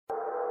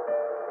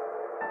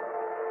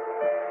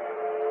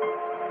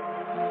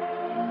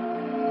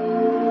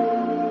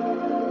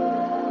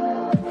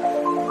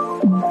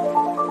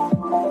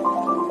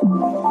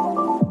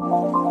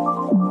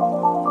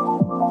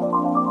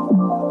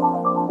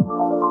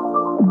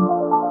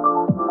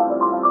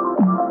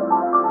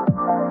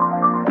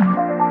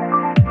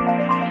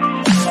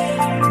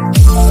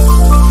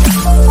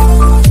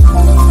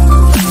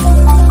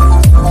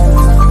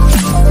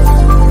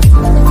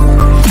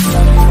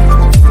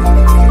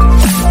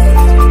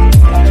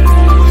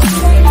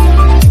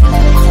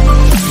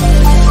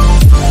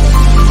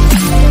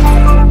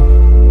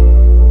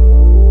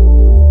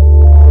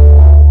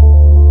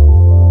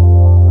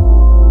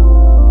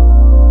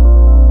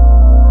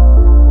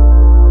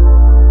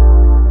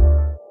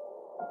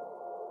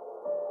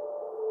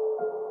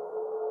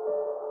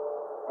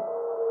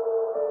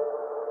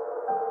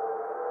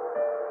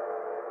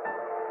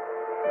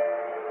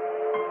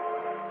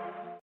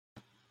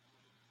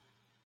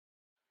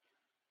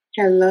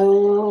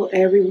Hello,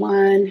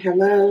 everyone.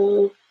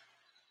 Hello.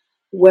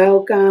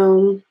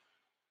 Welcome.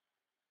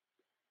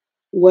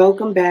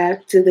 Welcome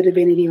back to the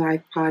Divinity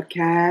Life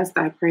podcast.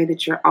 I pray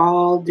that you're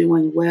all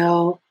doing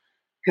well.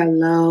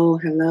 Hello,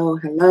 hello,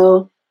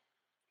 hello.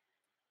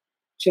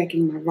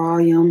 Checking my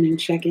volume and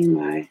checking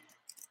my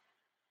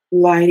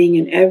lighting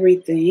and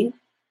everything.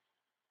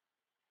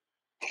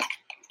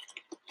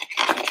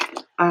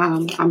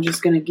 I'm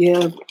just going to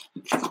give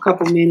a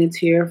couple minutes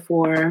here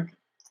for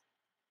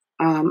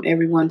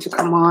everyone to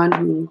come on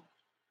who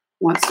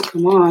wants to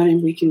come on,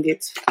 and we can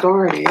get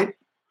started,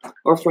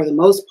 or for the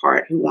most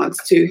part, who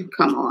wants to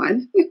come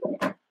on.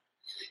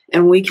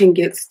 And we can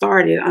get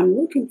started. I'm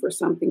looking for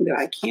something that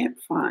I can't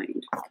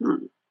find.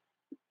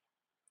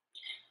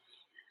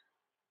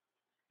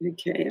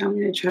 Okay, I'm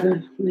going to try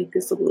to make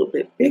this a little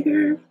bit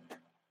bigger.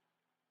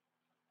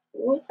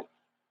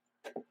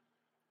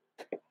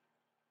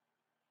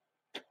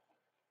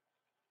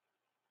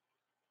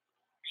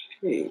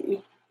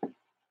 Okay.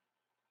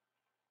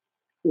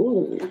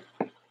 Ooh.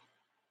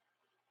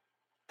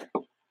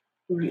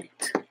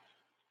 Right.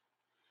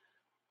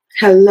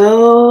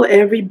 Hello,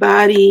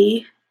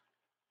 everybody.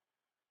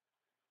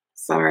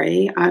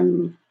 Sorry,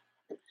 I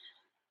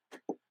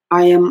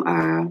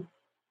am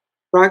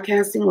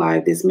broadcasting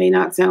live. This may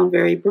not sound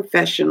very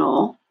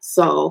professional,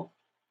 so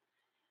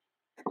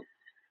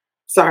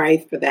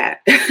sorry for that.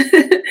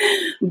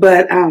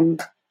 But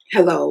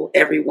hello,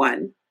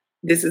 everyone.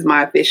 This is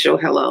my official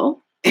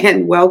hello,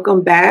 and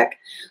welcome back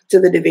to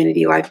the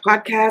Divinity Life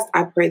podcast.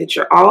 I pray that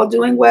you're all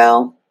doing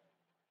well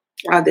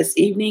this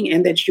evening,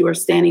 and that you are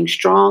standing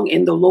strong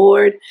in the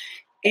Lord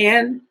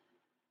and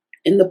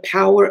in the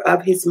power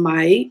of His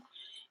might.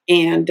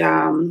 And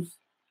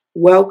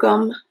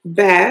welcome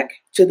back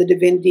to the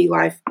Divinity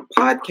Life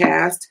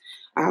podcast.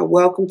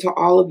 Welcome to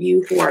all of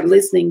you who are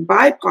listening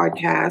by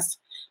podcast,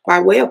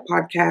 by way of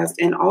podcast.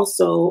 And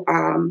also,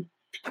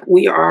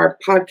 we are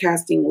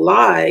podcasting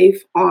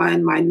live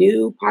on my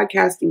new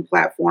podcasting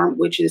platform,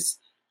 which is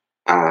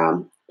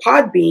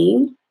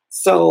Podbean.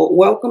 So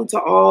welcome to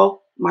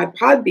all my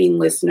Podbean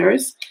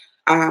listeners.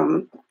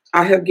 I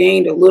have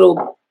gained a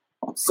little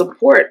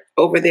support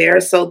over there.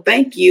 So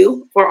thank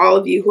you for all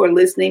of you who are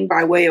listening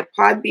by way of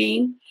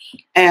Podbean,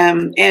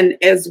 and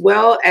as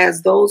well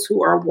as those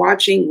who are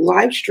watching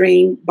live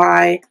stream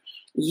by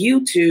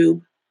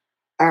YouTube.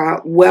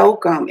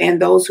 Welcome.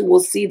 And those who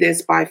will see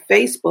this by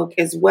Facebook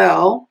as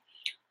well.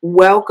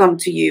 Welcome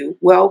to you.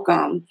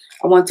 Welcome.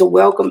 I want to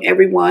welcome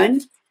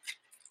everyone.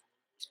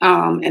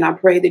 And I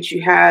pray that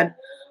you had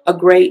a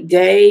great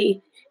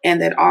day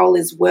and that all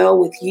is well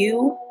with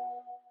you.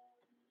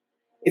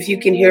 If you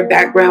can hear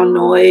background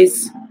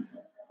noise,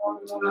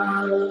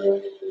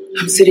 I'm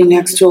sitting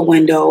next to a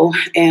window,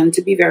 and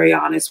to be very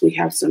honest, we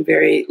have some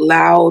very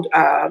loud,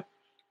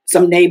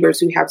 some neighbors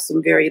who have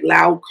some very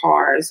loud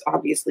cars.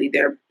 Obviously,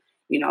 they're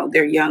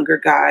younger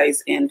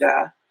guys, and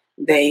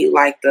they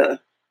like the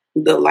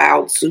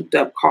loud, souped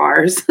up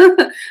cars.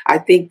 I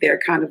think they're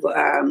kind of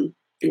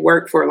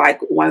work for like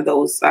one of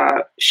those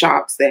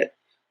shops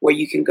where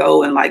you can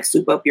go and like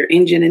soup up your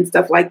engine and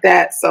stuff like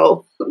that.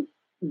 So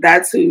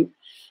that's who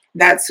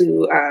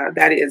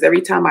that is.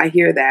 Every time I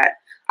hear that,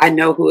 I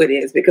know who it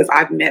is because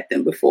I've met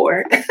them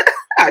before.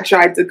 I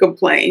tried to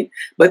complain,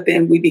 but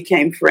then we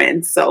became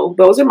friends. So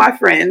those are my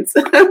friends.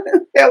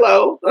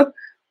 Hello.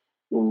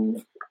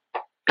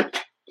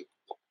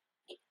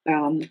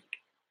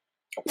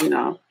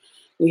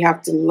 We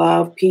have to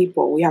love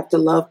people. We have to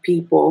love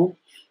people.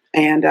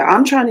 And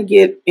I'm trying to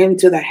get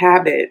into the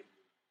habit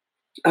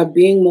of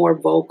being more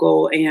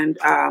vocal and,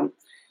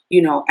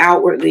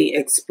 outwardly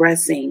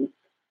expressing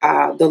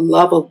the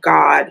love of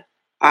God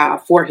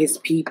for His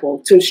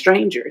people to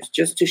strangers,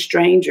 just to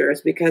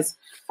strangers, because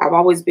I've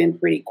always been a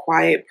pretty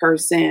quiet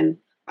person,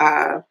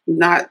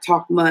 not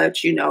talk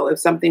much. If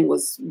something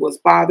was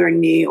bothering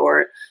me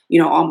or,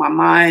 on my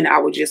mind, I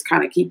would just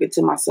kind of keep it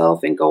to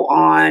myself and go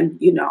on,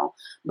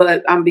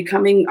 but I'm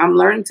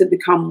learning to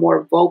become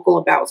more vocal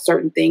about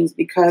certain things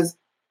because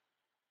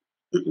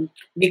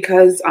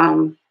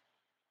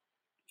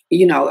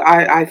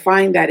I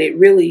find that it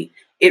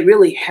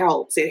really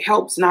helps. It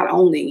helps not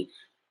only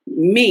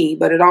me,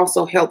 but it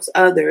also helps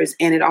others.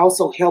 And it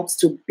also helps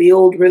to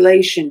build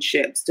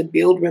relationships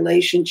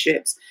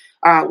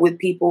with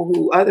people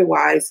who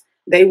otherwise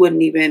they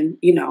wouldn't even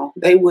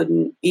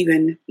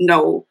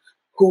know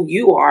who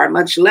you are,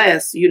 much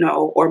less,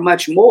 or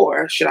much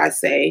more, should I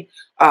say,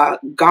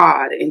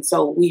 God. And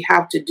so we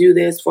have to do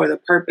this for the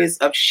purpose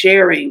of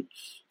sharing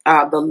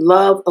the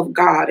love of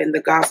God and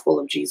the gospel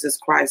of Jesus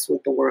Christ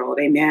with the world.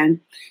 Amen.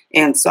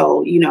 And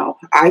so,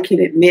 I can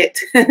admit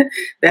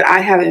that I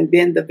haven't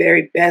been the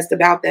very best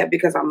about that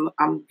because I'm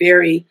a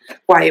very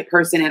quiet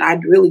person, and I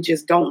really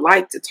just don't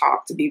like to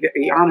talk. To be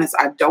very honest,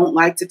 I don't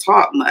like to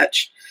talk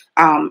much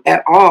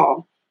at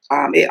all.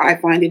 I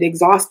find it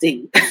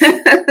exhausting.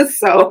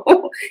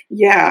 So,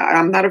 yeah,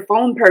 I'm not a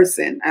phone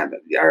person.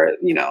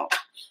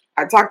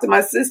 I talk to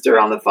my sister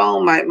on the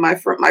phone,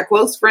 my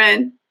close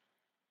friend.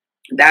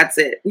 That's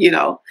it,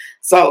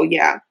 So,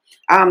 yeah.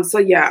 So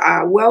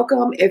yeah,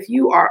 welcome. If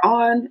you are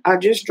on,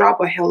 just drop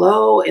a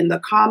hello in the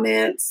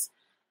comments.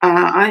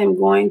 I am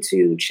going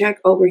to check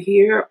over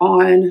here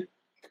on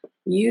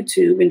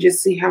YouTube and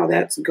just see how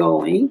that's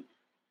going.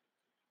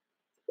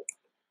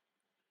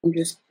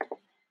 It's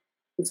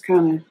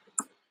kind of,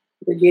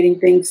 we're getting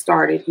things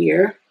started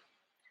here.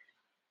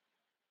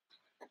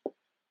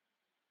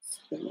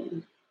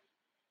 So,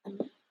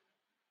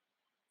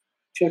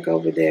 check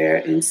over there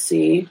and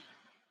see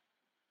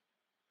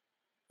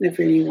if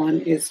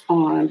anyone is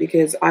on,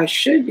 because I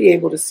should be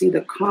able to see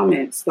the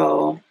comments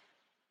though.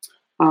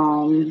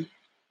 I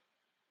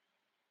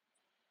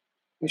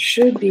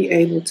should be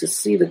able to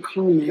see the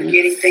comments. We're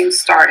getting things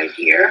started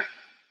here.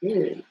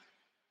 Good.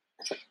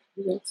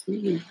 That's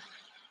me.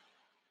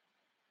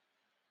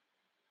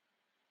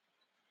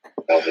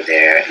 Over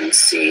there and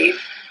see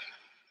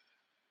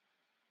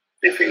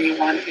if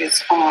anyone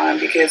is on,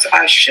 because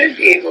I should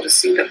be able to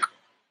see the.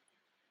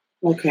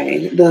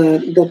 Okay,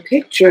 the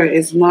picture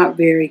is not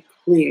very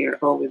clear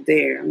over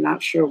there. I'm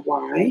not sure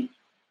why.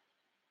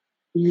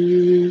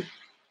 Maybe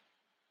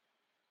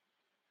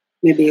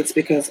it's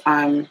because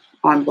I'm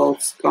on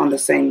the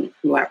same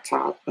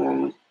laptop,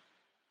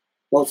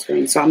 both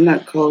screens. So I'm going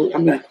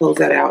to close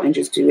that out and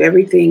just do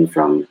everything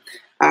from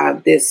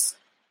this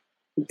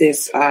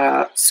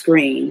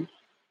screen.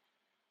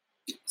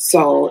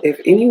 So if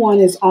anyone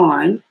is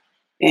on,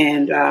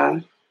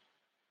 and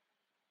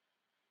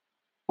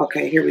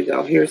okay, here we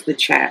go. Here's the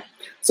chat.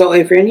 So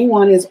if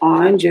anyone is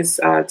on, just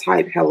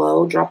type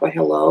hello, drop a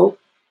hello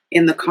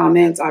in the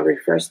comments. I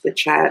refresh the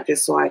chat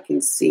just so I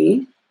can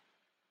see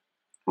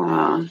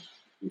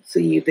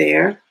you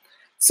there.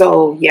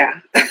 So yeah,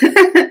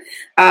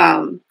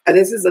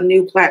 this is a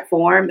new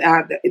platform.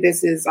 I'm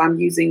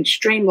using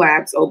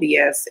Streamlabs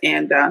OBS,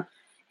 and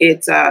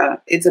it's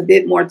a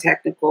bit more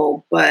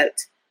technical,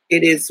 but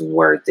it is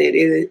worth it.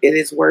 It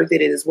is worth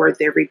it. It is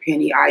worth every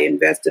penny. I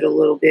invested a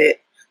little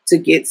bit to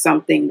get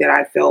something that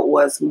I felt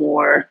was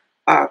more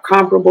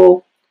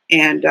comparable,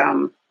 and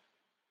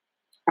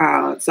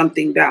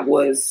something that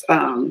was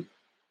a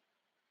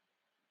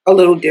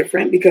little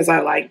different, because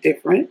I like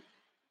different.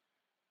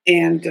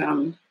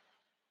 And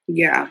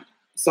yeah,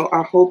 so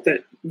I hope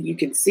that you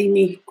can see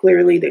me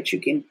clearly, that you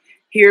can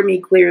hear me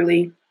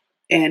clearly,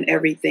 and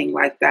everything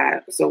like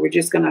that. So we're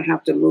just going to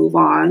have to move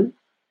on.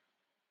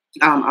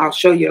 I'll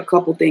show you a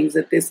couple things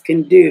that this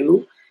can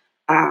do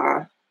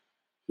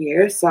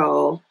here.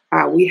 So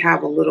we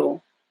have a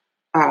little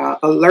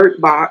alert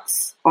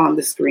box on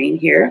the screen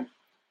here.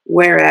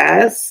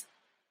 Whereas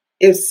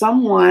if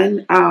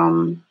someone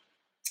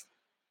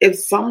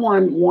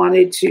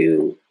wanted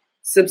to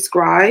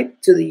subscribe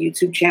to the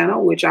YouTube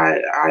channel, which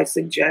I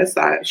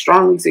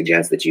strongly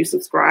suggest that you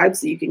subscribe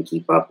so you can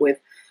keep up with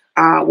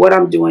what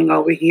I'm doing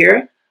over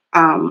here.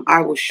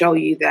 I will show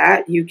you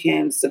that you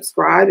can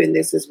subscribe, and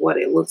this is what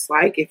it looks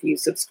like if you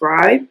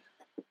subscribe.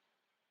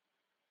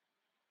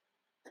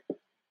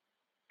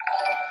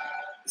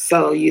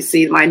 So you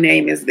see my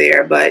name is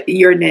there, but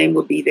your name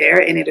will be there,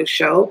 and it'll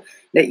show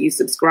that you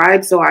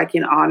subscribe, so I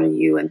can honor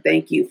you and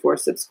thank you for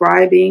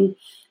subscribing.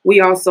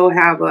 We also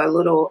have a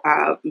little,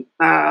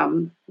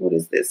 what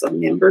is this? A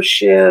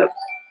membership.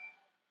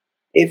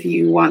 If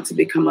you want to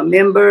become a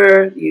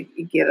member, you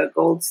get a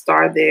gold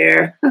star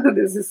there.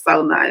 This is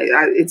so nice.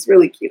 It's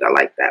really cute. I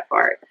like that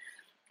part.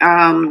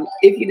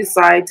 If you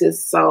decide to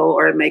sew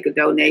or make a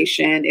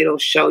donation, it'll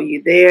show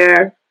you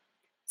there.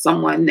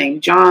 Someone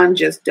named John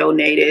just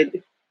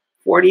donated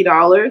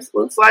 $40,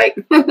 looks like.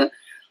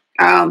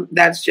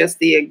 That's just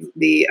the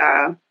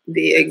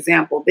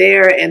example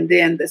there. And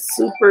then the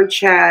super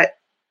chat,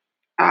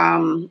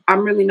 I'm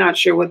really not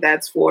sure what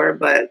that's for,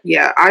 but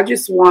yeah, I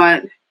just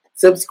want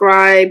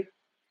subscribe,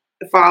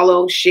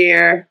 follow,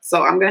 share.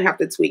 So I'm going to have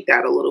to tweak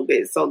that a little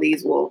bit, so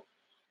these will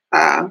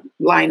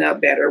line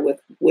up better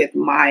with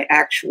my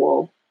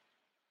actual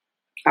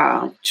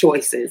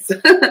choices.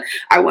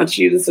 I want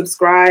you to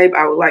subscribe.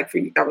 I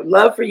would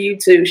love for you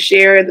to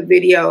share the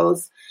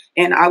videos,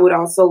 and I would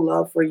also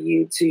love for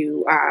you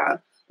to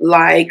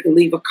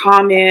leave a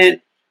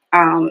comment,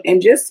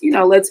 and just,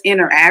 let's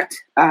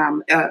interact.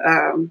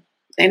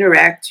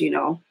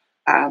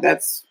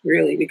 That's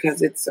really,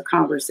 because it's a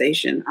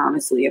conversation,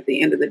 honestly, at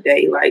the end of the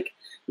day. Like,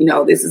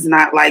 this is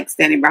not like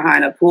standing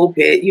behind a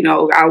pulpit.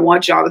 I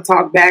want y'all to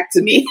talk back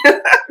to me.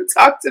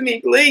 Talk to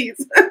me,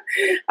 please.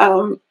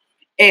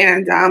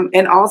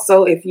 And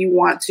also, if you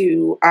want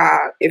to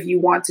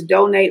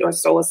donate or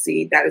sow a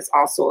seed, that is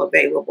also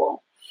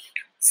available.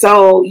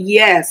 So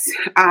yes,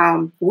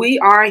 we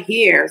are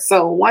here.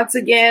 So once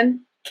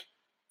again,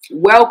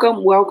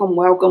 welcome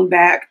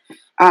back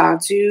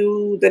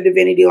to the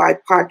Divinity Life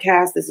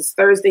podcast. This is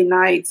Thursday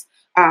night's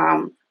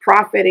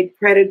Prophetic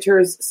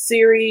Predators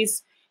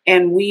series,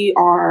 and we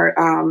are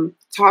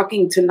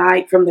talking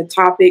tonight from the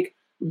topic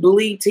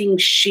bleating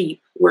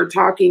sheep. We're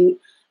talking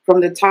from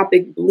the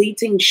topic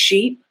bleating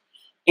sheep,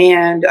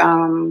 and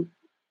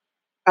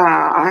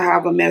I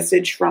have a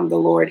message from the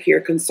Lord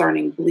here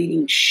concerning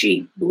bleating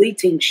sheep.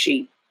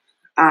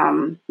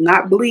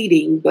 not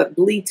bleeding, but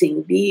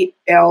bleating, Bleating,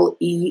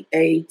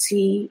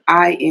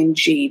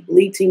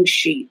 bleating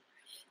sheep.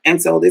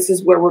 And so this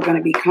is where we're going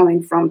to be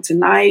coming from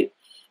tonight.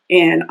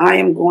 And I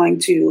am going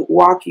to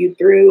walk you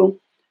through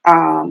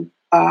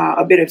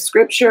a bit of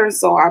scripture.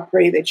 So I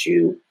pray that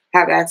you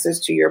have access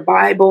to your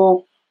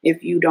Bible.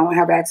 If you don't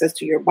have access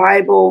to your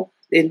Bible,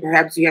 then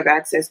perhaps you have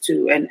access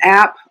to an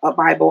app, a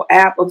Bible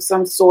app of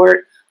some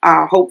sort.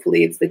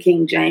 Hopefully it's the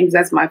King James.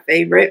 That's my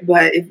favorite.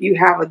 But if you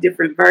have a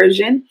different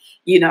version,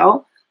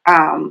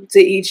 to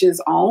each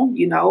his own,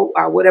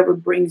 whatever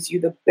brings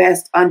you the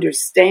best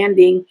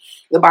understanding.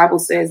 The Bible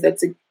says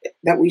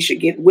that we should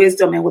get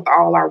wisdom, and with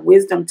all our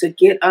wisdom to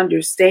get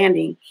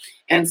understanding.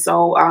 And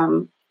so,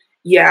 I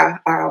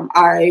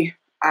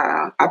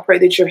pray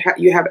that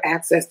you have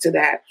access to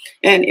that.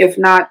 And if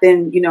not,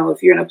 then,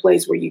 if you're in a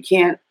place where you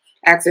can't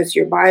access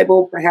your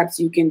Bible, perhaps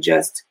you can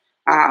just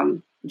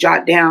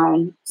jot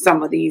down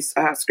some of these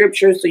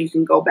scriptures so you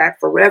can go back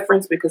for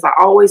reference, because I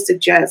always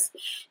suggest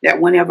that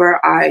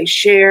whenever I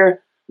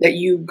share that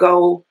you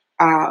go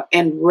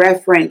and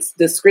reference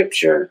the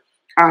scripture,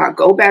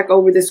 go back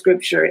over the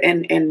scripture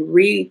and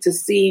read to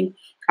see,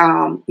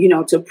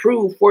 to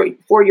prove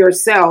for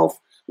yourself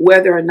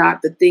whether or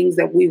not the things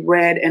that we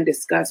read and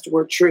discussed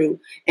were true,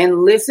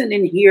 and listen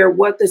and hear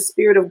what the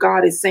Spirit of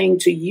God is saying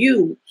to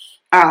you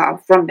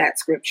from that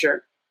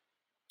scripture.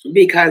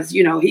 Because,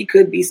 he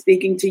could be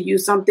speaking to you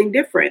something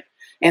different.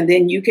 And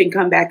then you can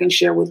come back and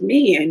share with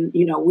me. And,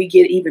 we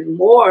get even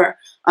more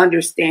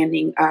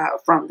understanding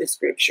from the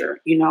scripture,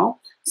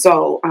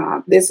 So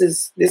this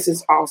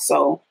is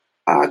also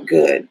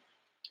good.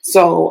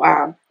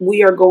 So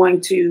we are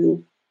going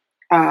to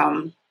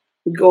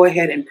go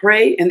ahead and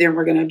pray. And then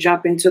we're going to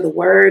jump into the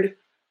word.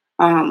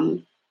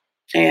 We're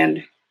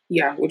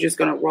just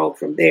going to roll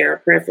from there.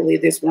 Prayerfully,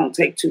 this won't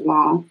take too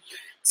long.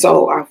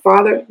 So,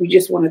 Father, we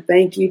just want to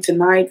thank you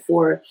tonight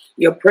for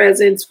your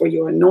presence, for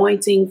your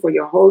anointing, for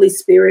your Holy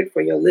Spirit,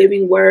 for your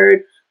living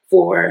word,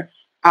 for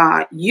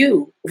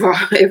you, for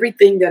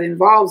everything that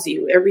involves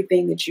you,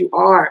 everything that you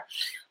are,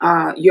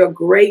 your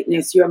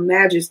greatness, your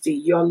majesty,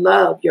 your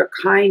love, your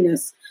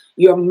kindness,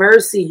 your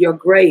mercy, your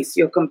grace,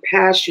 your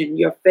compassion,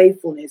 your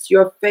faithfulness,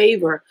 your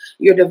favor,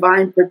 your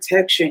divine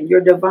protection, your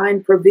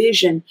divine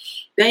provision.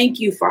 Thank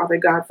you, Father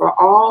God, for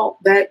all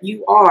that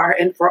you are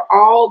and for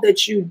all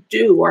that you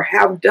do or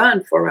have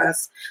done for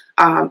us.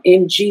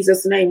 In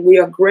Jesus' name, we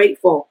are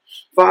grateful,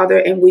 Father,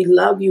 and we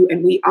love you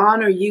and we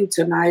honor you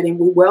tonight, and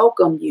we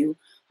welcome you,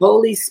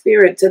 Holy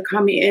Spirit, to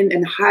come in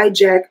and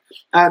hijack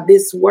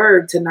this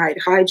word tonight,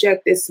 hijack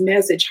this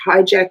message,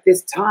 hijack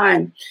this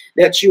time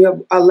that you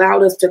have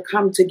allowed us to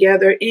come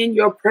together in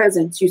your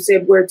presence. You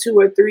said where 2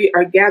 or 3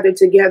 are gathered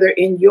together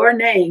in your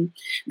name,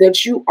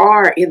 that you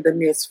are in the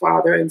midst,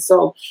 Father. And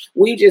so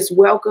we just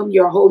welcome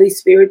your Holy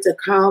Spirit to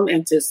come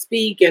and to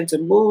speak and to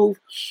move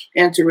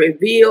and to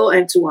reveal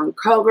and to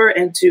uncover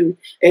and to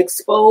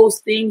expose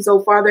things, oh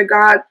Father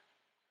God,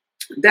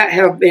 that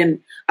have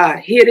been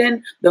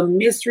hidden, the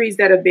mysteries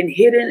that have been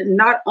hidden,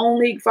 not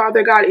only,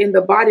 Father God, in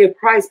the body of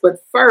Christ,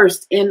 but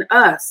first in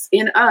us.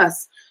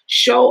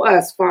 Show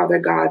us, Father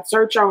God,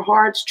 search our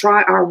hearts,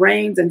 try our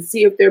reins, and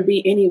see if there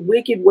be any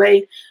wicked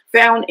way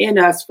found in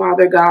us,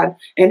 Father God.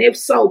 And if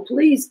so,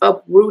 please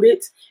uproot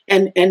it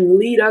and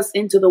lead us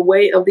into the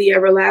way of the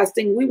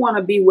everlasting. We want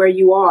to be where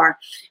you are.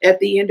 At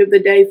the end of the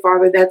day,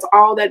 Father, that's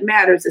all that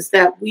matters, is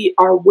that we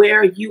are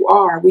where you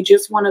are. We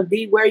just want to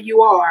be where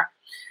you are.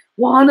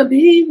 Want to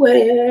be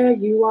where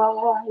you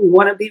are. We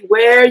want to be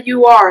where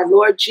you are,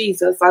 Lord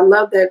Jesus. I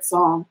love that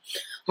song.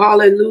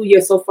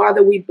 Hallelujah. So,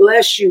 Father, we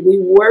bless you. We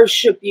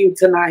worship you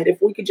tonight.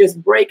 If we could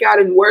just break out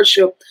and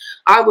worship,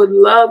 I would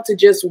love to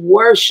just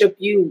worship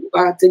you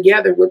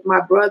together with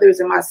my brothers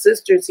and my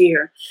sisters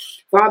here.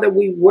 Father,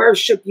 we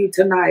worship you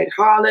tonight.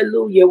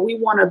 Hallelujah. We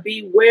want to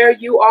be where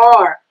you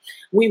are.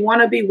 We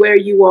want to be where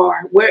you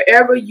are.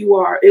 Wherever you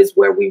are is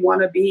where we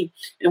want to be.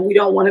 And we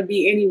don't want to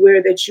be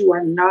anywhere that you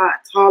are not.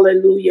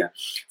 Hallelujah.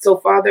 So,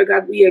 Father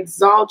God, we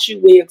exalt you.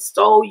 We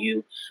extol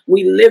you.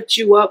 We lift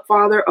you up,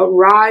 Father.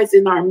 Arise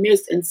in our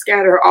midst and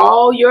scatter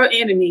all your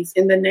enemies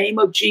in the name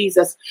of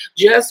Jesus.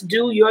 Just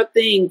do your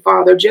thing,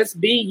 Father. Just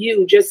be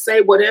you. Just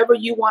say whatever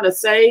you want to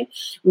say.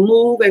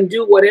 Move and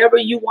do whatever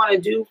you want to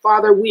do,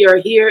 Father. We are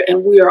here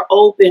and we are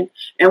open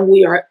and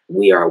we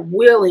are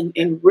willing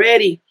and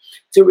ready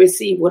to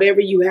receive whatever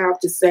you have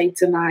to say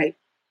tonight.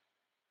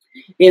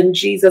 In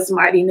Jesus'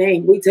 mighty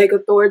name, we take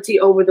authority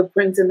over the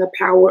prince and the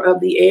power of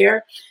the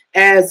air.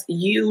 As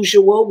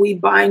usual, we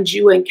bind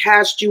you and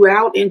cast you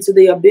out into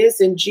the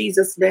abyss in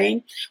Jesus'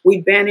 name.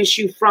 We banish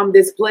you from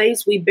this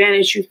place. We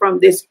banish you from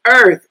this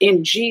earth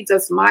in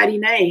Jesus' mighty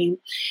name.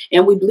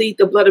 And we bleed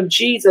the blood of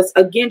Jesus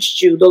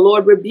against you. The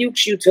Lord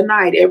rebukes you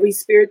tonight. Every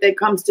spirit that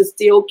comes to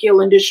steal,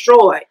 kill, and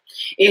destroy.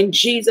 In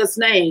Jesus'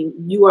 name,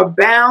 you are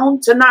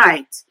bound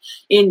tonight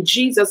in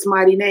Jesus'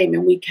 mighty name.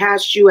 And we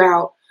cast you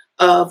out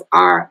of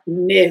our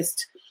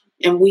midst.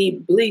 And we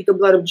bleed the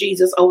blood of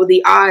Jesus over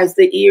the eyes,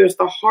 the ears,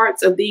 the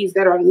hearts of these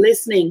that are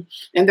listening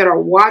and that are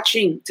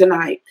watching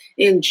tonight.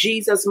 In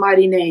Jesus'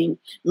 mighty name,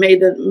 may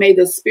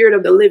the Spirit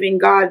of the living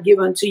God give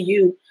unto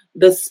you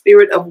the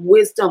spirit of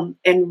wisdom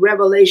and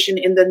revelation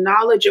in the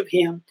knowledge of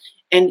him,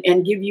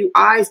 and give you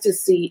eyes to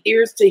see,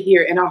 ears to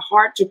hear, and a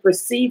heart to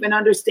perceive and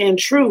understand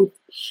truth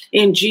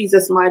in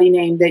Jesus' mighty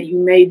name, that you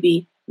may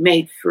be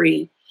made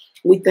free.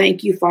 We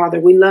thank you,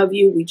 Father. We love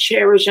you. We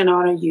cherish and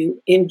honor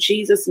you. In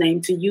Jesus'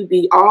 name, to you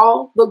be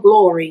all the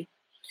glory.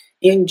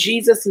 In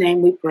Jesus'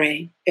 name we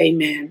pray.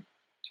 Amen.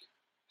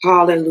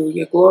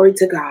 Hallelujah. Glory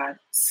to God.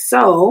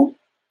 So,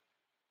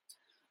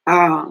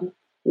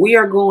 we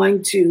are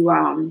going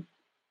to,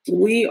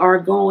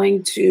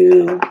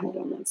 hold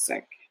on one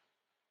sec.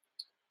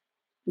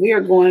 We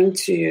are going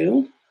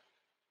to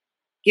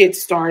get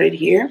started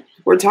here.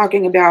 We're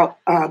talking about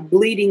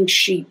bleating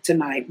sheep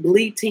tonight.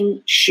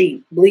 Bleating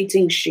sheep.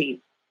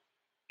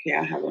 Okay,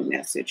 I have a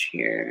message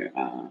here.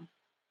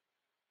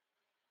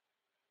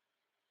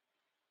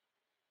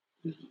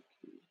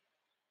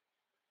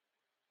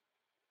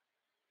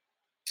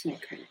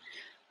 Okay.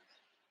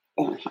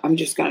 I'm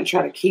just going to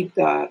try to keep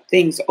the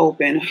things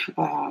open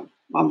on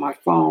my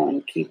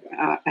phone.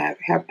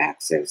 Have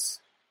access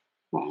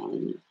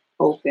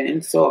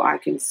open so I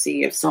can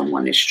see if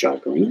someone is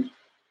struggling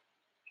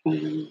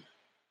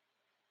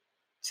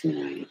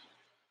tonight.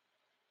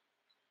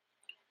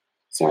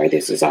 Sorry,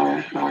 this is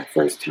our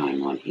first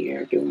time on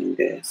here doing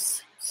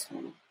this. So.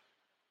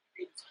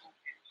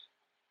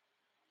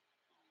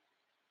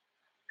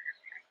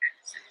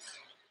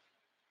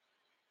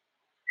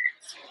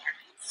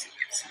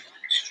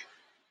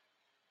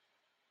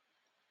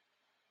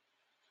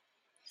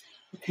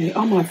 Okay,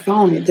 on my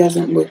phone, it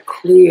doesn't look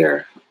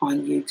clear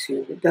on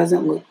YouTube. It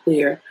doesn't look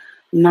clear.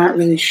 I'm not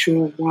really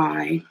sure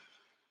why.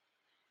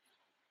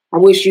 I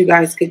wish you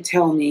guys could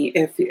tell me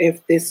if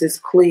this is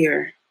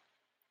clear,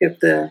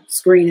 if the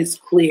screen is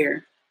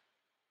clear.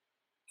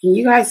 Can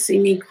you guys see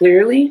me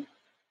clearly?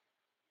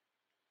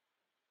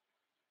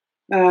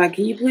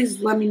 Can you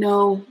please let me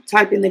know,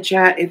 type in the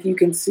chat if you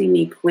can see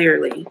me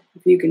clearly.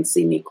 If you can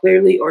see me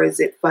clearly, or is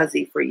it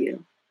fuzzy for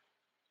you?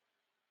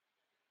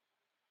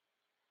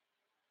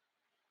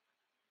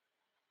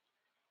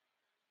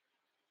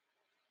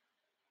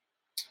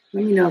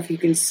 Let me know if you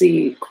can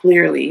see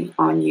clearly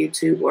on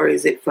YouTube, or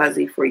is it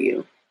fuzzy for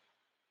you?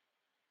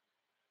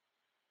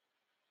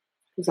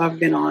 Because I've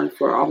been on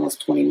for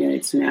almost 20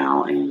 minutes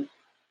now, and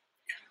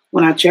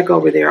when I check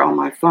over there on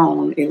my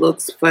phone, it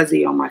looks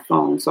fuzzy on my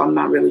phone, so I'm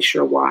not really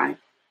sure why.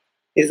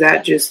 Is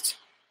that just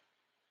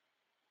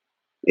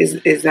is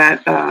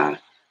that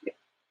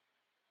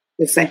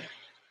the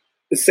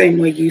same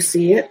way you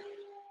see it?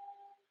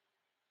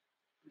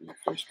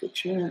 First the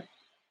chat.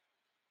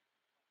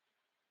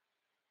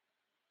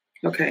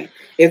 Okay.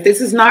 If this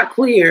is not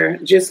clear,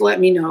 just let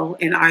me know,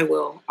 and I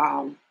will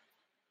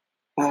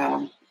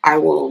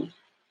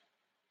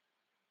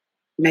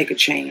make a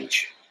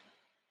change,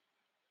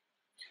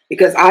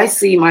 because I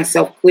see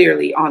myself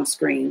clearly on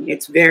screen.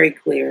 It's very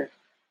clear.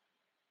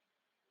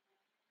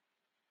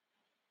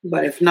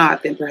 But if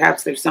not, then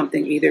perhaps there's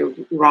something either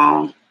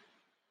wrong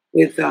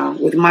with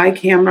my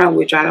camera,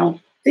 which I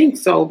don't think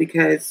so,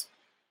 because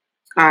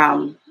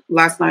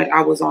last night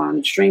I was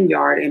on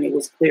StreamYard and it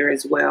was clear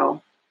as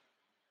well.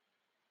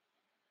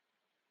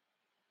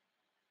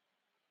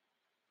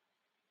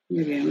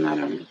 Maybe I'm not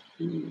on.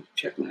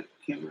 Check my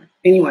camera.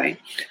 Anyway,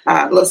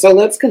 so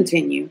let's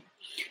continue.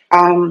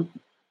 We're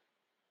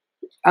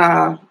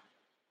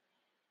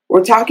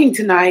talking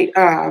tonight.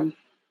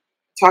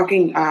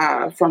 Talking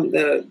from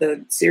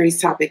the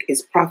series topic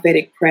is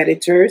prophetic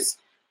predators.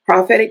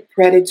 Prophetic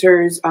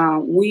predators.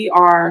 We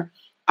are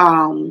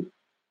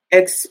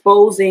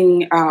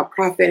exposing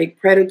prophetic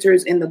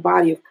predators in the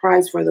body of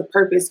Christ for the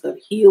purpose of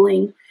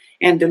healing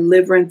and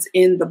deliverance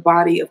in the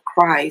body of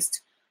Christ,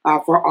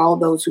 for all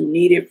those who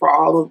need it, for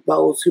all of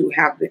those who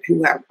have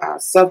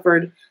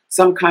suffered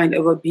some kind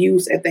of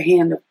abuse at the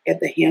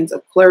hands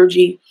of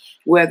clergy,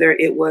 whether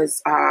it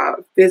was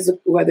physical,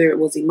 whether it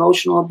was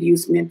emotional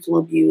abuse, mental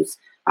abuse,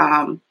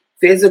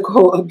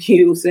 physical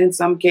abuse, in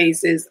some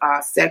cases,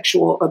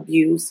 sexual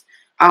abuse,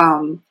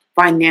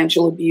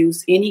 financial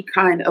abuse, any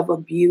kind of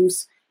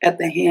abuse at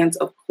the hands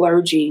of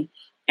clergy.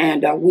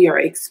 And we are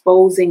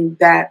exposing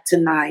that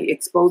tonight,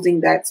 exposing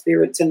that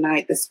spirit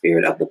tonight, the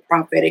spirit of the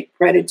prophetic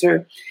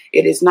predator.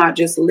 It is not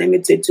just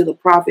limited to the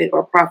prophet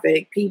or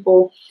prophetic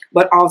people,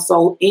 but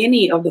also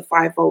any of the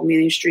fivefold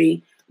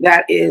ministry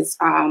that is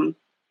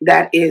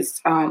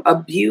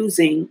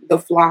abusing the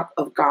flock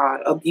of God,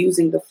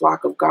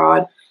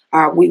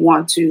 We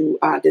want to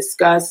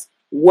discuss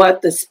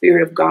what the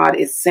Spirit of God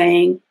is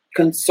saying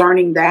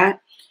concerning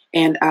that.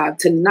 And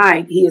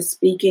tonight he is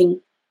speaking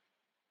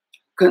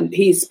from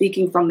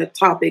the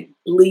topic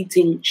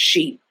bleating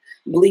sheep.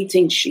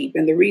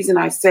 And the reason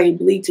I say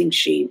bleating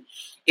sheep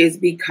is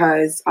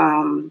because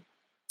the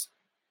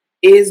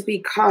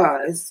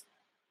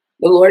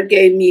Lord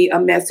gave me a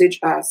message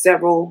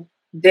several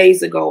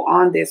days ago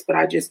on this, but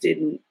I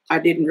didn't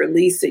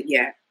release it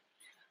yet.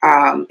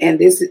 And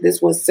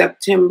this was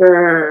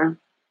September.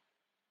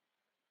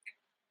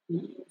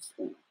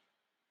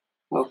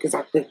 Oh, because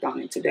I clicked on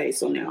it today,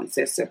 so now it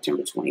says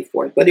September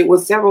 24th. But it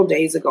was several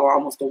days ago,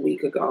 almost a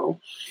week ago.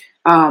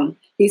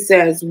 He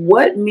says,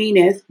 "What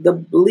meaneth the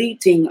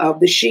bleating of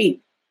the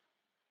sheep?"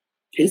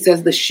 He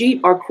says, "The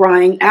sheep are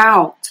crying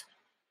out."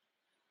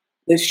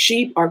 The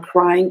sheep are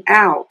crying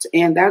out.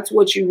 And that's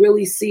what you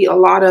really see a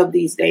lot of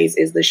these days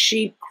is the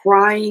sheep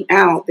crying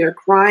out. They're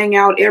crying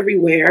out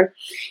everywhere.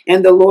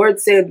 And the Lord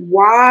said,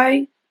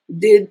 why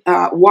did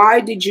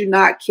you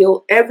not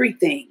kill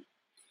everything?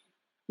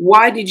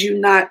 Why did you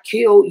not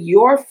kill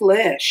your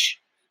flesh?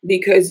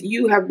 Because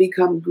you have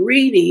become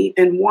greedy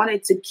and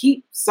wanted to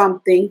keep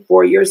something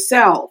for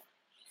yourself.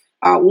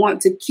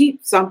 Want to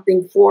keep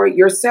something for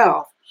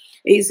yourself.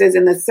 He says,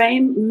 in the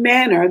same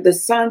manner, the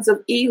sons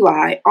of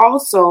Eli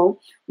also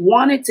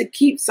wanted to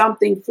keep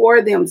something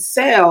for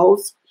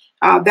themselves.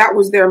 That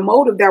was their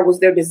motive. That was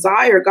their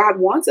desire. God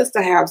wants us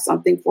to have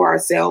something for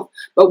ourselves.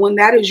 But when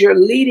that is your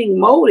leading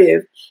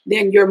motive,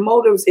 then your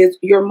motives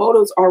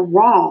are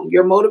wrong.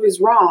 Your motive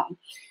is wrong.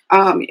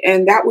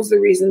 And that was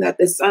the reason that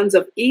the sons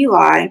of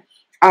Eli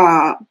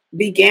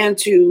began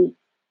to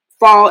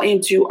fall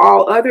into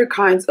all other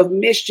kinds of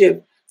mischief,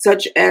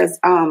 such as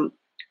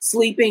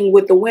sleeping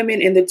with the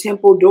women in the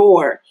temple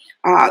door.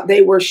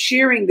 They were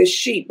shearing the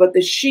sheep, but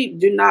the sheep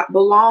do not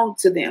belong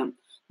to them.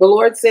 The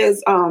Lord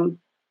says,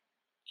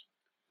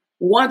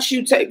 once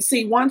you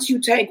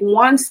take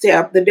one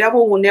step, the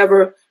devil will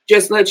never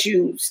just let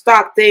you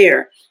stop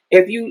there.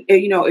 If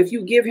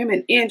you give him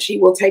an inch, he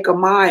will take a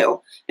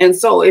mile. And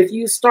so if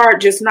you start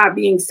just not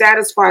being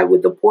satisfied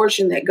with the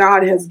portion that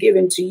God has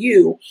given to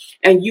you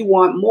and you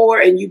want more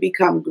and you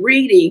become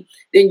greedy,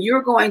 then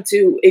you're going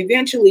to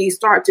eventually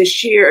start to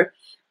shear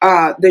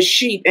the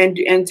sheep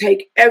and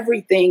take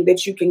everything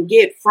that you can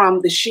get from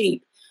the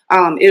sheep.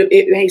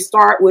 It may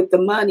start with the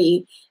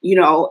money,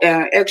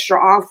 extra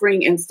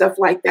offering and stuff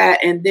like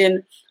that. And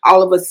then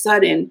all of a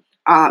sudden,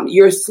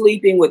 you're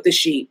sleeping with the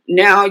sheep.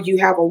 Now you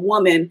have a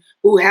woman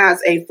who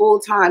has a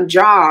full-time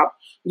job,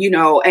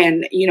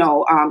 and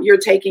you're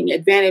taking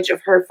advantage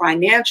of her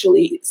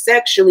financially,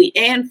 sexually,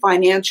 and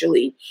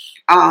financially.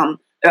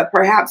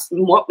 Perhaps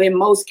in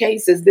most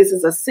cases, this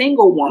is a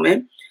single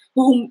woman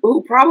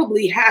who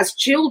probably has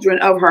children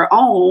of her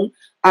own,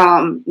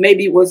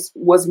 maybe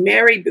was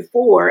married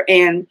before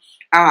and,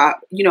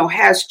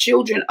 has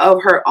children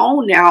of her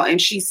own now,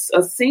 and she's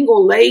a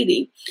single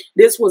lady.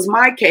 This was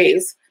my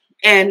case.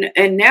 And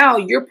now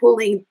you're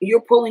pulling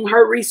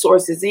her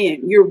resources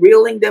in, you're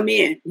reeling them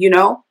in,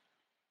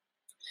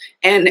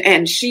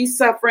 and she's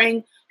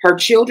suffering, her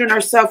children are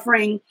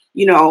suffering,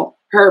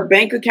 her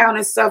bank account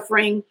is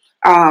suffering.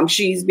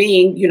 She's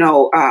being,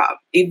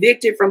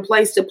 evicted from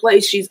place to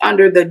place. She's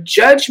under the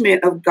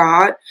judgment of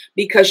God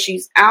because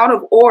she's out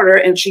of order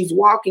and she's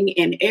walking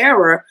in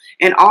error.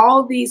 And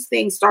all these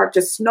things start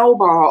to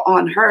snowball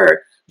on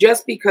her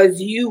just because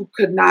you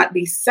could not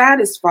be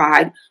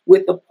satisfied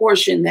with the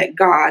portion that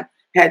God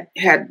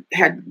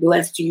had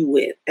blessed you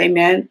with.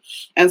 Amen.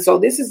 And so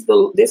this is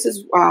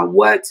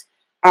what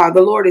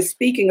the Lord is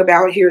speaking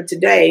about here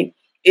today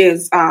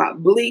is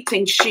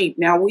bleating sheep.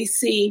 Now we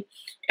see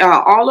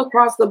all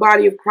across the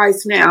body of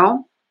Christ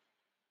now,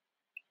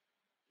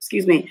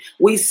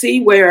 we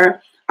see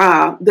where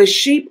the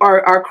sheep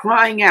are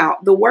crying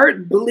out. The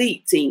word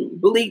bleating.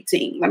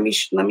 Let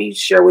me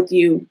share with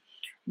you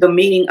the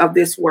meaning of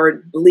this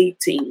word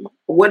bleating.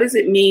 What does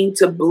it mean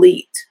to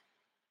bleat?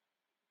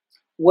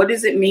 What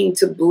does it mean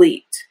to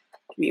bleat?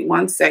 Give me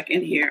 1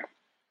 second here.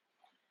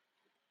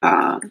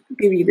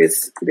 Give you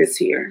this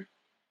here.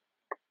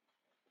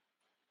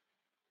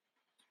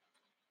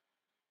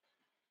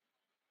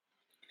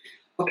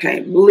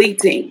 Okay,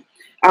 bleating.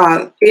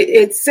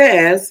 It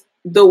says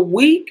the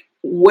weak,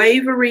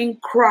 wavering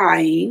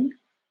crying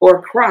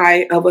or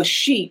cry of a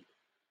sheep,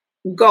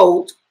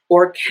 goat,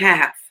 or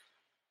calf.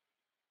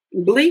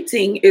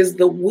 Bleating is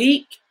the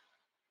weak,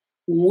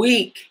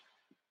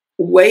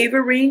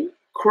 wavering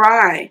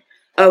cry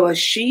of a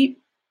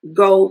sheep,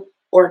 goat,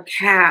 or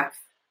calf.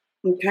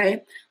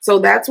 Okay, so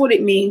that's what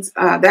it means.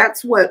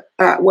 That's what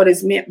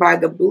is meant by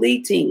the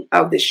bleating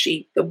of the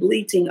sheep. The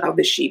bleating of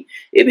the sheep.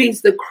 It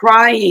means the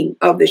crying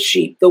of the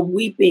sheep, the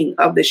weeping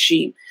of the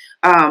sheep,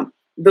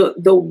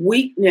 the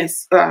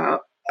weakness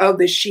of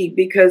the sheep,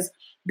 because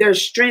their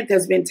strength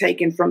has been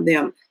taken from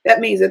them.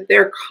 That means that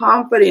their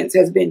confidence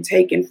has been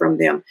taken from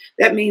them.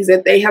 That means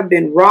that they have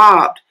been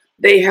robbed.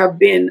 They have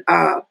been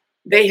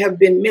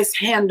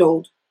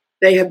mishandled.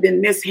 They have been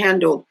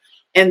mishandled,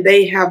 and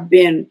they have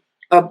been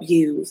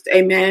abused.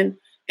 Amen.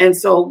 And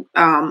so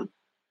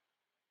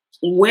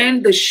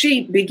when the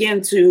sheep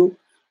begin to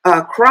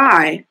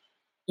cry,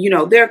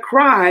 their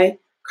cry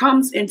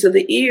comes into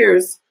the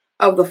ears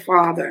of the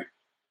Father.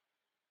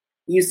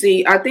 You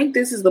see, I think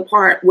this is the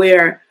part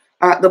where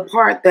the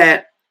part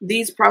that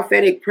these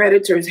prophetic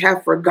predators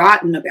have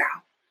forgotten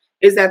about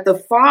is that the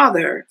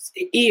Father's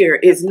ear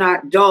is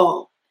not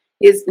dull.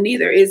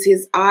 Neither is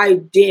his eye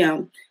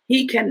dim.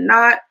 He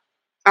cannot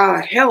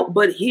help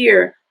but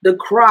hear the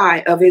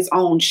cry of his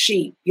own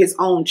sheep, his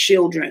own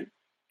children,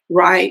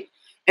 right?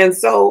 And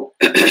so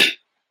the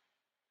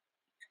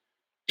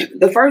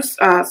first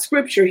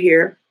scripture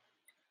here,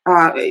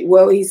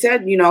 well, he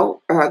said,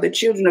 the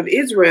children of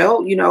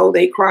Israel,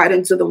 they cried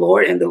unto the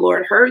Lord, and the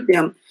Lord heard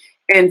them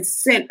and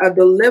sent a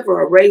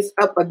deliverer, raised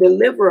up a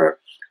deliverer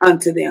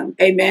unto them.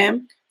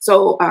 Amen.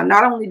 So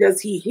not only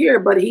does he hear,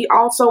 but he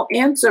also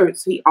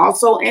answers. He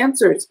also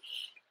answers.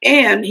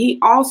 And he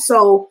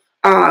also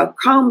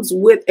comes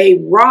with a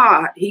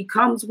rod. He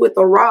comes with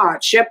a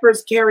rod.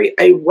 Shepherds carry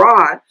a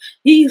rod.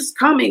 He's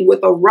coming with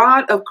a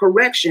rod of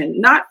correction,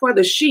 not for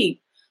the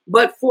sheep,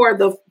 but for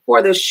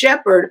the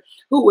shepherd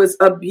who was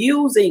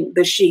abusing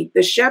the sheep,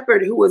 the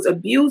shepherd who was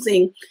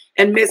abusing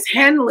and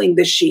mishandling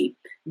the sheep.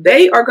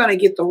 They are going to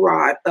get the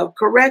rod of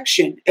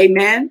correction.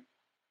 Amen.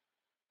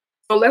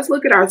 So let's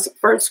look at our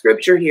first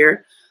scripture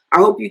here. I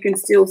hope you can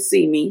still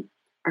see me.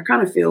 I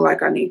kind of feel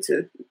like I need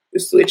to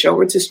switch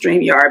over to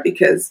StreamYard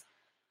because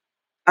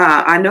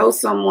I know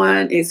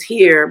someone is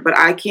here, but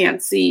I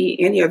can't see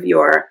any of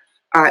your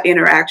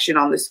interaction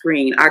on the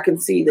screen. I can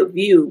see the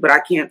view, but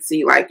I can't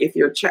see, like, if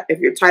you're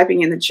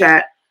typing in the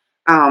chat.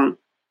 I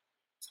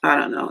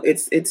don't know.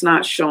 It's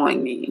not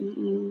showing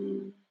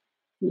me.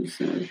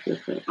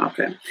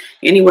 Okay.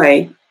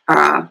 Anyway,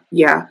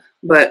 yeah,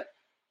 but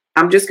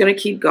I'm just going to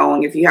keep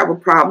going. If you have a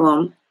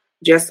problem,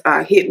 just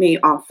hit me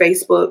on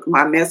Facebook.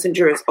 My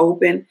messenger is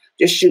open.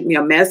 Just shoot me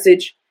a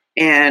message,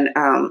 and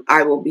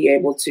I will be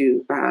able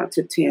to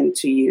tend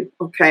to you.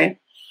 Okay.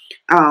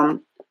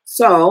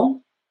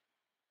 So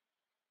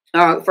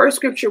first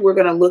scripture we're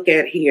going to look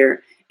at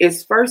here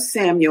is 1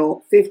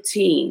 Samuel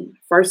 15.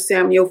 1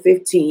 Samuel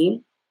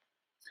 15.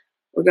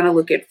 We're going to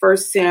look at 1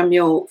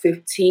 Samuel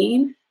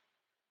 15.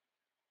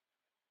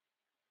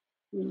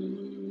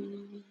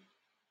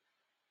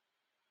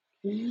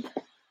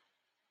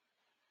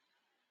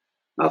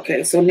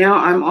 Okay, so now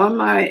I'm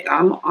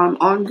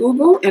on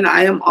Google, and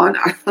I'm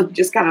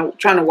just kind of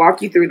trying to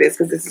walk you through this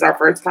because this is our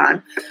first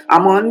time.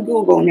 I'm on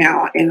Google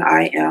now, and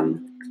I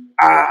am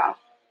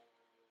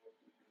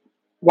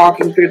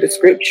walking through the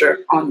scripture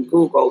on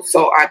Google.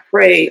 So I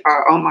pray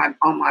on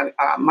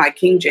my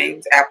King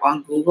James app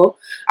on Google.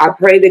 I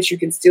pray that you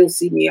can still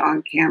see me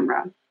on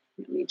camera.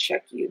 Let me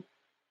check you.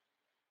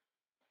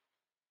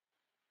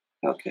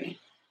 Okay.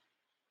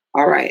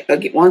 All right.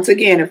 Once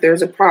again, if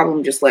there's a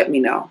problem, just let me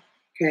know.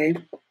 Okay.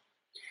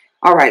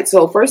 All right.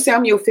 So 1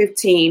 Samuel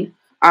 15,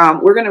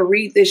 we're going to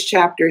read this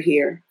chapter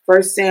here.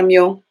 1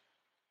 Samuel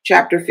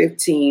chapter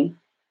 15.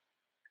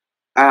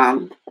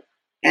 And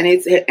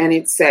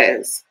it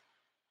says,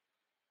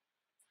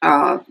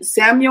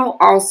 Samuel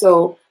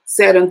also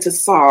said unto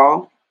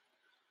Saul,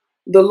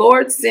 the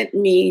Lord sent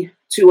me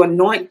to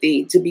anoint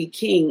thee to be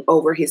king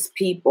over his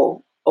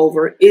people,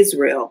 over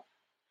Israel.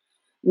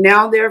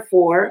 Now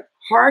therefore,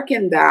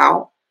 hearken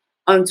thou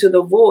unto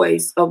the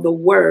voice of the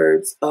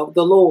words of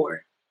the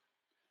Lord.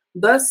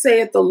 Thus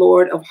saith the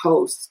Lord of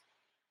hosts,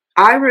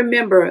 I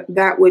remember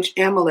that which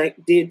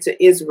Amalek did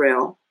to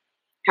Israel,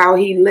 how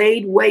he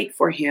laid wait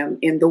for him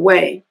in the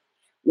way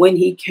when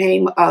he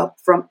came up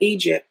from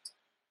Egypt.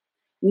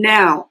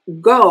 Now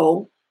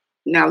go.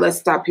 Now let's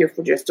stop here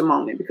for just a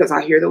moment because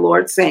I hear the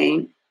Lord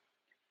saying,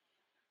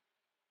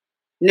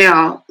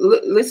 now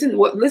listen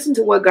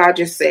to what God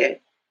just said.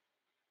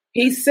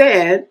 He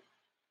said,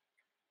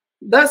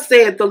 thus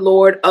saith the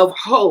Lord of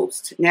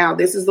hosts. Now,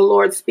 this is the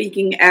Lord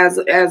speaking as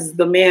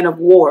the man of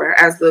war,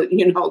 as this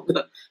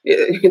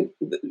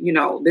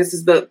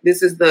is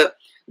the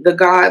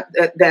God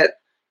that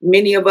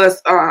many of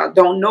us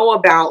don't know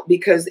about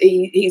because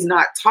he's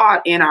not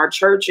taught in our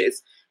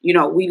churches.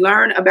 We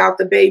learn about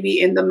the baby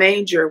in the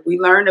manger. We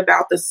learn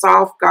about the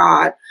soft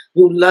God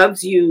who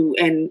loves you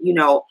and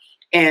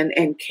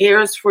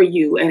cares for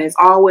you and is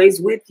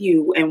always with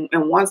you and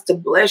wants to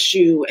bless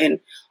you and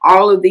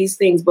all of these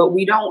things. But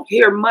we don't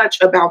hear much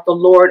about the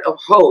Lord of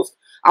hosts.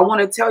 I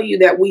want to tell you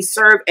that we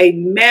serve a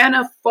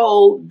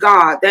manifold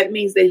God. That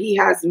means that he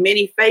has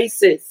many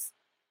faces,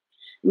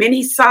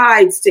 many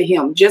sides to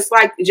him, just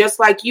like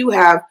you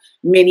have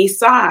many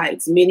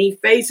sides, many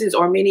faces,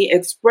 or many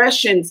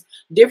expressions,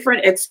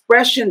 different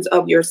expressions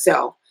of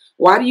yourself.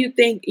 Why do you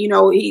think,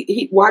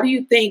 why do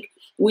you think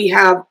we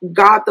have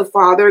God the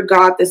Father,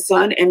 God the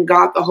Son, and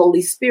God the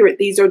Holy Spirit?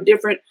 These are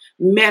different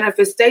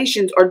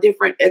manifestations or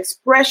different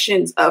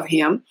expressions of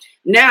him.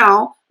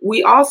 Now,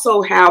 we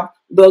also have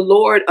the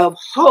Lord of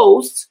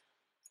hosts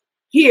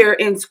here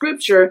in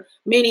scripture,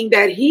 meaning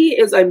that he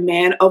is a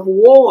man of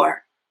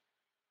war.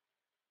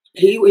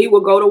 He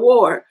will go to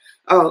war.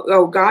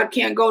 Oh, God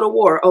can't go to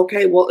war.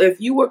 Okay, well,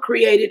 if you were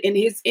created in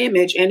his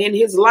image and in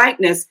his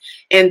likeness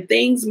and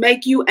things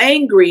make you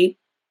angry,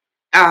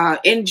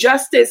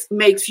 injustice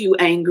makes you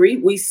angry.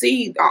 We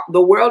see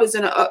the world is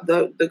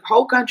the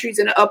whole country's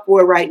in an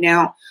uproar right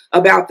now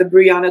about the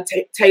Breonna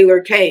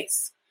Taylor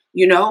case,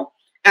 so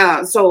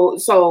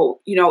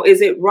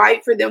is it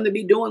right for them to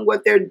be doing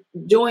what they're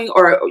doing?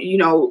 Or,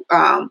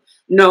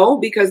 no,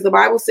 because the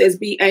Bible says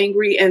be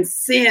angry and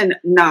sin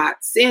not.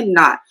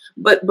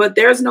 But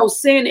there's no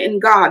sin in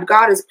God.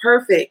 God is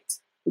perfect.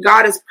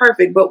 God is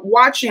perfect, but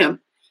watch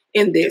him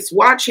in this.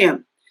 Watch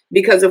him.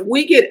 Because if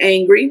we get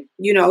angry,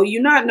 you're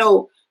not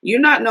no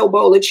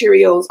bowl of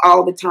Cheerios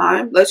all the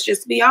time. Let's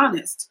just be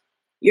honest.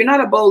 You're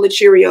not a bowl of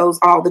Cheerios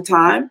all the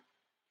time.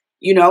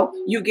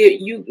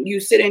 You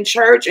sit in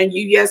church and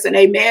you yes and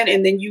amen,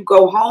 and then you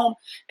go home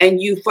and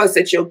you fuss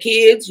at your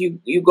kids.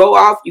 You go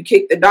off, you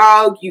kick the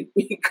dog, you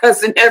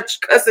cussing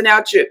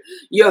out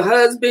your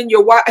husband,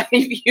 your wife.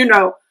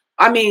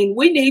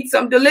 We need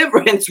some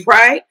deliverance,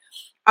 right?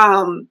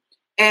 And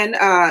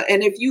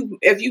if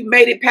you've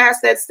made it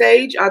past that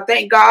stage, I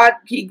thank God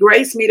he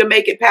graced me to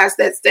make it past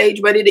that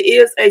stage, but it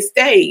is a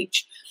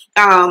stage.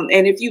 And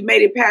if you've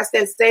made it past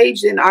that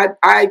stage, then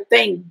I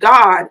thank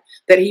God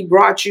that he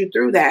brought you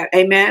through that.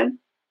 Amen.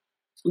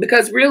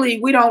 Because really,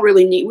 we don't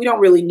really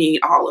need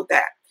all of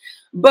that.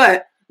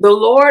 But the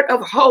Lord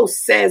of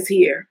hosts says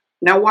here,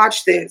 now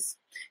watch this.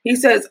 He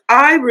says,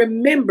 I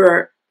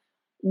remember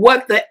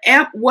what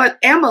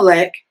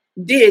Amalek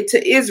did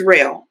to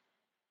Israel.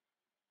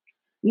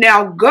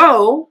 Now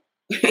go,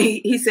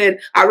 he said,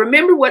 I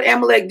remember what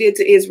Amalek did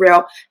to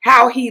Israel,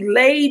 how he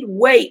laid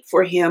wait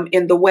for him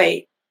in the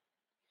way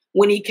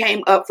when he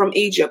came up from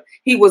Egypt.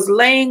 He was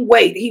laying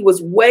wait. He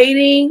was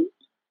waiting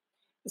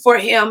for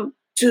him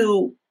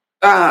to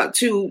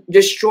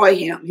destroy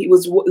him. He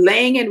was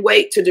laying in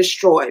wait to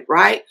destroy,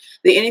 right?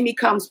 The enemy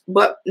comes,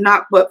 but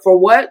for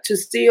what? To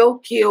steal,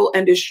 kill,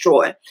 and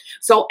destroy.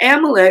 So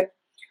Amalek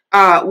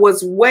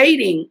was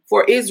waiting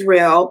for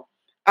Israel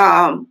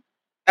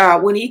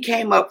when he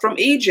came up from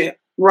Egypt,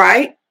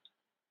 right?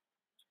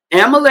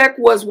 Amalek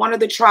was one of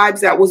the tribes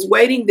that was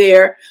waiting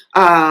there.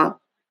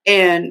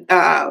 And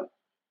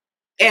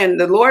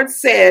the Lord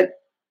said,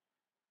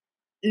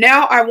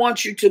 now I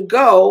want you to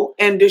go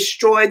and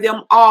destroy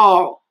them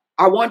all.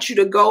 I want you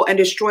to go and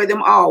destroy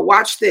them all.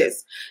 Watch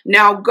this.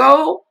 Now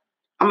go.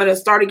 I'm going to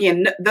start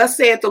again. Thus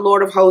saith the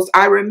Lord of hosts,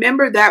 I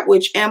remember that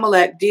which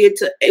Amalek did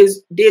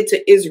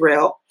to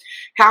Israel,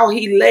 how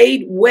he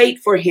laid wait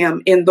for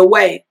him in the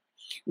way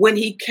when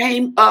he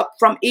came up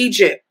from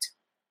Egypt.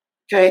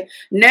 Okay.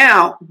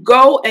 Now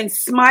go and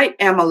smite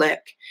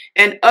Amalek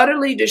and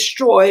utterly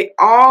destroy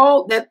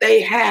all that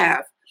they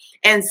have,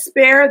 and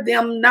spare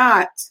them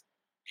not,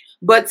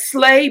 but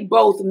slay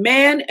both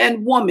man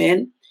and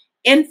woman,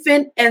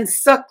 infant and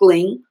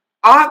suckling,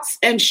 ox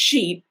and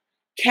sheep,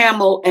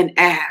 camel and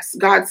ass.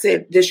 God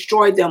said,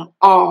 destroy them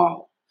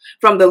all.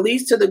 From the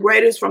least to the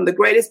greatest, from the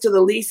greatest to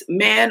the least,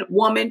 man,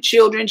 woman,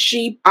 children,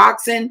 sheep,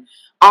 oxen,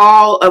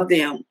 all of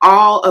them.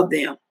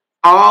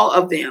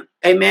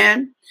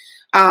 Amen.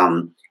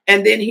 And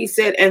then he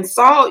said, and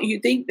Saul, you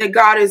think that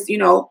God is,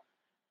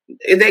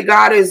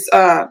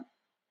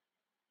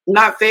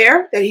 not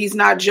fair, that he's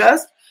not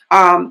just?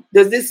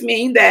 Does this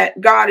mean that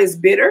God is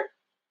bitter?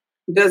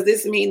 Does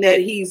this mean that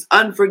he's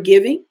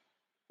unforgiving?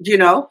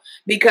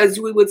 Because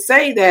we would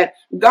say that,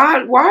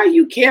 God, why are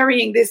you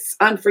carrying this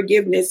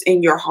unforgiveness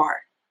in your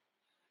heart?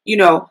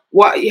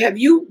 What have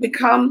you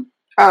become?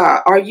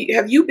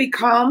 Have you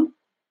become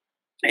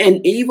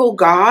an evil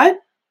God?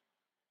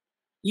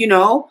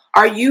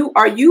 Are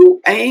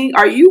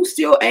you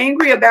still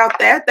angry about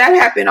that? That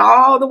happened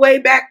all the way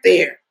back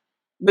there,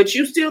 but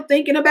you still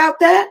thinking about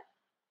that?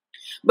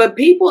 But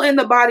people in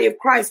the body of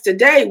Christ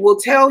today will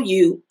tell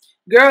you,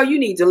 girl, you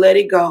need to let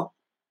it go.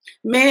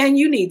 Man,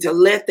 you need to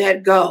let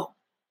that go.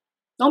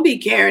 Don't be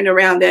carrying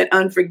around that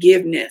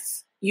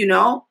unforgiveness,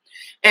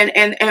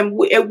 And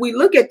we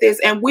look at this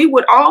and we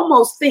would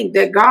almost think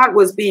that God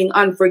was being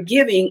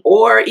unforgiving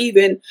or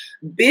even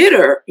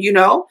bitter,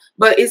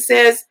 But it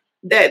says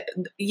that,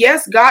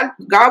 yes, God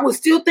was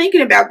still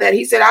thinking about that.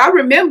 He said, I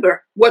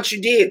remember what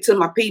you did to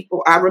my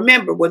people. I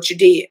remember what you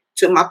did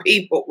to my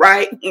people,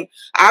 right?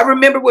 I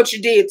remember what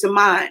you did to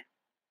mine.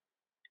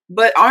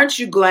 But aren't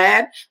you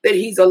glad that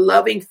he's a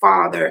loving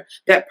father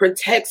that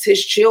protects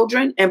his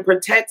children and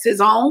protects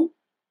his own?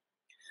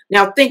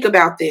 Now think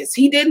about this.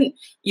 He didn't,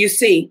 you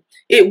see,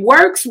 it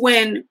works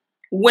when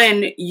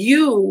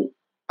you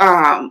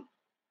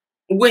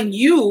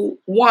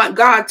want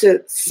God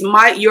to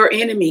smite your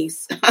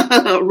enemies,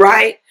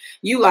 right?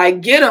 You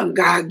like, get them,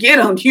 God, get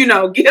them,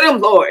 get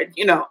them, Lord,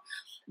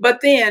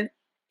 But then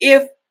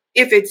if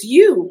it's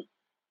you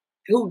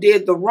who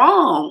did the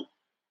wrong,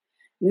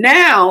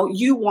 now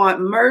you want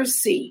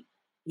mercy.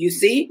 You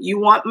see, you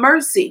want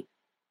mercy.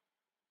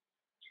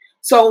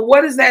 So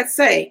what does that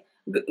say?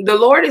 The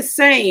Lord is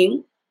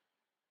saying,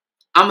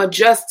 I'm a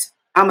just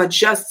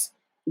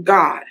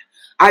God.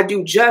 I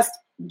do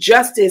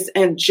justice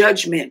and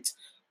judgment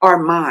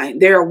are mine.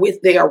 They are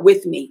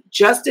with me.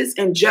 Justice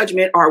and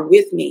judgment are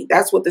with me.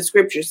 That's what the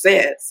scripture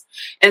says.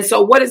 And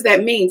so what does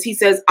that mean? He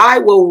says, I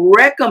will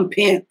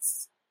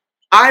recompense,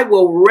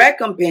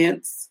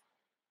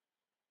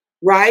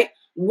 right?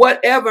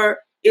 Whatever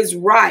is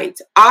right,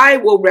 I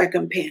will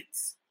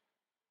recompense.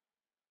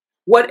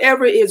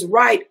 Whatever is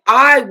right,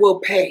 I will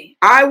pay.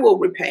 I will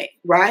repay,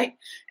 right?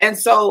 And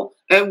so,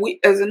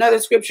 as another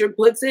scripture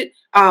puts it,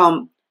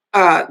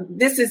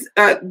 this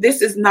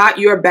is not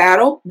your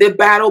battle. The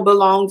battle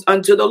belongs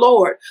unto the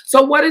Lord.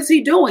 So what is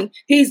he doing?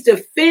 He's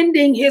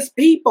defending his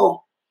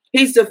people.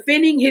 He's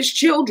defending his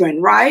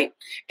children, right?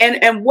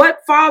 And what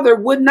father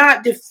would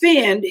not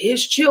defend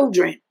his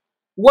children?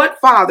 What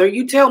father?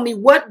 You tell me,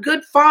 what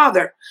good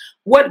father,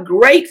 what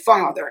great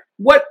father,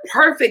 what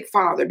perfect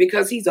father,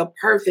 because he's a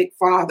perfect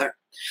father,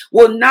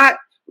 will not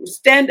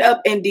stand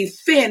up and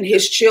defend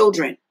his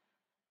children.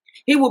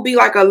 He will be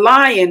like a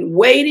lion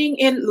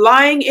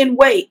lying in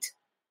wait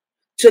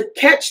to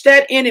catch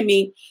that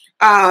enemy,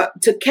 and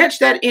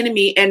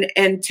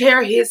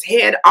tear his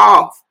head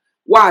off.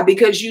 Why?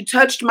 Because you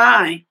touched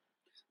mine.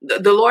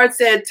 The Lord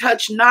said,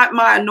 touch not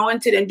my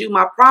anointed and do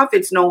my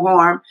prophets no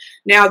harm.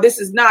 Now, this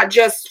is not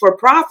just for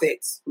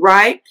prophets,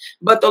 right?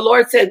 But the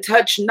Lord said,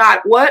 touch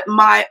not what?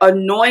 My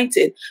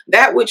anointed.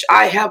 That which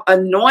I have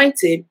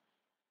anointed,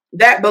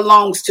 that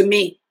belongs to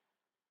me.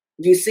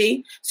 You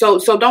see? So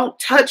don't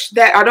touch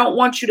that. I don't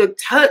want you to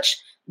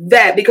touch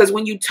that, because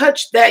when you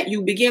touch that,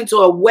 you begin to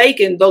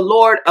awaken the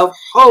Lord of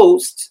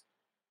hosts,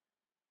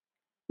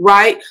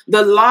 right?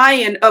 The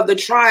Lion of the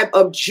tribe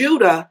of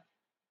Judah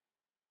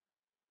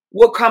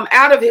will come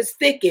out of his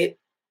thicket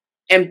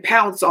and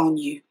pounce on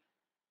you,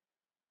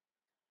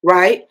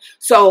 right?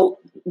 So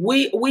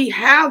we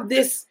have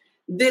this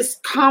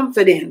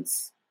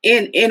confidence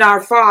in our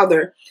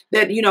Father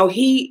that, you know,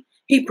 he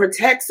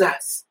protects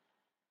us.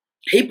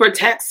 He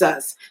protects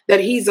us,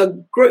 that he's a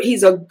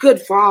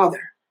good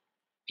Father.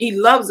 He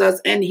loves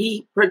us and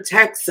he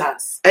protects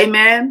us.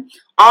 Amen.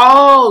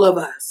 All of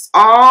us,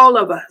 all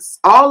of us,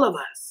 all of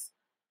us,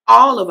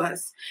 all of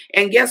us.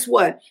 And guess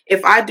what?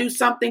 If I do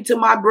something to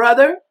my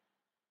brother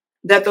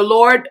that the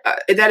Lord,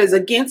 that is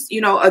against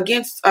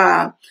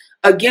the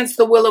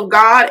will of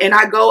God, and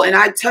I go and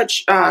I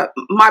touch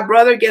my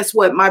brother, guess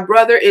what? My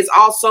brother is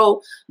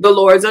also the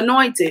Lord's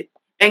anointed.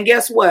 And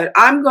guess what?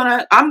 I'm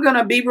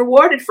gonna be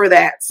rewarded for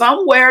that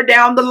somewhere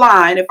down the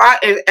line. If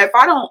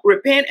I don't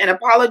repent and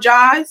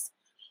apologize,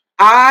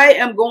 I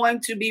am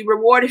going to be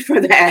rewarded for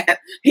that.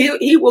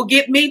 He will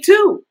get me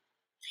too.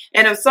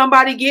 And if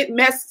somebody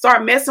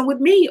start messing with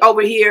me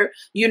over here,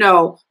 you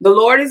know, the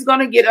Lord is going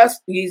to get us.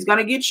 He's going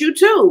to get you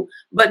too.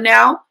 But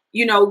now,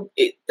 you know,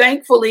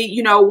 thankfully,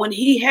 you know, when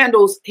he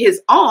handles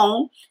his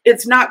own,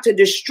 it's not to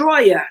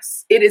destroy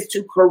us. It is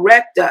to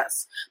correct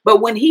us.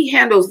 But when he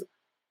handles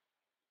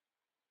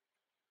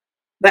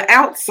the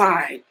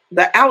outsider,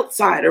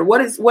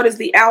 what is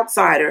the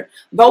outsider?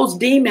 Those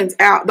demons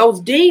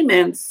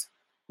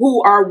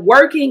who are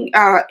working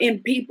in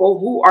people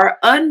who are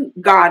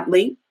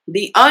ungodly,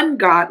 the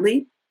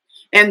ungodly,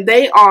 and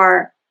they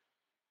are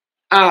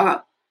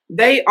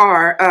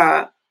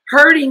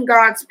hurting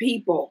God's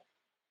people.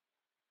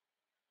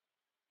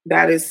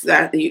 That is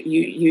that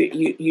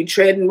you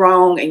treading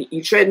wrong, and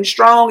you treading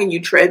strong, and you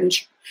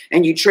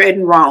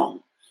treading wrong.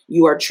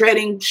 You are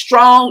treading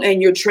strong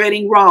and you're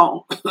treading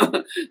wrong.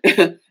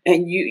 And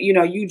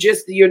you're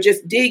just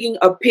digging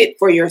a pit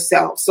for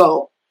yourself.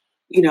 So,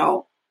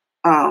 God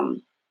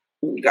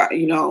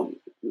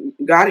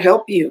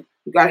help you.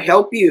 God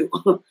help you.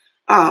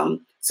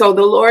 So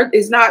the Lord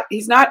he's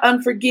not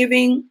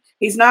unforgiving.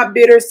 He's not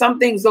bitter. Some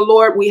things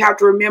we have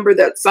to remember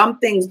that some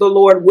things the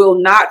Lord will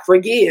not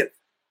forgive.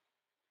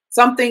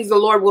 Some things the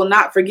Lord will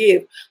not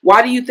forgive.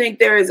 Why do you think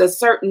there is a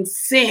certain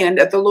sin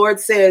that the Lord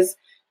says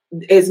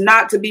is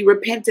not to be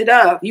repented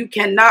of? You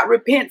cannot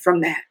repent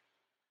from that.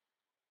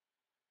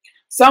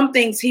 Some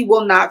things he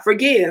will not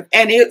forgive.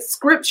 And it's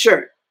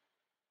scripture.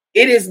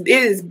 It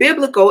is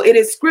biblical. It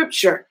is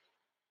scripture.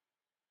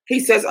 He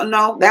says, oh,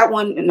 no, that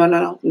one.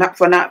 No, not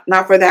for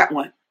that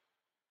one.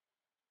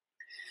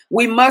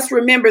 We must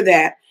remember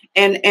that.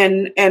 And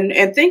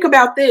think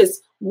about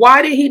this.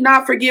 Why did he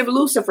not forgive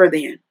Lucifer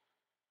then?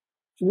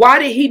 Why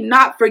did he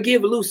not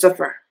forgive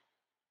Lucifer?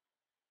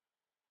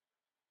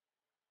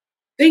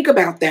 Think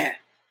about that.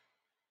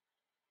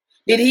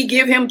 Did he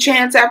give him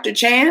chance after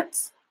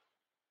chance?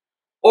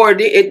 Or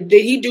did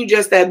he do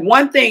just that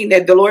one thing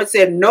that the Lord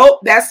said,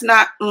 nope, that's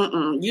not,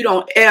 you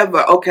don't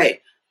ever,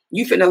 okay,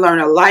 you finna learn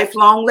a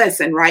lifelong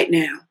lesson right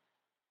now.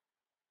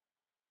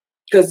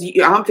 Because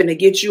I'm finna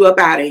get you up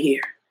out of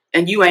here.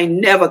 And you ain't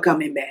never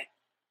coming back.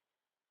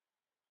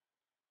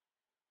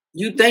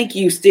 You think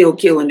you steal,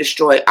 kill, and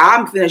destroy.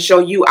 I'm finna show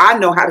you I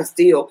know how to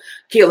steal,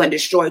 kill, and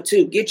destroy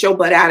too. Get your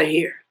butt out of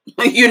here.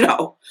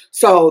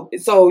 So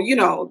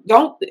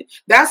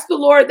that's the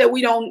Lord that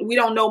we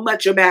don't know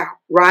much about,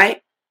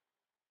 right?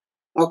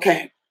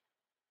 Okay.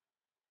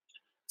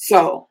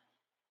 So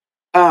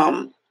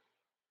the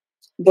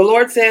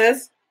Lord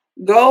says,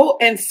 go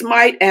and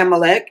smite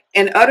Amalek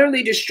and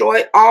utterly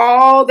destroy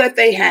all that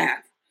they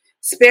have.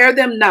 Spare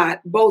them not,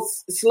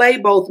 slay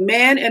both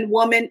man and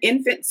woman,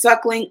 infant,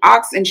 suckling,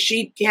 ox and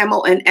sheep,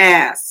 camel and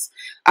ass.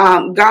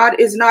 God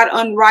is not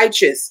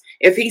unrighteous.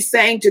 If he's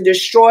saying to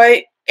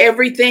destroy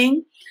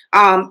everything,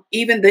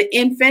 even the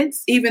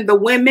infants, even the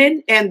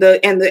women and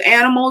the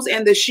animals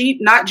and the sheep,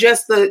 not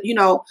just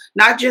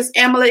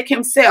Amalek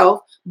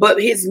himself,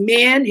 but his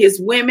men, his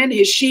women,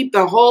 his sheep,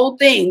 the whole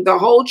thing, the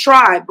whole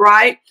tribe,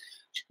 right?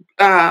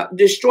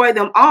 Destroy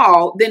them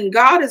all. Then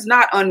God is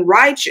not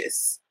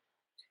unrighteous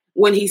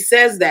when he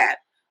says that.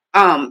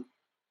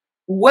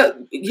 what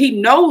he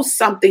knows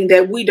something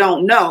that we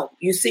don't know.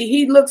 You see,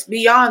 he looks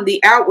beyond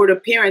the outward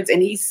appearance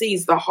and he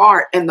sees the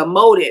heart and the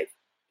motive.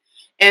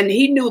 And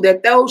he knew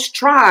that those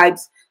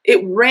tribes,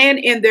 it ran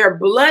in their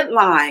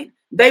bloodline.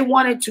 They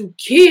wanted to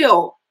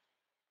kill.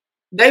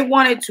 They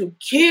wanted to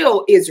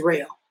kill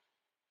Israel.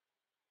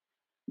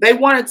 They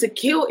wanted to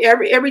kill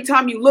every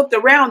time you looked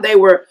around, they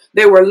were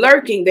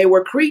lurking, they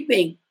were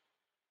creeping.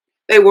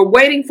 They were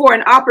waiting for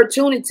an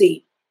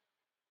opportunity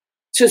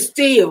to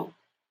steal.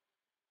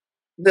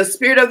 The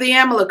spirit of the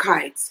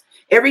Amalekites.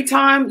 Every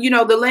time,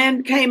 the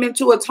land came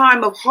into a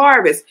time of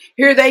harvest,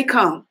 here they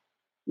come.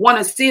 Want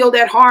to steal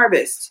that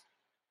harvest.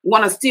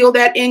 Want to steal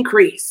that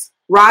increase,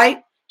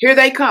 right? Here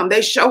they come.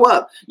 They show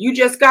up. You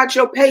just got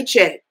your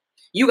paycheck.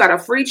 You got a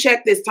free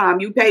check this time.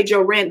 You paid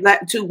your rent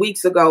 2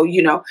 weeks ago,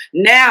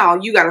 Now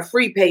you got a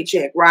free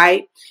paycheck,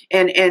 right?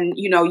 And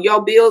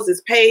your bills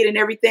is paid and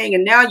everything.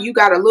 And now you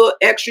got a little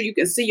extra. You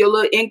can see your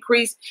little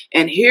increase.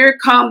 And here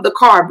come the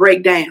car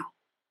breakdown.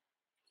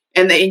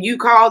 And you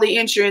call the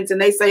insurance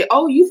and they say,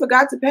 oh, you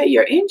forgot to pay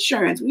your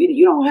insurance.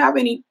 You don't have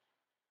any,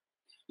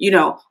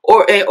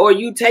 or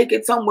you take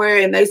it somewhere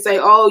and they say,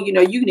 oh, you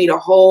need a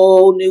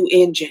whole new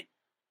engine.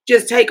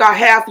 Just take our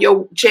half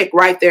your check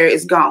right there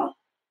is gone.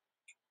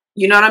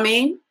 You know what I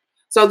mean?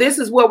 So this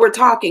is what we're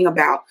talking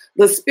about.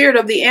 The spirit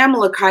of the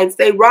Amalekites,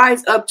 they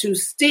rise up to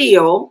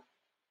steal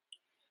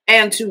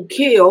and to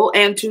kill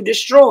and to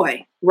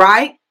destroy,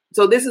 right?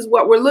 So this is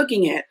what we're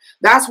looking at.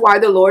 That's why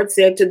the Lord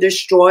said to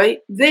destroy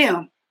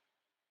them.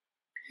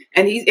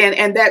 And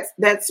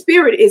that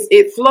spirit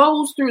it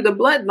flows through the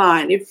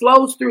bloodline. It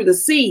flows through the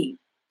seed.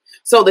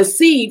 So the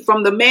seed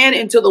from the man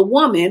into the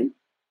woman,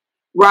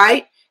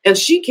 right? And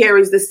she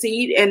carries the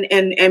seed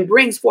and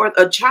brings forth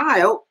a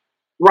child,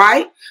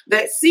 right?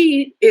 That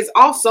seed is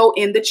also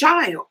in the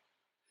child.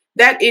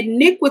 That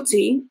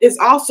iniquity is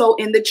also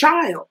in the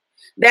child.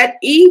 That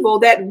evil,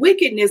 that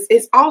wickedness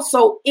is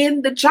also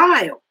in the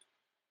child.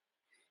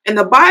 And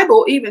the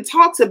Bible even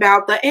talks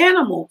about the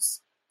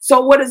animals. So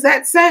what does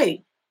that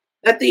say?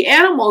 That the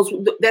animals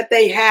that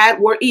they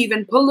had were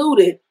even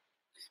polluted.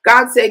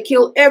 God said,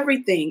 kill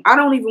everything. I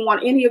don't even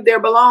want any of their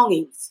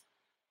belongings.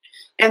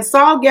 And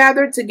Saul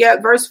gathered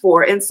together, verse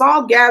 4. And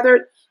Saul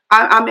gathered,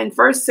 I'm in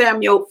 1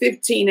 Samuel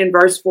 15 and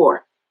verse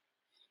 4.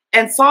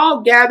 And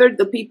Saul gathered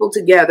the people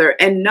together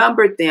and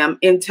numbered them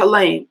in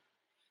Telaim,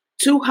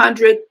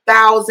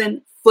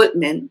 200,000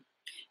 footmen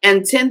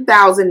and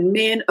 10,000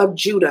 men of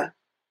Judah.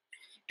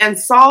 And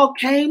Saul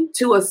came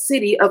to a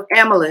city of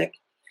Amalek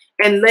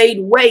and laid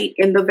wait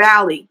in the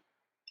valley.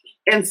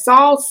 And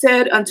Saul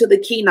said unto the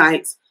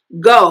Kenites,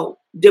 go,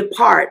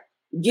 depart,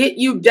 get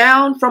you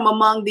down from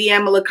among the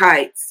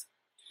Amalekites,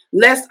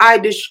 lest I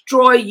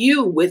destroy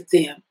you with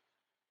them.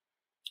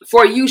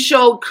 For you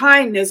showed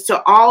kindness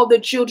to all the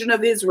children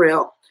of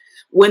Israel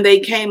when they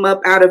came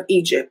up out of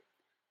Egypt.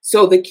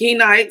 So the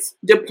Kenites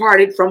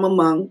departed from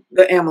among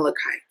the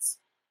Amalekites.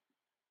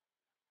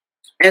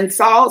 And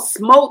Saul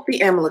smote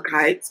the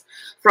Amalekites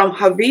from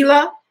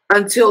Havilah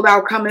until thou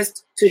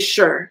comest to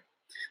Shur,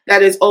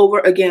 that is over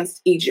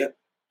against Egypt.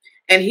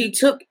 And he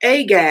took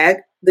Agag,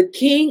 the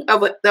king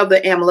of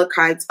the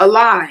Amalekites,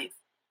 alive,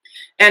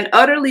 and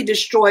utterly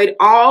destroyed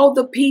all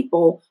the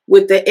people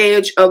with the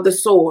edge of the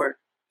sword.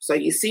 So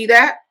you see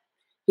that?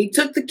 He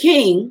took the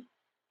king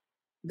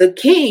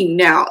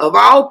now of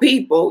all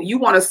people. You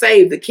want to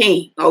save the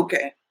king.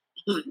 Okay.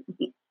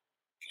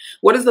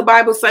 What does the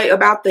Bible say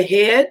about the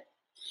head?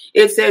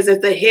 It says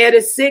if the head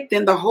is sick,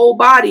 then the whole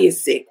body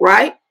is sick,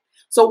 right?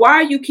 So why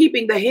are you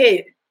keeping the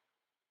head?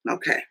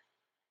 Okay.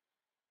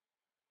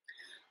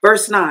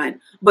 Verse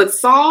 9. But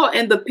Saul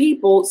and the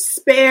people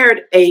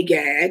spared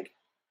Agag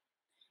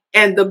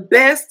and the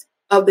best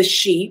of the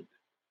sheep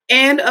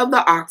and of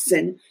the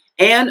oxen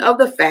and of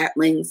the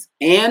fatlings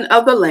and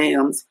of the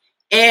lambs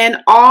and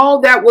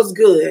all that was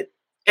good,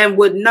 and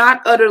would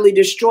not utterly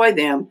destroy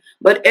them,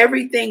 but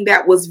everything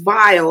that was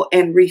vile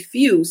and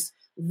refuse,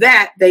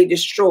 that they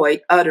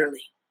destroyed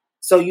utterly.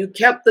 So you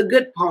kept the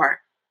good part.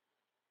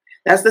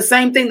 That's the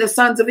same thing the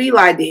sons of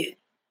Eli did.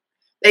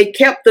 They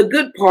kept the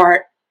good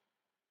part,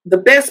 the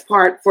best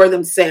part for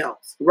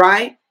themselves,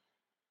 right?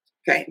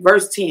 Okay,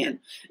 verse 10.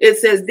 It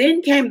says,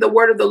 then came the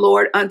word of the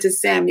Lord unto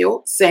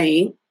Samuel,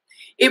 saying,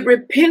 it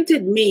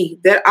repented me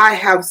that I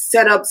have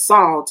set up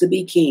Saul to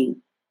be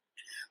king,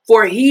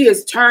 for he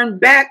is turned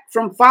back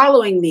from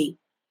following me,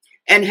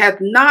 and hath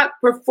not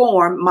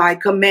performed my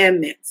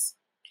commandments.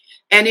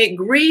 And it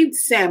grieved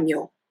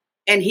Samuel,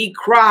 and he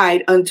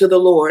cried unto the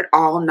Lord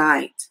all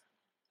night.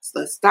 So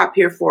let's stop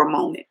here for a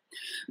moment.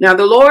 Now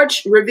the Lord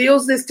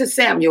reveals this to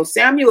Samuel.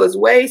 Samuel is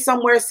way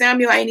somewhere.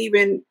 Samuel ain't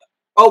even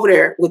over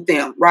there with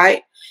them,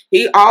 right?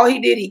 He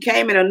did, he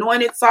came and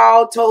anointed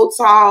Saul, told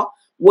Saul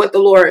what the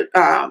Lord,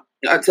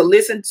 to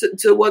listen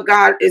to what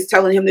God is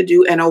telling him to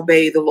do and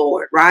obey the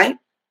Lord, right?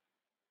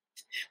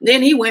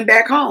 Then he went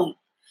back home.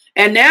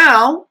 And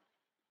now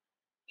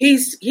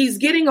he's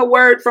getting a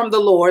word from the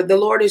Lord. The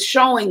Lord is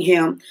showing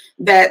him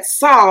that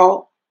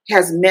Saul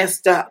has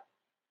messed up.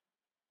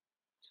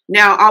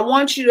 Now, I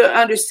want you to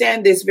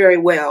understand this very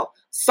well.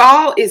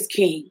 Saul is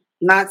king,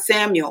 not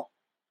Samuel.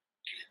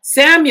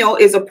 Samuel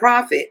is a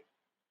prophet.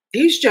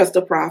 He's just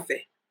a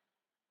prophet.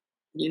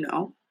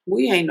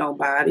 We ain't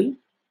nobody.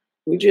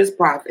 We're just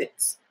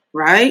prophets,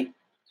 right?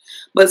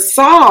 But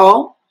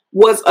Saul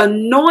was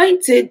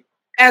anointed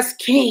as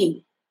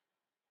king.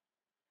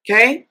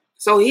 Okay?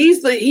 So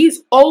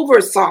he's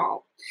over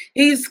Saul.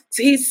 He is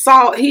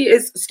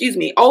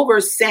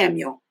over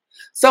Samuel.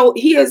 So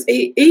he is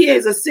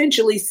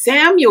essentially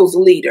Samuel's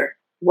leader,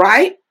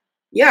 right?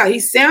 Yeah,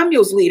 he's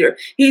Samuel's leader.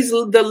 He's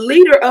the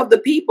leader of the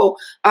people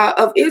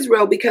of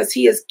Israel because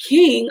he is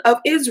king of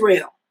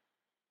Israel.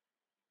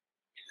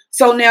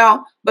 So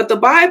now, but the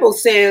Bible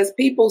says,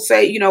 people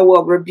say,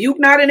 well, rebuke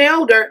not an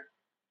elder.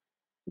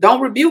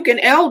 Don't rebuke an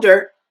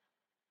elder.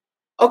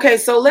 Okay,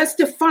 so let's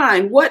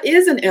define what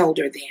is an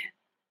elder then.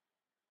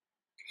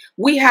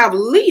 We have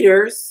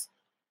leaders,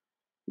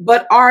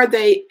 but are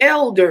they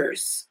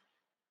elders?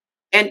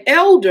 An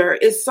elder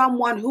is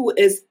someone who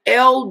is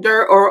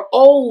elder or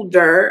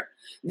older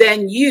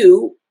than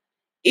you,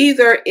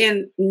 either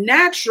in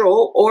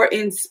natural or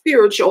in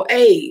spiritual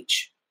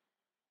age.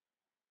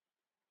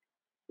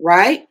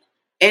 Right?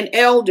 An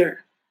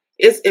elder.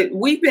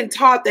 We've been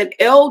taught that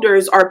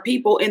elders are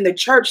people in the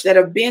church that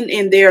have been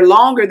in there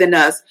longer than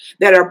us,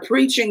 that are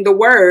preaching the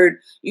word,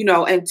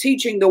 and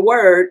teaching the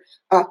word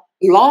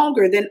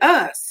longer than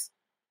us.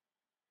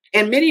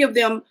 And many of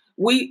them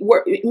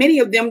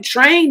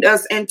trained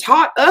us and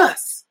taught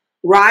us,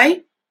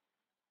 right?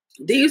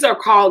 These are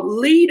called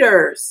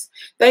leaders.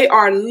 They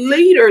are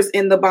leaders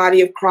in the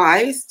body of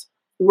Christ,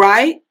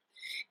 right?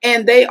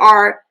 And they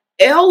are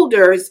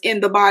elders in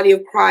the body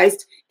of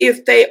Christ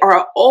if they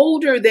are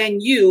older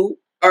than you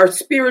or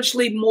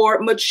spiritually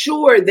more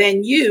mature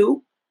than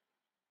you,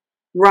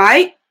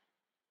 right?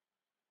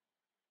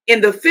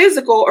 In the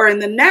physical or in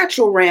the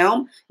natural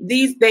realm,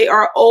 they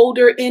are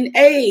older in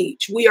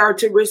age. We are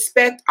to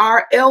respect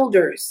our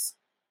elders.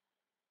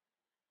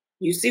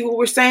 You see what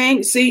we're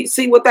saying?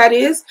 See what that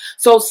is?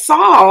 So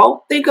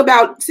Saul, think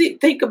about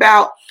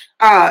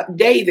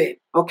David,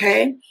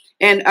 okay?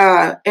 And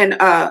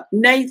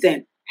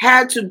Nathan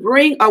had to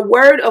bring a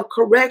word of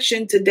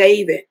correction to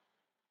David.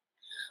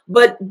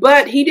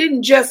 But he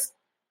didn't just,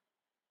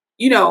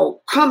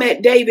 come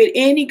at David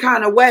any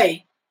kind of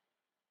way.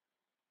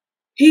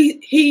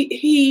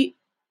 He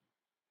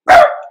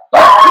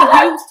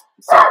used,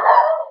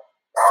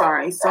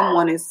 sorry,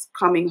 someone is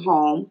coming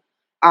home,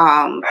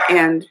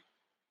 and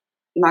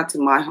not to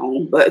my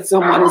home, but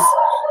someone is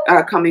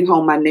coming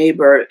home, my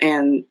neighbor,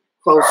 and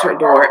closed her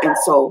door. And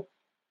so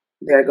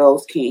there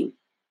goes King,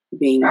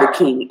 being the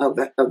king of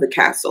the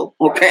castle.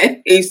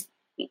 Okay. He's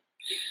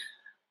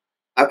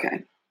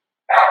okay.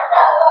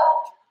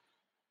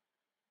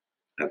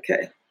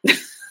 Okay.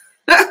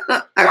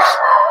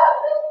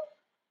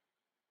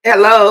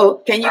 Hello.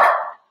 Can you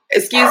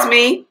excuse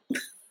me?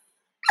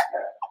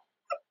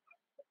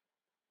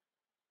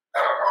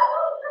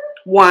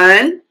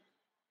 1.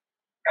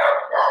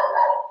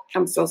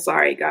 I'm so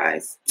sorry,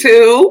 guys.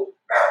 2.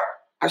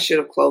 I should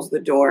have closed the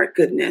door.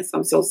 Goodness,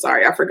 I'm so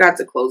sorry. I forgot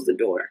to close the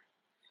door.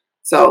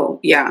 So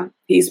yeah,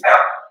 he's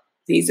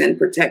in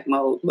protect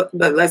mode.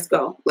 But let's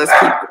go.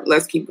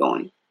 Let's keep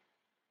going.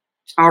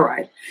 All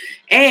right.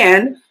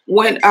 And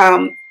when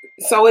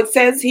so it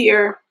says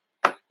here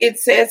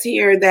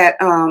that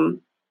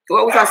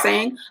what was I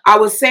saying? I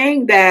was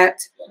saying that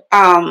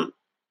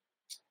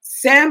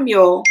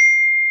Samuel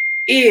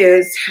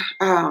is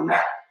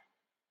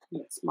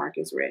yes, Mark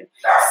is red.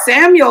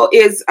 Samuel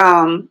is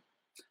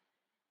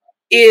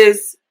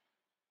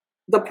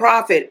the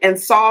prophet and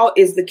Saul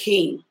is the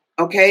king.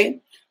 Okay.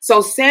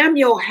 So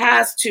Samuel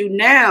has to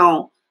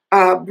now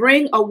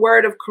bring a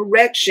word of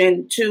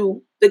correction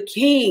to the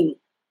king.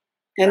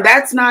 And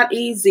that's not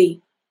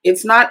easy.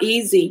 It's not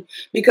easy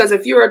because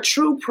if you're a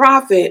true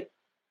prophet,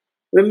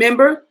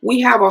 remember,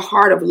 we have a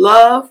heart of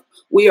love.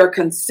 We are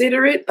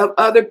considerate of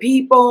other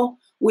people.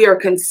 We are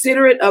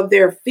considerate of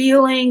their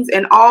feelings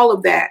and all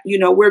of that.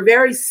 We're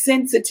very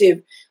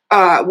sensitive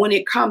when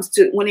it comes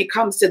to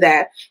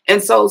that.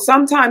 And so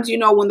sometimes,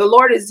 when the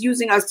Lord is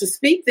using us to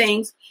speak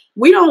things,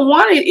 we don't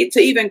want it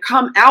to even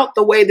come out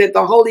the way that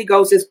the Holy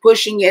Ghost is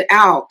pushing it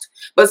out.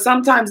 But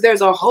sometimes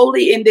there's a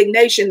holy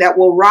indignation that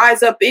will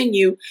rise up in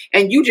you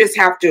and you just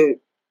have to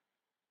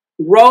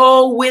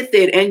roll with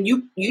it. And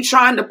you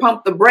trying to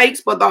pump the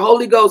brakes, but the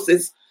Holy Ghost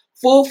is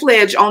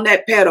full-fledged on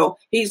that pedal.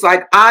 He's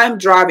like, I'm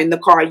driving the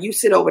car. You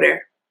sit over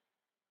there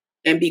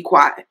and be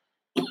quiet.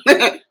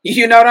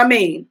 You know what I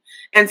mean?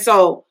 And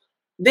so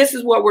this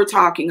is what we're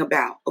talking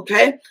about.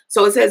 Okay.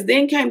 So it says,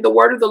 then came the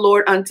word of the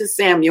Lord unto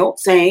Samuel,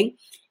 saying,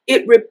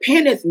 it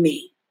repenteth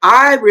me.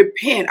 I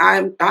repent.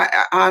 I'm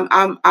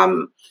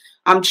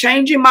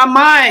changing my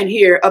mind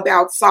here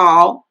about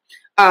Saul.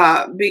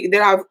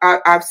 That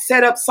I've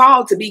set up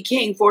Saul to be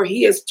king, for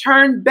he has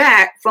turned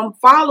back from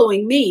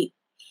following me,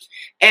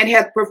 and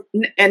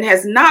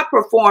has not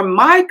performed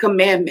my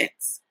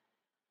commandments.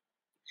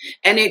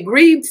 And it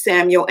grieved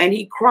Samuel, and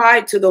he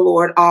cried to the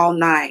Lord all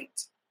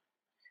night.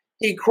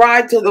 He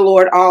cried to the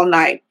Lord all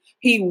night.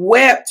 He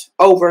wept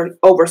over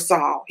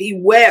Saul. He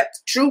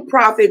wept. True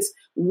prophets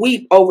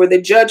weep over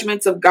the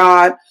judgments of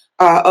God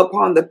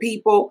upon the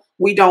people.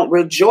 We don't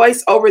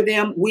rejoice over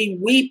them. We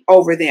weep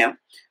over them.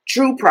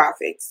 True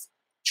prophets,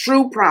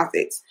 true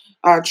prophets.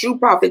 True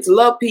prophets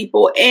love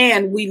people,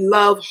 and we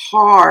love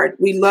hard.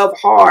 We love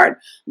hard.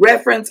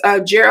 Reference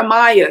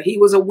Jeremiah. He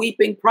was a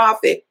weeping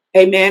prophet.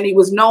 Amen. He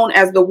was known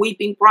as the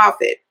weeping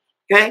prophet.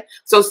 Okay.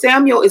 So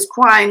Samuel is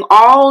crying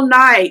all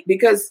night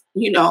because,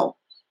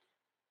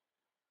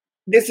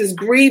 this is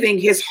grieving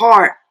his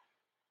heart.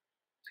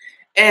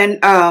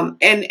 And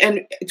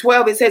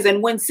 12, it says,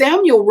 and when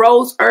Samuel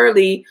rose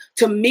early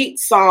to meet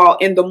Saul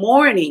in the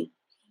morning,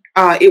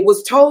 it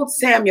was told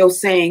Samuel,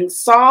 saying,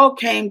 Saul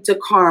came to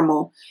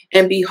Carmel,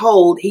 and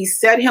behold, he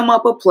set him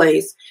up a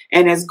place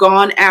and has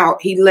gone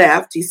out. He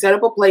left. He set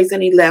up a place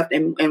and he left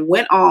and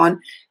went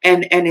on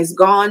and is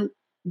gone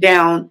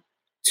down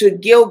to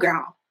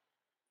Gilgal.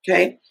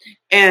 Okay.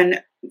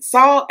 And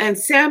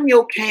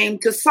Samuel came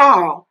to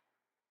Saul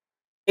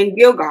in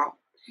Gilgal.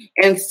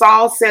 And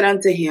Saul said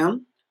unto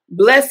him,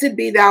 Blessed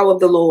be thou of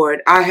the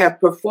Lord. I have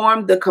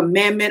performed the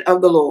commandment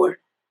of the Lord.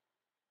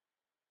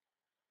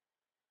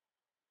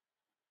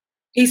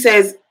 He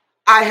says,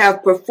 I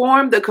have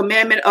performed the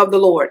commandment of the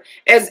Lord.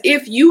 As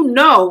if you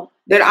know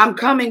that I'm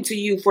coming to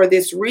you for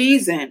this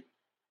reason.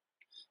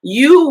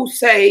 You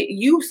say,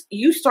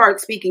 you start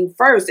speaking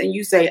first, and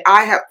you say,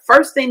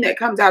 first thing that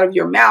comes out of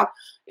your mouth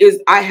is,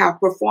 I have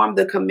performed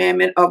the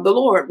commandment of the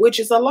Lord, which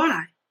is a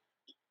lie.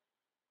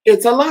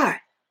 It's a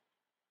lie.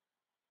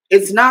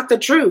 It's not the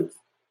truth.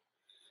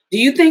 Do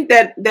you think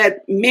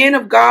that men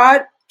of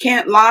God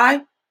can't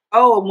lie?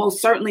 Oh,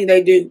 most certainly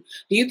they do.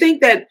 Do you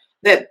think that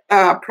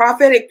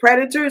prophetic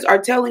predators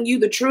are telling you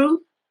the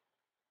truth?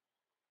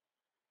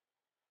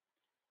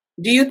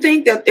 Do you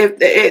think that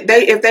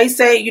if they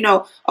say,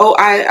 oh,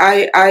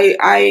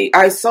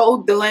 I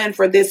sold the land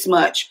for this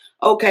much,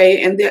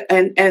 okay, and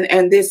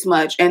this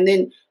much, and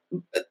then,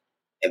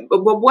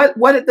 but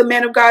what did the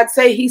man of God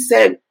say? He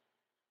said,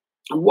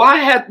 why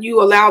have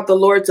you allowed the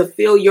Lord to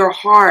fill your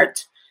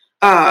heart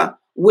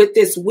with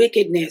this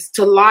wickedness,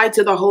 to lie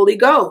to the Holy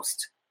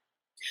Ghost?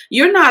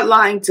 You're not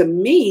lying to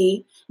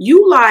me.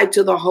 You lied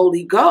to the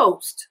Holy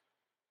Ghost.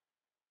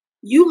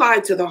 You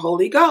lied to the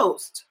Holy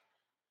Ghost.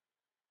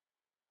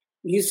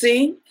 You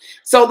see?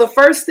 So the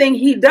first thing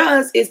he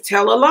does is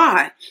tell a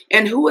lie.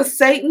 And who is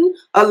Satan?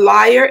 A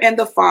liar and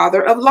the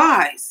father of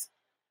lies.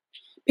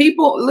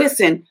 People,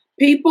 listen,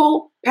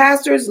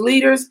 pastors,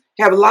 leaders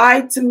have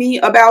lied to me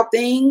about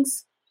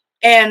things.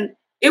 And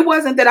it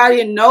wasn't that I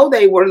didn't know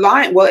they were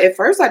lying. Well, at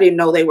first I didn't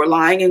know they were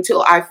lying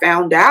until I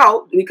found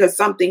out, because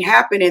something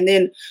happened. And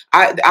then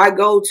I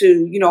go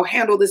to,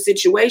 handle the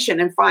situation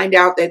and find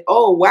out that,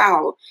 oh,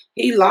 wow,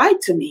 he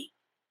lied to me.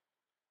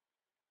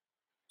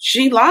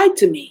 She lied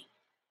to me.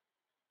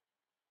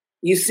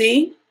 You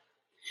see?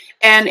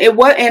 And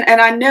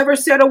I never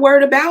said a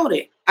word about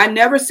it. I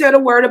never said a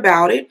word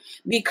about it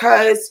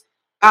because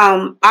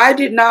I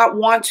did not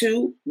want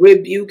to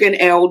rebuke an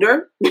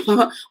elder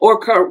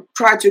or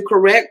try to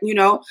correct,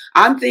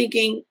 I'm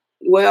thinking,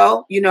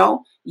 well,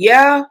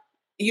 yeah,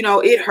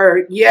 it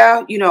hurt.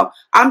 Yeah,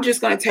 I'm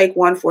just going to take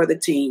one for the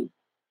team.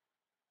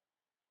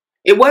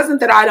 It wasn't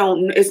that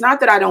it's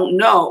not that I don't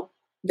know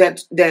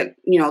that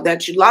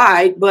you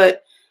lied,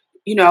 but,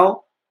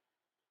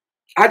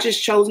 I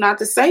just chose not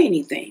to say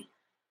anything.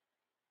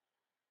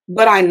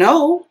 But I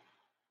know.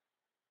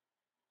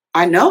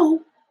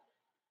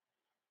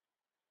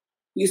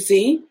 You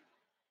see?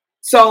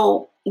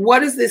 So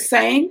what is this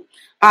saying?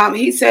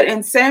 He said,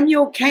 and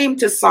Samuel came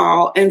to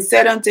Saul and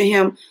said unto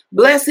him,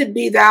 Blessed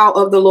be thou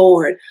of the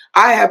Lord.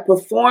 I have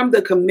performed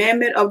the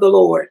commandment of the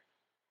Lord.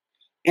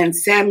 And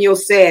Samuel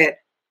said,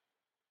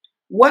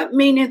 What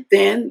meaneth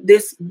then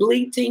this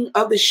bleating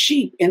of the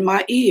sheep in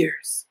my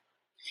ears,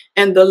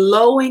 and the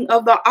lowing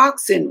of the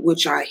oxen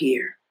which I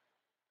hear?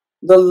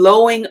 The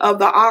lowing of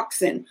the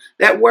oxen.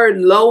 That word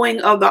lowing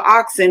of the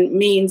oxen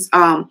means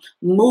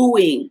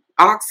mooing.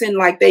 Oxen,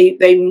 like they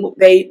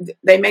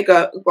make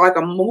a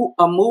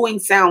mooing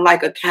sound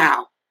like a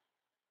cow,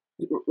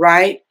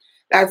 right?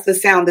 That's the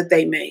sound that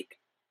they make.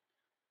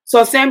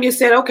 So Samuel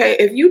said, okay,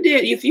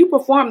 if you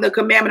perform the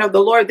commandment of the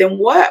Lord, then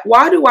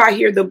why do I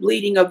hear the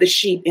bleating of the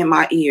sheep in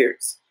my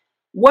ears?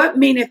 What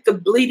meaneth the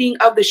bleating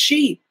of the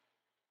sheep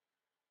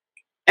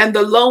and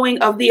the lowing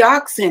of the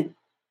oxen?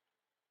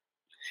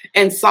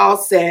 And Saul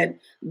said,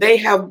 They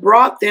have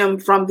brought them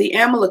from the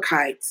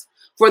Amalekites.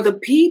 For the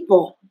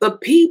people.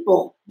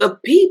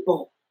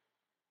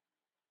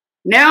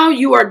 Now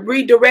you are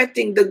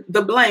redirecting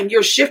the blame.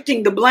 You're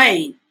shifting the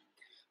blame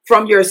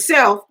from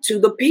yourself to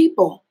the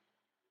people.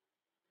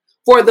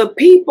 For the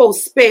people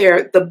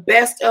spared the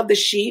best of the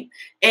sheep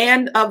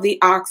and of the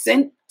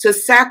oxen to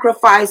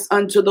sacrifice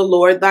unto the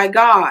Lord thy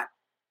God.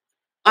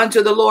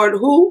 Unto the Lord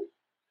who?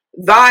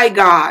 Thy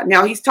God.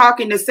 Now he's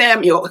talking to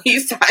Samuel.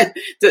 He's talking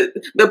to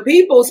the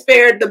people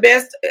spared the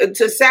best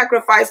to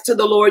sacrifice to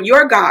the Lord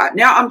your God.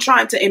 Now I'm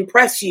trying to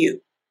impress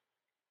you.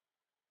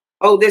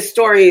 Oh, this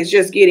story is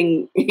just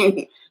getting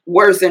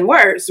worse and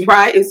worse,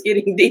 right? It's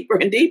getting deeper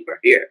and deeper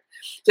here.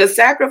 To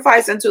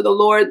sacrifice unto the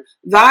Lord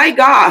thy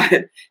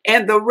God,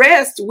 and the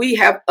rest we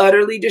have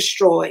utterly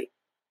destroyed.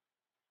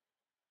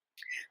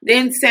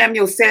 Then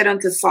Samuel said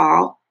unto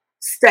Saul,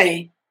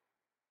 Stay,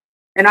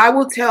 and I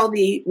will tell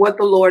thee what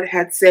the Lord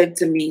hath said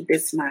to me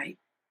this night.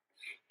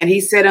 And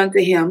he said unto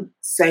him,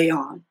 Say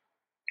on.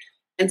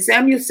 And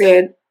Samuel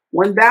said,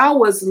 When thou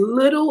wast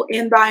little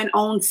in thine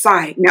own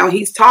sight. Now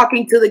he's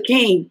talking to the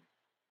king.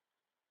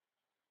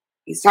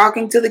 He's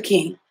talking to the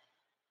king.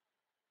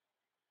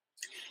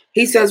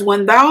 He says,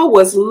 When thou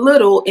wast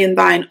little in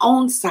thine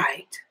own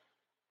sight,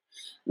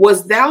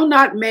 was thou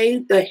not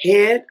made the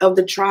head of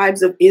the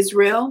tribes of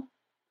Israel?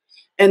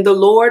 And the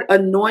Lord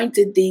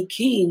anointed thee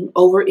king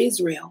over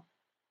Israel.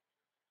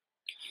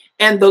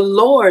 And the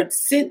Lord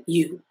sent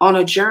you on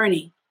a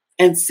journey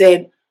and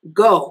said,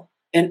 Go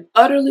and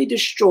utterly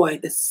destroy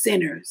the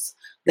sinners,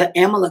 the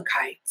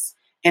Amalekites,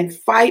 and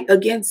fight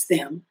against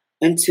them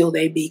until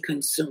they be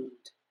consumed.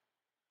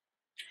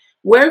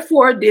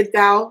 Wherefore did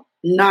thou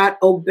not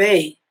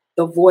obey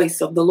the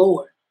voice of the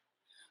Lord,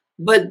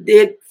 but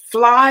did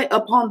fly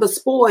upon the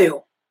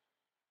spoil,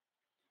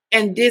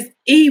 and did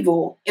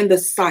evil in the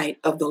sight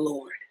of the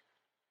Lord?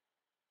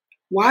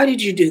 Why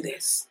did you do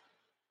this?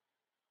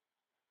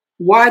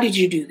 Why did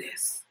you do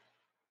this?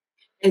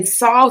 And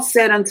Saul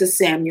said unto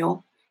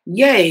Samuel,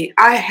 Yea,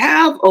 I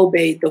have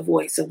obeyed the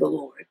voice of the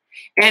Lord,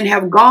 and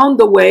have gone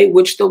the way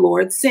which the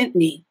Lord sent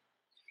me,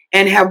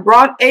 and have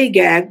brought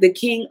Agag, the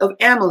king of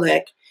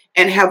Amalek,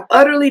 and have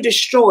utterly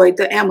destroyed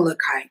the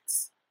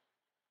Amalekites.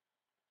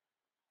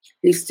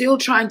 He's still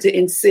trying to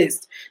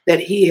insist that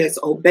he has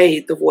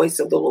obeyed the voice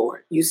of the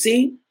Lord. You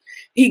see,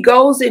 he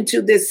goes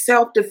into this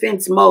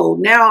self-defense mode.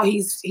 Now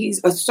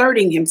he's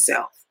asserting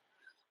himself.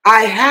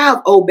 I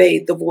have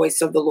obeyed the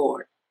voice of the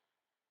Lord.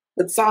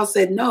 But Saul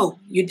said, No,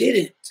 you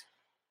didn't.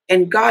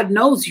 And God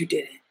knows you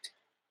didn't.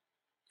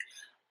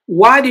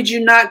 Why did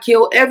you not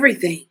kill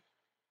everything?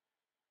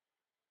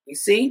 You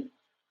see,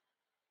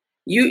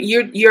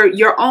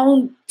 your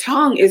own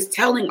tongue is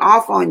telling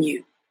off on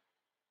you.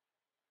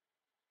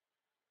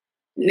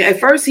 At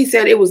first he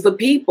said it was the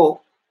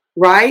people,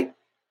 right?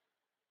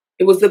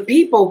 It was the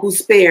people who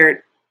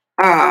spared.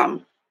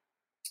 It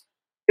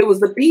was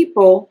the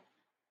people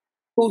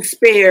who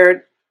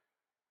spared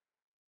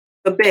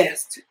the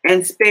best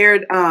and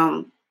spared.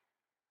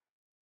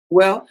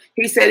 Well,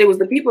 he said it was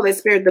the people that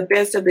spared the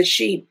best of the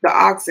sheep, the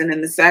oxen,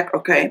 and the sack.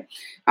 Okay.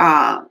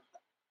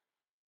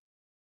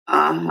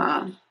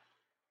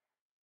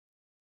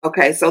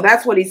 Okay, so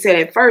that's what he said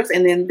at first.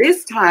 And then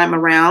this time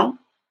around,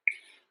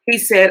 he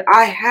said,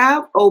 I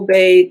have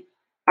obeyed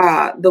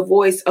the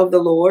voice of the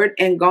Lord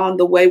and gone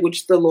the way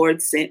which the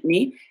Lord sent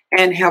me,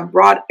 and have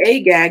brought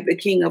Agag, the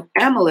king of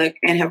Amalek,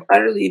 and have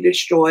utterly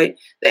destroyed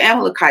the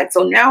Amalekites.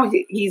 So now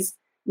he's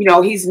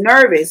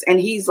nervous, and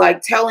he's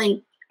like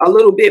telling a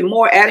little bit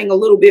more, adding a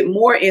little bit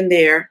more in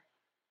there,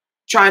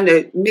 trying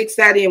to mix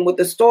that in with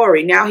the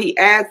story. Now he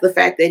adds the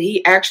fact that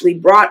he actually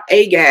brought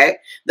Agag,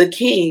 the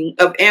king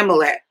of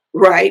Amalek,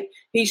 right?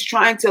 He's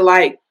trying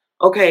to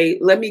okay,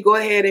 let me go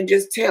ahead and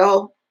just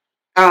tell,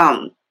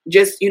 tell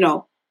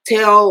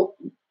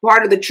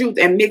part of the truth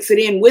and mix it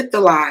in with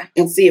the lie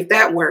and see if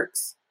that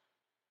works,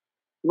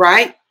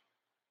 right?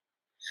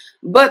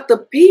 But the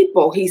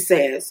people, he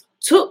says,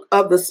 took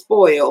of the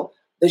spoil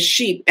the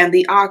sheep and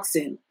the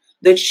oxen,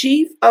 the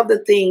chief of the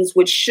things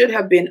which should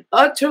have been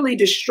utterly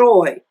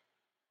destroyed.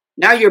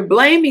 Now you're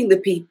blaming the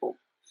people.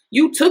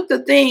 They took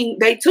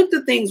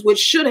the things which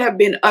should have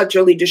been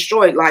utterly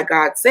destroyed, like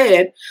God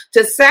said,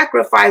 to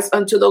sacrifice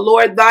unto the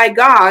Lord thy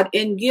God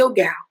in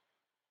Gilgal.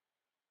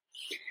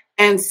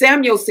 And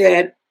Samuel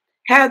said,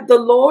 Had the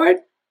Lord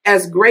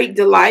as great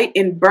delight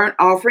in burnt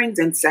offerings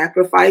and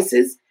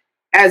sacrifices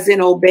as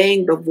in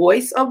obeying the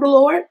voice of the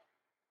Lord?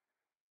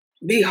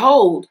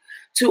 Behold,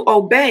 to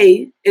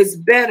obey is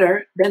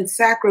better than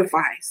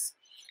sacrifice,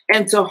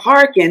 and to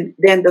hearken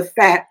than the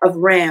fat of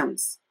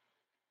rams.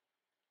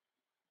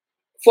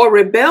 For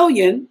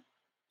rebellion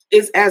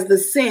is as the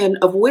sin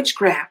of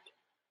witchcraft,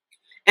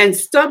 and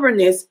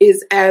stubbornness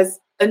is as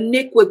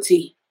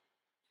iniquity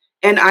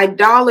and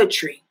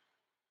idolatry.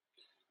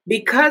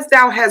 Because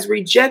thou hast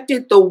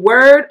rejected the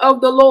word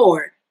of the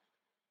Lord,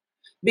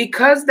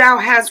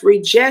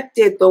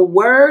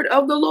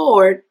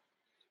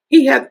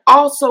 he hath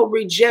also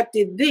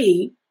rejected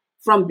thee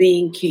from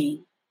being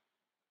king.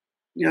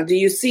 Now, do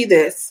you see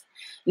this?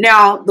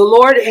 Now, the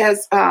Lord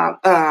has,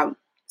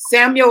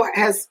 Samuel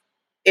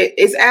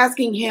is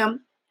asking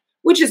him,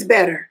 which is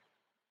better,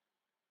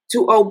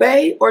 to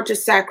obey or to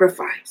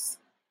sacrifice?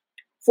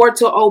 For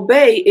to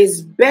obey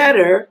is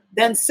better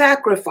than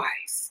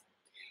sacrifice,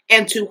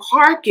 and to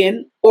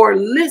hearken or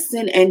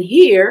listen and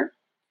hear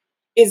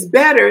is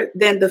better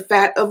than the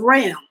fat of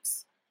rams.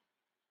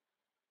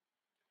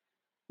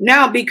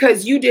 Now,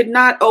 because you did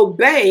not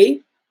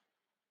obey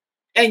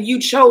and you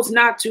chose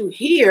not to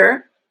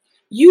hear,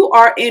 you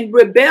are in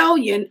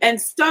rebellion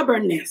and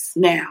stubbornness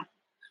now.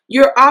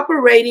 You're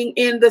operating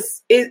in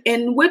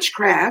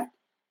witchcraft.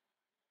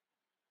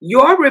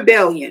 Your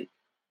rebellion.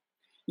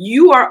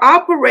 You are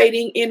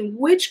operating in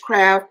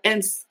witchcraft,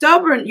 and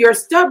your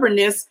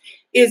stubbornness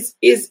is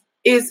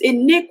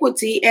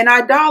iniquity and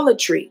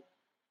idolatry.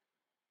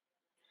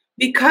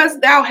 Because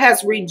thou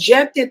hast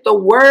rejected the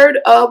word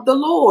of the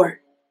Lord,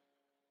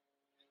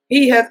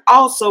 he hath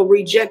also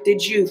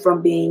rejected you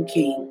from being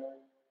king.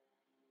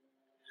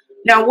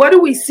 Now, what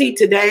do we see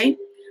today?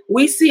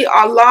 We see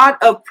a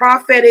lot of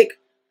prophetic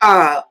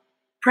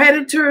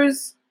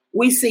predators.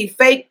 We see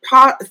fake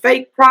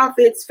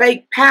prophets,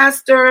 fake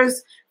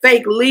pastors,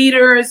 fake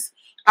leaders,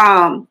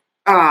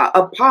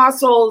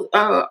 apostles,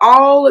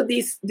 all of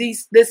this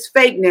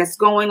fakeness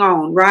going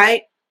on,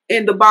 right,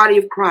 in the body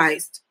of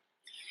Christ.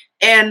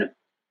 And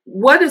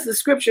what does the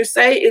scripture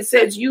say? It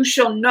says, you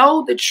shall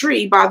know the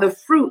tree by the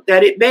fruit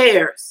that it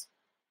bears.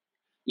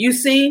 You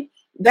see,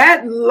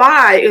 that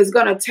lie is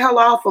going to tell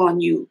off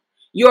on you.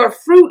 Your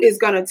fruit is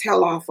going to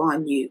tell off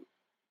on you.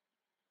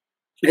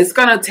 It's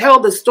going to tell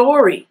the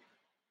story.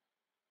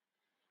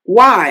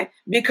 Why?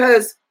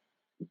 Because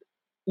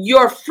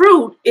your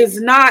fruit is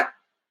not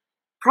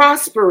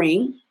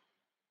prospering.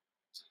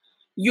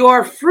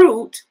 Your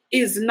fruit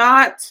is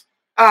not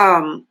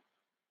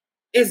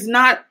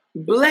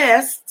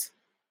blessed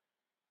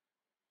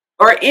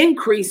or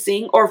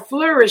increasing or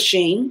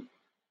flourishing.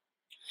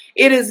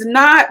 It is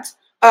not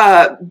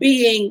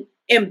being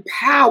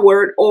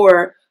empowered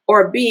or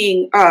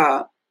being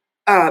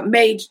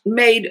made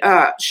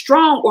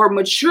strong or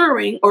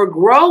maturing or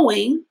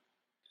growing,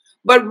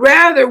 but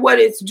rather what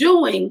it's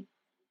doing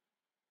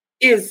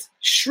is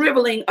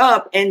shriveling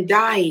up and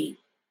dying.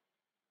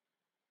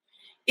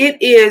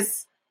 It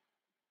is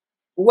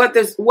what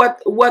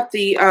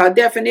the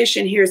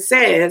definition here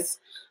says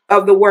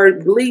of the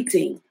word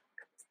bleating.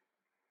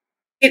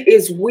 It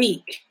is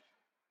weak.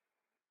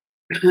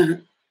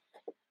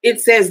 It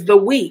says the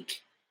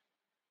weak,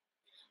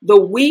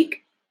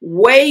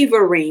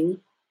 wavering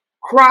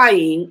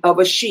crying of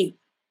a sheep,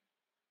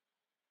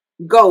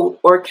 goat,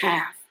 or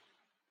calf.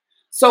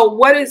 So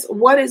what is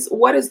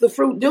the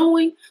fruit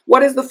doing?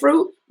 What is the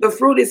fruit? The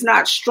fruit is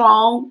not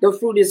strong. The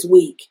fruit is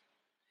weak.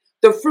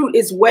 The fruit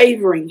is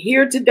wavering.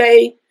 Here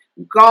today,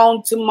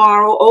 gone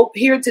tomorrow. Oh,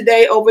 here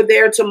today, over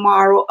there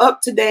tomorrow.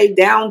 Up today,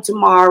 down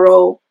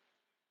tomorrow.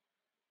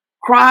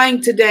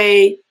 Crying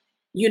today,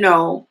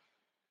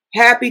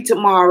 happy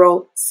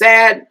tomorrow,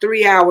 sad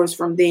 3 hours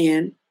from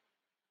then.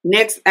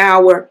 Next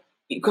hour,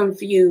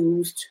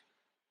 confused,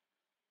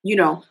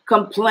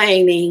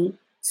 complaining,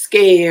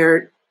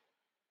 scared.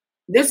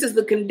 This is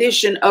the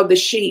condition of the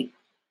sheep.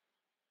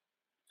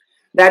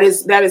 That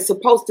is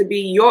supposed to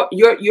be your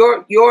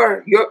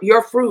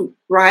fruit,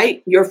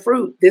 right? Your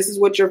fruit. This is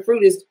what your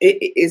fruit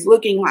is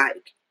looking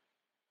like.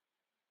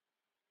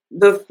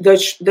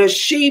 The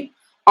sheep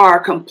are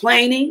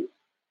complaining.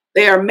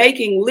 They are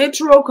making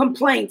literal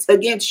complaints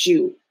against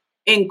you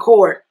in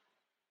court.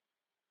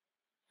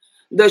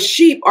 The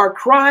sheep are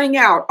crying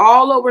out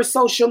all over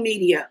social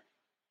media.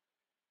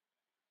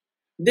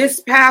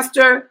 This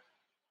pastor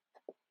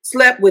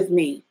slept with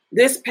me.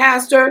 This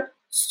pastor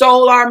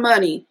stole our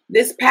money.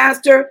 This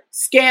pastor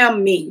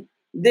scammed me.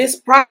 This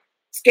prophet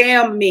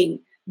scammed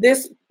me.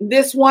 This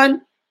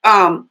one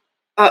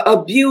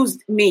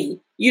abused me.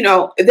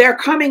 They're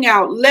coming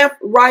out left,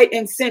 right,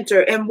 and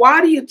center. And why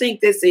do you think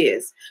this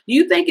is? Do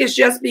you think it's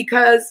just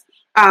because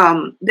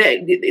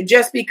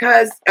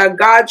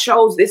God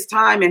chose this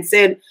time and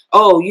said,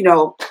 oh,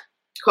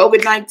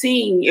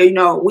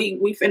 COVID-19,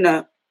 we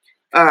finna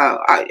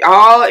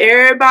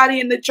everybody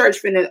in the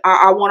church finna,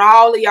 I want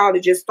all of y'all to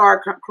just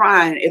start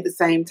crying at the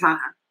same time.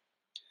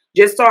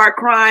 Just start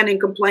crying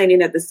and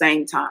complaining at the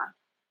same time.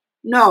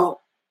 No.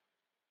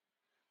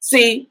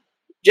 See,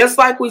 just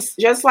like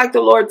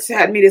the Lord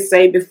had me to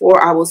say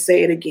before, I will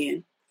say it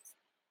again.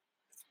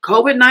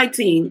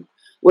 COVID-19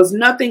 was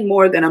nothing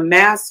more than a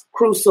mass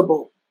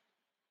crucible.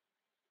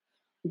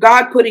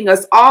 God putting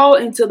us all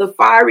into the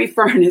fiery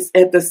furnace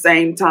at the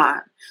same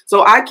time.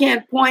 So I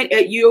can't point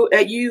at you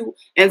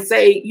and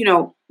say,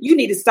 you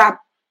need to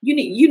stop. You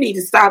need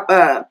to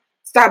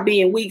stop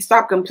being weak.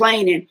 Stop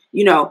complaining.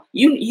 You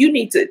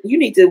need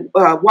to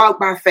walk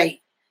by faith.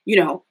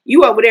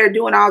 You over there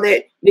doing all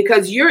that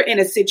because you're in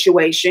a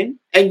situation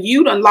and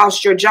you done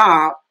lost your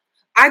job.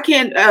 I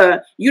can't,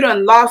 you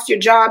done lost your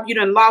job. You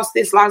done lost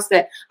this, lost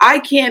that. I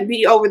can't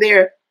be over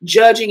there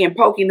judging and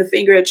poking the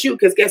finger at you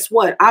because guess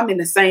what? I'm in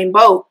the same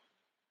boat.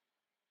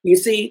 You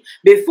see,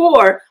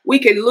 before we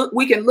can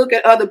look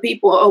at other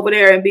people over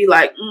there and be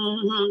like,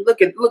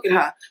 look at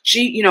her.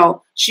 She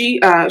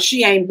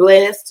ain't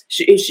blessed.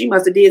 She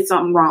must have did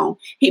something wrong.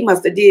 He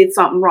must have did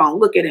something wrong.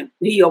 Look at him.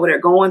 He over there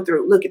going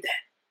through. Look at that.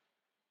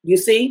 You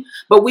see,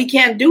 but we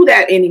can't do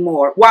that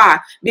anymore. Why?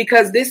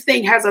 Because this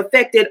thing has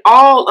affected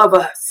all of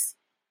us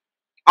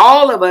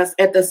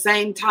at the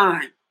same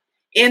time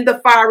in the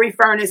fiery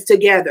furnace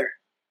together.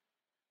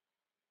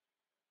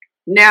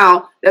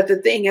 Now that the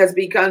thing has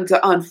begun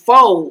to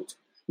unfold,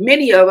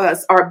 many of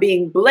us are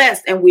being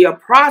blessed and we are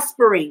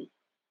prospering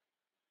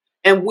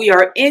and we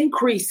are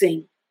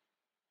increasing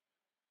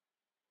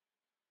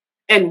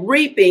and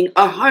reaping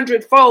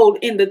 100-fold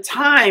in the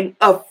time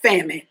of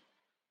famine.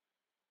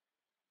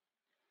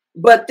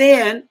 But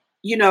then,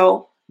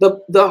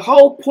 the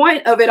whole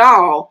point of it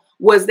all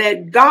was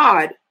that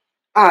God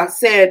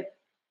said,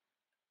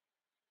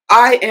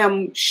 I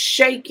am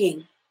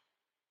shaking,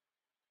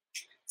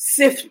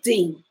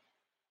 sifting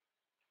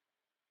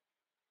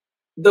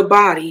the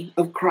body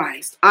of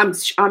Christ. I'm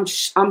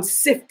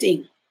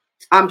sifting.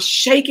 I'm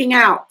shaking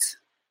out.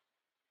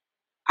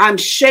 I'm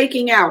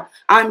shaking out.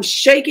 I'm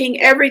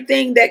shaking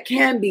everything that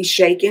can be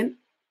shaken,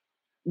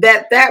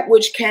 that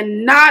which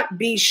cannot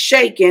be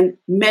shaken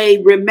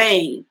may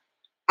remain.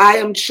 I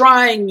am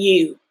trying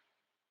you.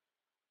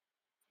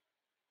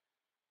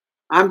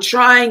 I'm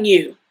trying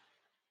you.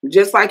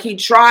 Just like he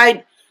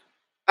tried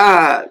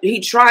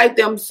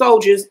them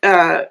soldiers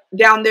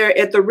down there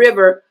at the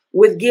river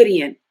with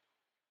Gideon.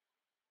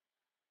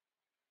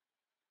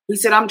 He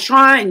said, I'm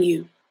trying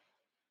you.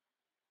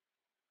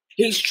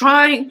 He's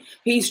trying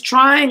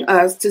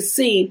us to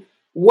see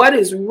what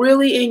is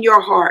really in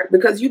your heart,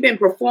 because you've been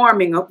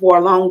performing for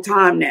a long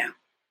time now.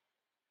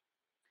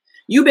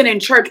 You've been in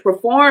church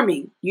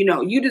performing. You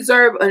know, you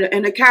deserve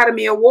an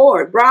Academy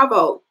Award.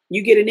 Bravo.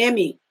 You get an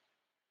Emmy.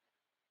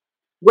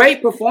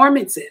 Great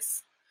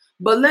performances.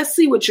 But let's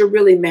see what you're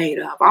really made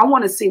of. I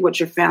want to see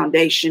what your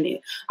foundation is.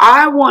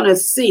 I want to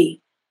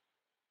see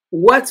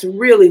what's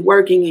really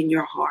working in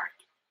your heart.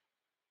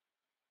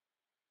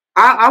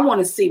 I want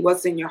to see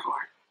what's in your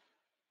heart.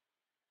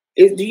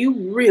 Do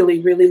you really,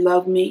 really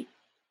love me?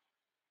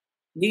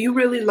 Do you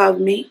really love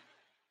me?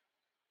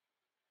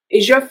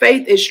 Is your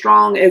faith as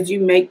strong as you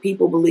make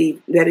people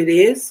believe that it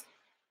is?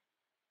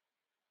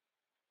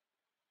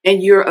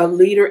 And you're a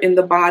leader in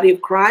the body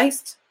of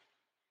Christ?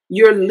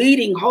 You're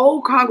leading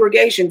whole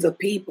congregations of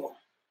people.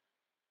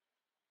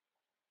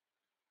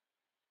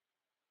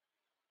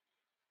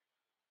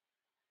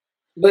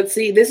 But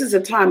see, this is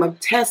a time of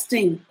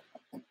testing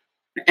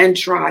and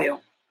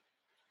trial.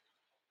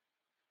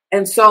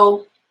 And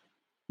so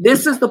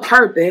this is the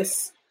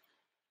purpose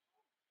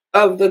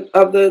of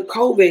the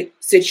COVID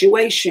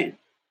situation.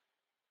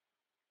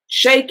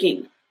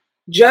 Shaking,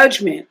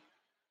 judgment,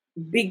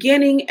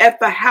 beginning at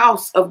the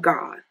house of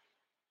God.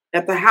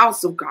 At the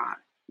house of God,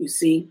 you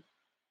see.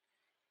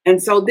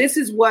 And so this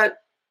is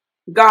what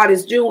God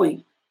is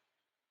doing.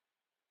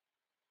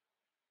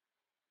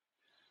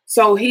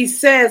 So he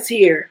says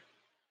here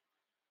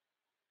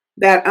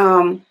that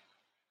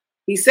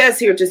he says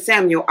here to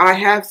Samuel,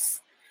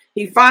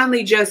 he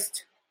finally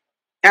just,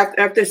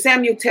 after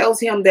Samuel tells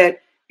him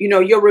that, you know,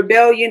 your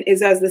rebellion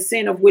is as the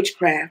sin of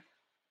witchcraft,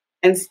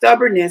 and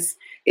stubbornness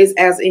is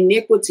as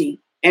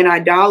iniquity and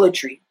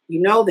idolatry.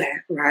 You know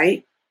that,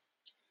 right?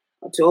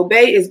 To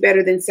obey is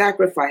better than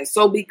sacrifice.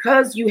 So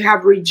because you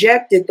have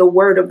rejected the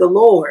word of the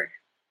Lord,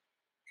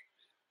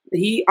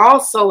 he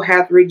also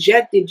hath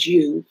rejected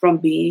you from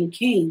being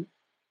king.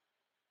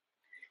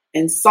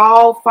 And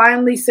Saul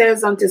finally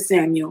says unto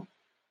Samuel,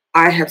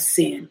 I have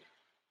sinned,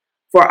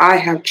 for I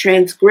have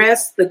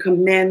transgressed the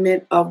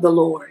commandment of the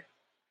Lord.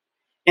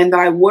 And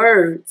thy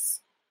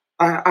words,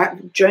 I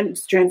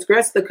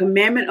transgressed the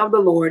commandment of the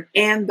Lord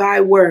and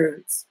thy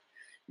words,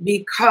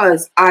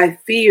 because I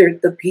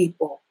feared the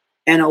people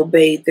and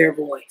obeyed their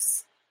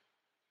voice.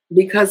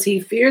 Because he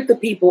feared the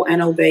people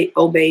and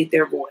obeyed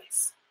their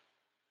voice.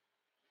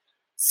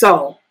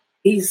 So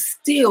he's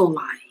still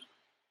lying,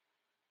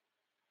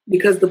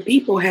 because the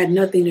people had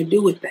nothing to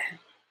do with that.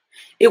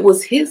 It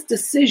was his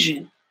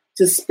decision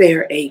to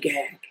spare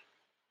Agag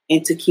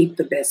and to keep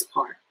the best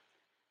part.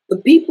 The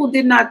people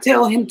did not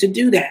tell him to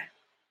do that.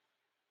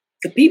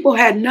 The people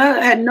had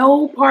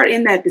no part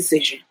in that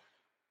decision.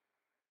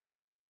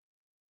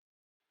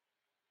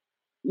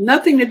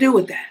 Nothing to do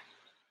with that.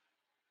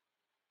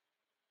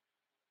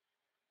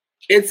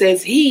 It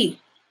says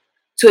he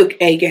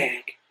took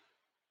Agag,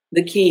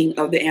 the king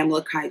of the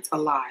Amalekites,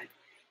 alive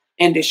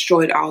and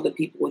destroyed all the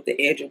people with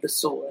the edge of the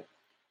sword.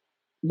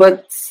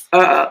 But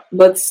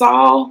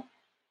Saul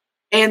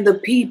and the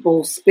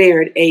people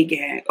spared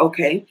Agag,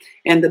 okay,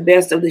 and the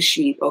best of the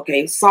sheep,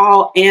 okay,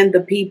 Saul and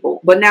the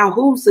people. But now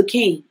who's the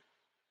king?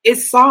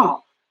 It's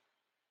Saul.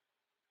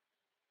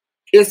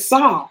 It's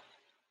Saul.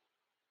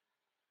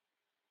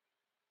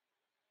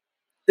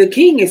 The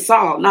king is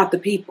Saul, not the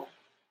people.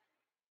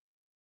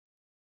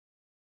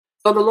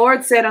 So the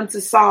Lord said unto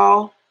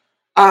Saul,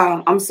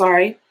 where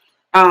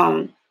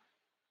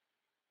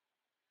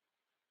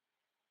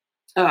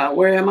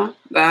am I?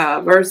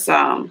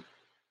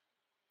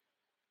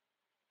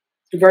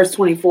 Verse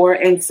 24,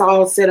 and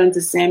Saul said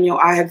unto Samuel,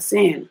 I have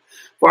sinned,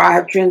 for I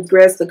have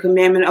transgressed the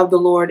commandment of the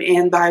Lord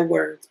and thy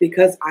words,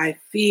 because I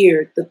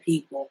feared the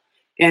people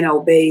and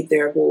obeyed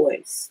their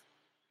voice.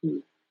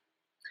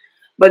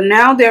 But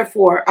now,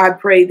 therefore, I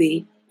pray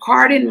thee,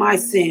 pardon my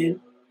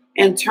sin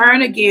and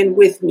turn again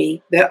with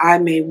me, that I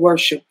may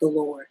worship the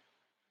Lord.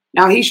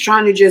 Now he's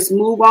trying to just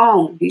move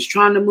on. He's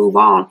trying to move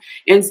on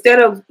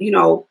instead of,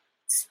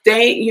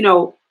 staying,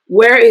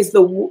 where is the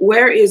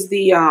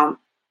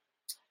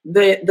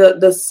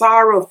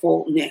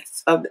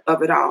sorrowfulness of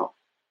it all?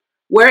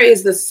 Where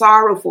is the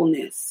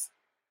sorrowfulness?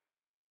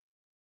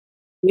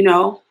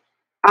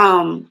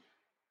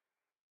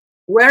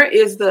 Where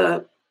is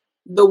the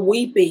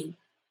weeping,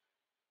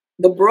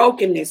 the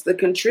brokenness, the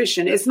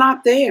contrition? It's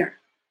not there.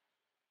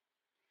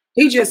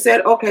 He just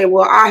said, okay,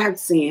 well, I have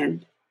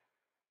sinned.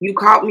 You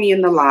caught me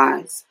in the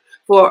lies,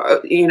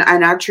 and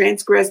I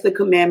transgressed the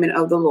commandment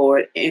of the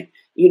Lord, and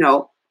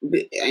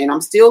and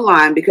I'm still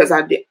lying because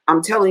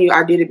I'm telling you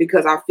I did it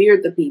because I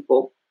feared the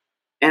people,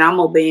 and I'm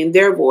obeying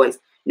their voice.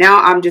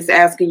 Now I'm just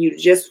asking you to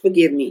just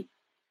forgive me,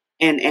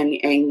 and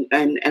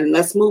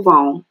let's move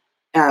on,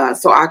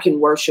 so I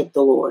can worship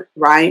the Lord,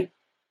 right?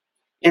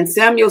 And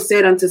Samuel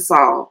said unto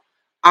Saul,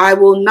 I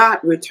will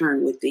not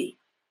return with thee,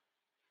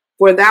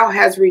 for thou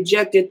hast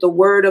rejected the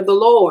word of the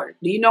Lord.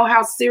 Do you know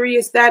how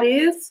serious that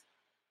is?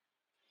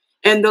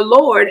 And the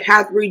Lord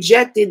hath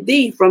rejected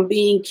thee from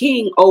being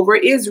king over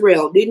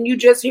Israel. Didn't you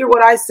just hear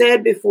what I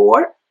said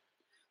before?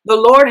 The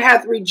Lord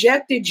hath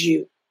rejected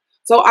you.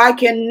 So I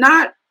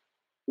cannot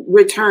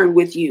return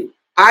with you.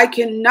 I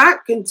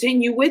cannot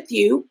continue with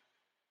you.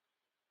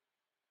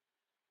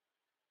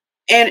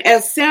 And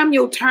as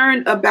Samuel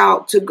turned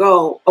about to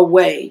go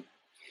away,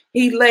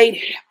 he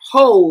laid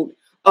hold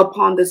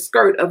upon the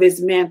skirt of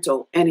his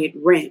mantle, and it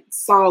rent.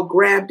 Saul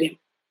grabbed him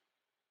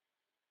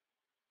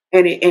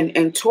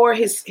and tore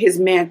his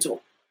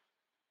mantle.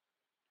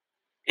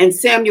 And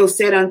Samuel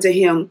said unto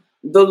him,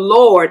 the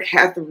Lord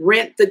hath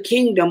rent the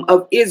kingdom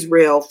of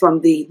Israel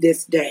from thee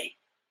this day,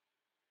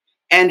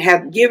 and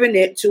hath given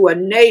it to a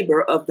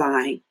neighbor of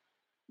thine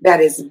that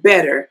is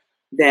better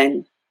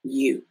than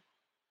you.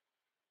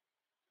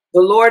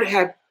 The Lord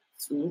hath,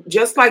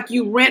 just like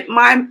you rent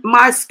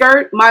my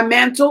skirt, my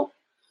mantle,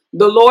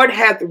 the Lord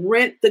hath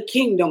rent the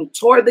kingdom,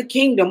 tore the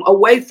kingdom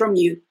away from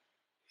you,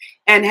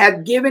 and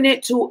hath given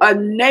it to a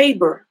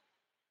neighbor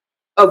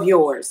of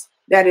yours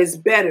that is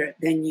better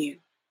than you.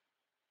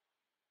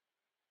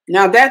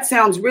 Now that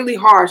sounds really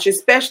harsh,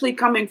 especially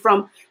coming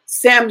from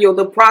Samuel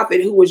the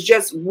prophet, who was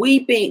just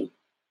weeping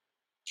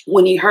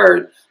when he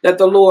heard that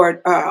the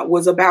Lord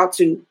was about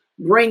to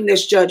bring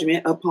this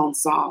judgment upon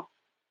Saul.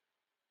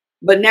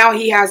 But now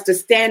he has to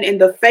stand in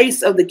the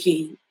face of the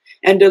king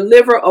and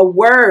deliver a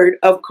word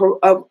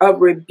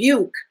of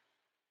rebuke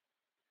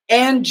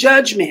and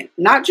judgment,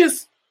 not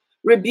just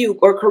rebuke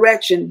or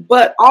correction,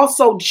 but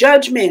also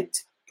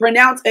judgment.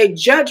 Pronounce a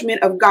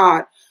judgment of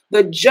God,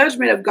 the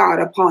judgment of God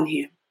upon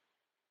him.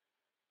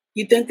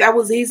 You think that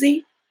was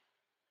easy?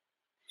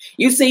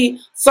 You see,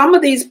 some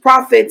of these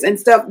prophets and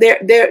stuff,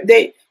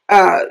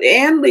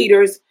 and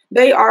leaders,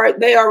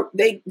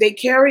 they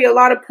carry a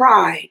lot of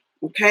pride.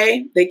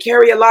 Okay, they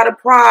carry a lot of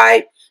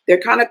pride. They're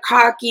kind of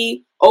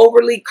cocky,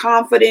 overly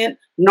confident,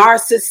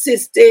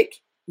 narcissistic,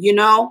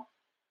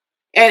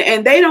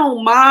 and they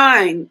don't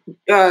mind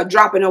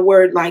dropping a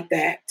word like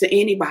that to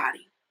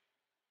anybody,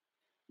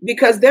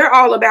 because they're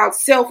all about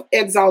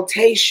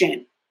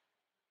self-exaltation.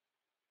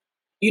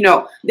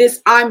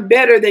 This I'm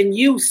better than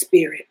you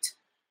spirit.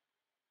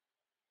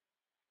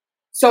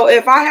 So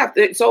if I have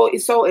to, so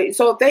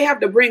if they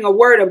have to bring a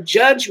word of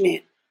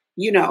judgment,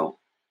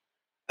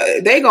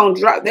 they're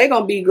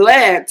gonna be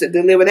glad to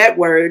deliver that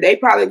word. They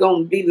probably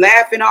gonna be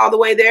laughing all the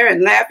way there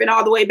and laughing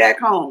all the way back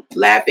home,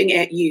 laughing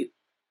at you.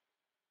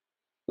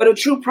 But a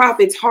true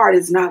prophet's heart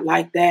is not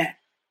like that.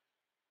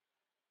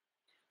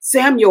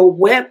 Samuel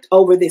wept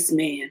over this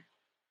man.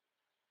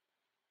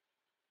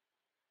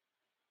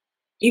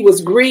 He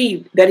was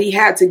grieved that he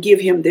had to give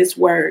him this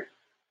word.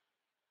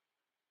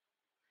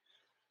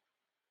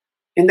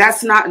 And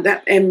that's not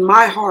that, and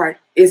my heart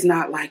is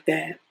not like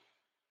that.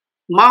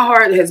 My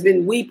heart has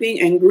been weeping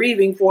and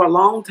grieving for a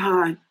long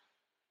time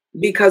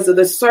because of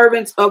the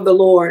servants of the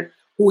Lord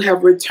who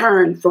have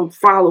returned from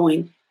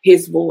following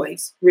his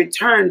voice,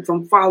 returned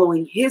from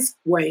following his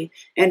way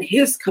and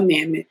his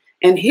commandment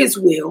and his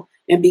will,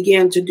 and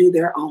began to do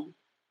their own.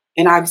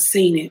 And I've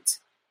seen it.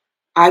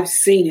 I've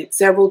seen it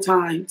several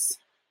times.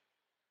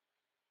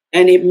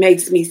 And it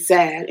makes me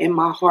sad, and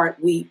my heart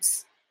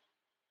weeps.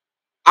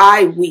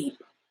 I weep.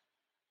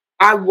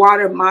 I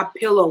water my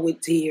pillow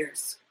with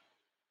tears.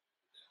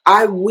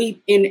 I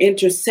weep in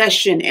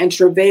intercession and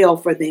travail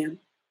for them.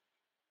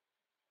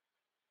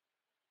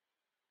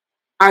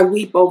 I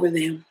weep over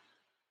them.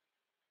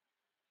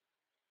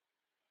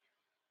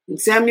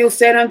 And Samuel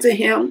said unto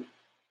him,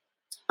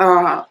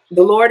 the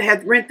Lord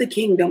hath rent the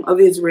kingdom of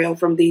Israel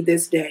from thee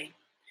this day,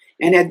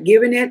 and hath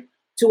given it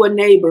to a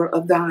neighbor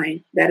of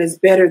thine that is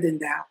better than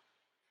thou.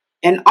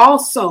 And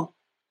also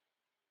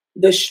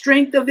the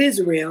strength of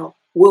Israel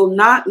will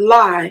not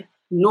lie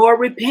nor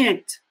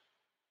repent,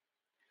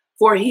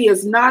 for he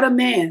is not a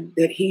man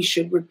that he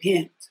should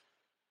repent.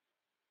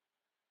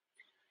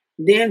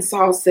 Then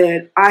Saul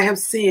said, I have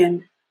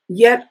sinned,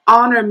 yet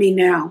honor me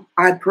now,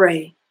 I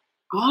pray.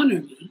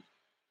 Honor me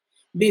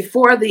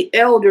before the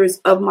elders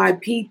of my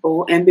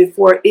people and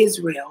before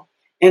Israel,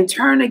 and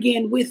turn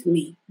again with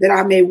me, that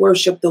I may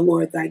worship the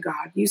Lord thy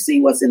God. You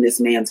see what's in this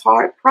man's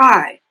heart?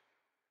 Pride.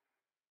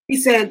 He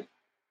said,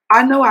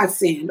 I know I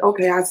sinned.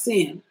 Okay, I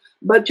sinned.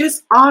 But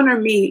just honor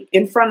me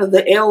in front of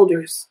the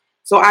elders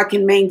so I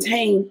can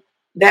maintain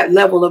that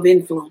level of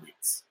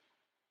influence.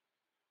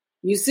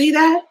 You see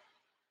that?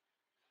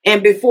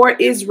 And before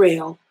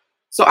Israel,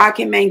 so I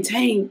can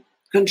maintain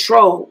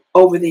control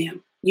over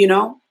them,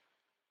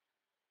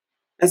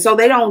 And so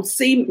they don't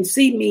see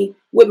me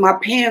with my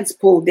pants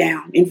pulled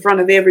down in front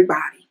of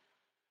everybody.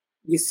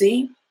 You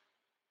see?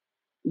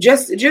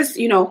 Just,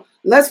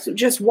 let's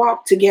just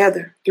walk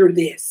together through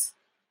this.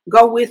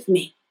 Go with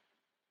me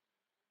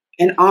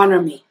and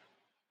honor me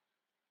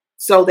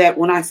so that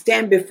when I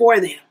stand before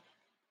them,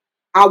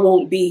 I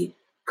won't be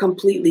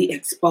completely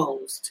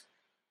exposed.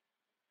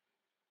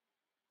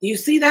 You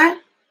see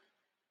that?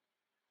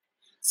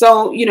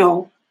 So,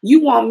 you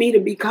want me to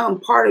become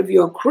part of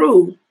your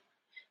crew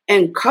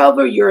and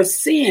cover your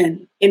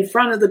sin in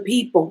front of the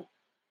people.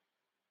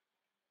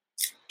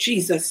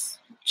 Jesus,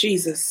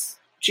 Jesus,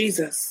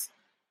 Jesus,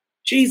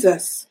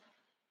 Jesus.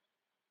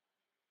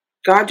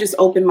 God just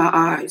opened my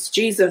eyes.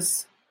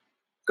 Jesus,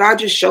 God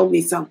just showed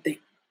me something.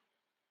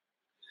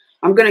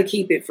 I'm going to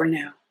keep it for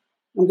now.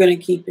 I'm going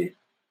to keep it.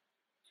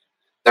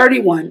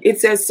 31, it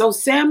says, so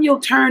Samuel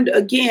turned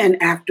again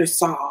after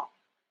Saul.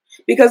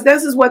 Because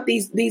this is what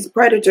these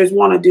predators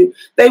want to do.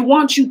 They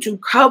want you to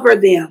cover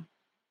them.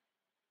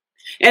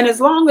 And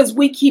as long as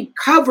we keep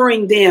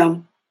covering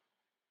them,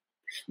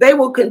 they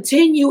will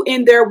continue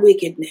in their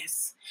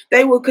wickedness.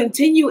 They will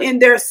continue in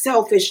their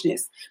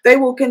selfishness. They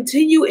will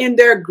continue in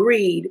their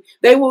greed.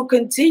 They will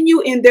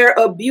continue in their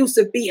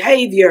abusive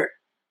behavior.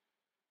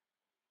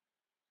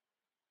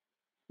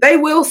 They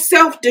will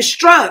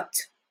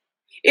self-destruct.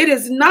 It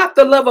is not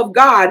the love of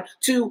God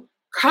to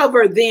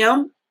cover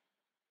them.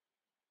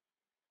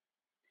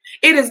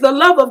 It is the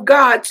love of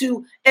God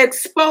to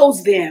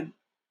expose them.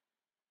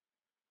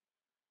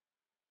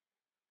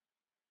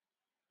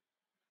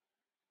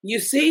 You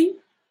see?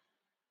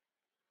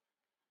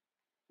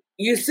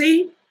 You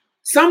see?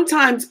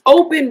 Sometimes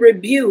open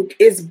rebuke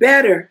is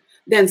better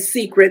than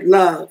secret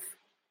love.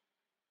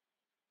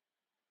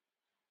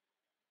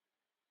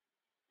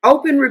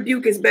 Open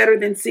rebuke is better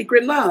than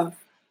secret love.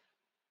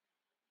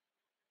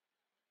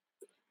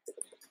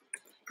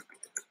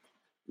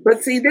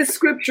 But see, this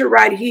scripture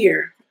right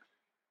here,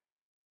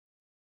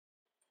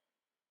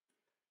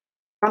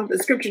 the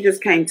scripture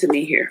just came to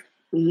me here.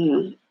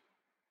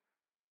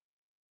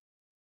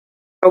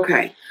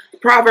 Okay.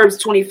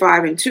 Proverbs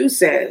 25:2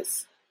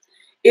 says,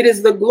 it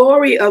is the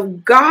glory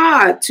of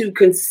God to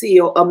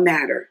conceal a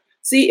matter.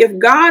 See, if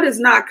God is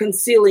not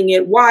concealing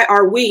it, why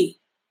are we?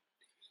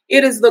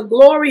 It is the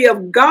glory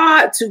of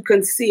God to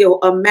conceal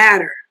a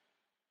matter,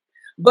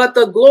 but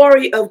the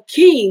glory of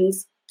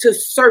kings to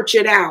search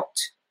it out.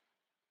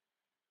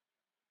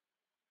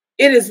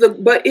 It is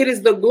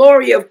the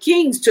glory of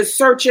kings to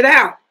search it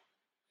out.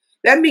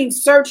 That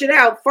means search it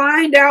out,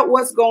 find out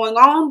what's going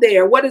on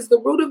there. What is the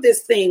root of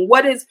this thing?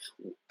 What is,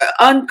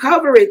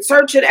 uncover it,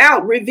 search it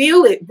out,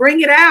 reveal it,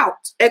 bring it out,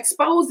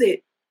 expose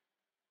it.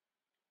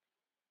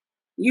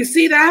 You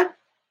see that?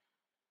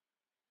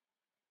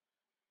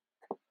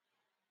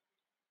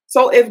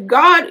 So if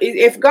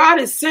God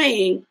is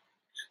saying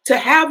to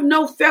have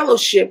no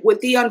fellowship with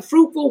the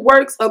unfruitful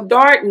works of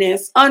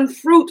darkness,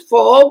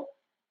 unfruitful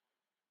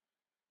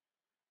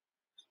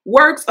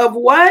works of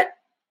what?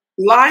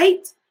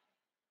 Light?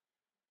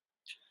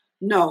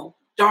 No,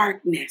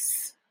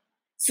 darkness.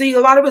 See, a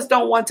lot of us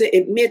don't want to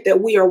admit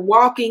that we are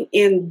walking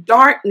in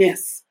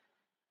darkness,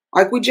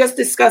 like we just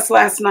discussed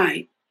last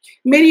night.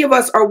 Many of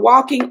us are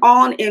walking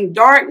on in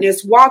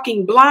darkness,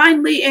 walking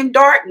blindly in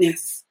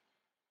darkness.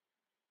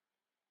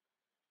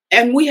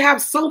 And we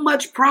have so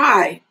much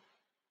pride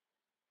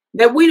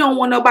that we don't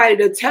want nobody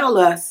to tell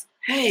us,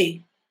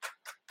 hey,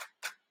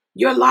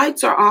 your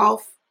lights are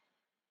off.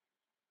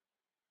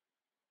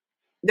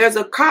 There's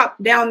a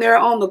cop down there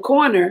on the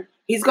corner.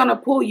 He's going to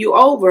pull you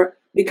over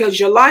because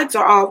your lights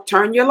are off.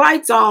 Turn your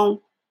lights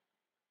on.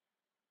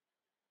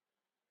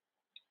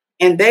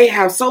 And they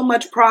have so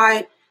much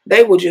pride,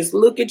 they will just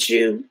look at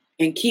you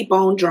and keep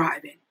on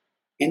driving.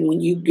 And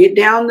when you get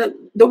down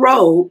the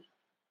road,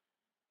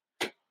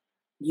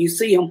 you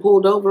see them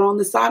pulled over on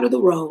the side of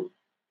the road.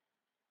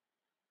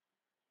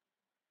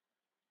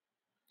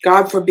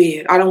 God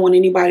forbid. I don't want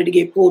anybody to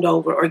get pulled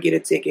over or get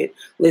a ticket.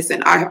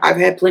 Listen, I've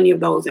had plenty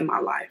of those in my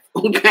life.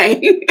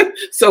 Okay.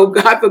 So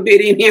God forbid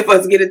any of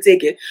us get a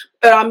ticket.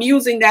 But I'm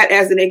using that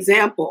as an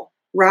example,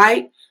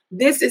 right?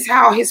 This is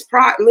how his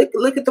pride,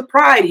 look at the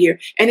pride here.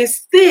 And it's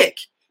thick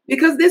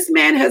because this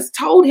man has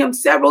told him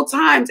several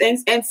times.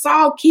 And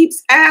Saul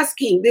keeps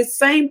asking this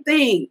same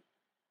thing.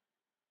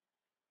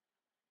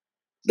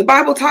 The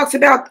Bible talks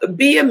about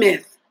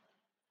Behemoth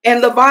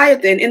and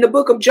Leviathan in the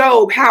book of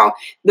Job, how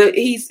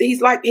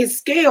he's like his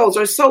scales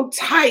are so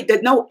tight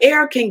that no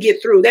air can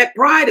get through. That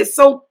pride is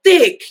so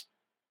thick.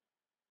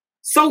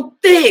 So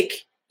thick.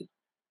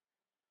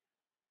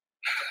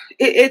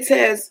 It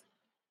says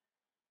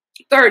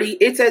 30,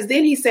 it says,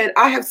 then he said,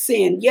 I have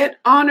sinned, yet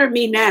honor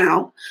me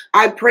now,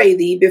 I pray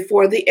thee,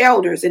 before the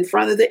elders, in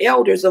front of the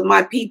elders of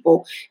my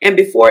people, and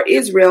before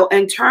Israel,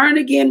 and turn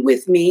again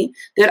with me,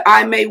 that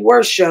I may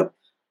worship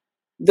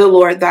the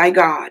Lord thy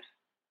God.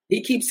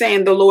 He keeps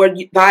saying the Lord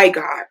thy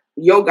God,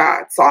 your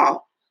God,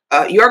 Saul,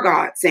 your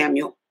God,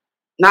 Samuel,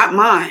 not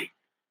mine.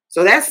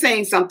 So that's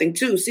saying something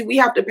too. See, we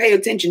have to pay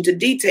attention to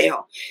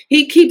detail.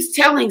 He keeps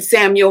telling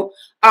Samuel,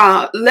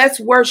 let's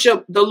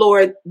worship the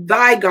Lord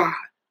thy God.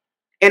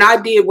 And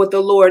I did what the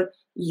Lord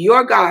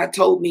your God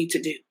told me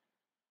to do.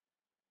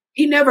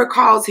 He never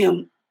calls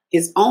him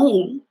his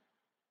own,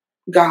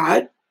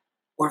 God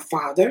or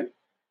Father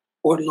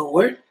or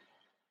Lord.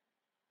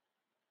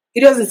 He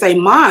doesn't say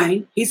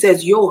mine. He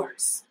says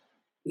yours.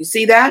 You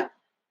see that?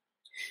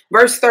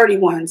 Verse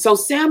 31. So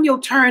Samuel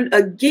turned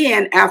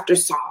again after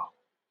Saul,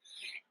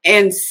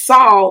 and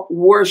Saul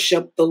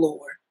worshiped the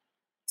Lord.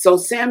 So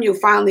Samuel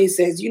finally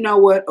says, you know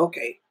what?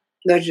 Okay,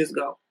 let's just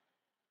go.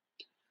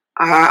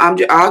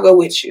 I'll go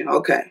with you.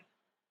 Okay.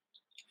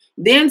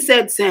 Then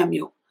said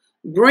Samuel,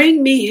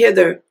 bring me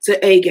hither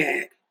to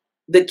Agag,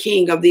 the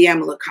king of the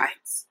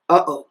Amalekites.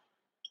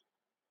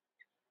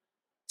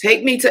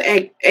 Take me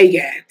to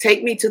Agag.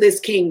 Take me to this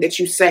king that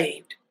you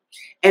saved.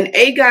 And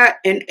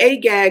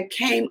Agag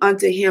came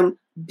unto him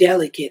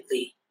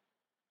delicately.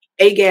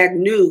 Agag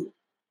knew.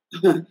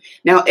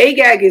 Now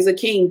Agag is a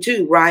king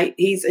too, right?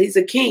 He's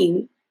a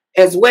king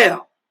as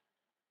well.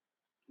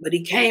 But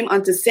he came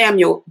unto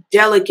Samuel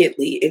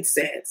delicately, it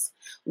says.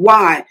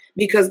 Why?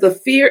 Because the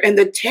fear and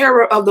the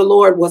terror of the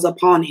Lord was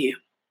upon him.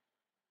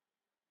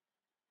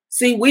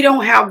 See, we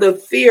don't have the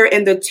fear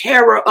and the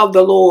terror of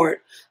the Lord.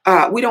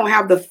 We don't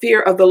have the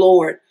fear of the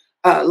Lord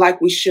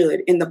like we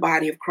should in the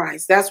body of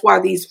Christ. That's why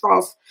these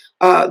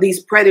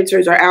these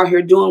predators are out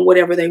here doing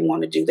whatever they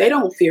want to do. They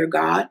don't fear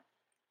God.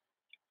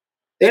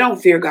 They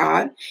don't fear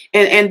God.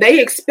 And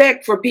they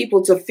expect for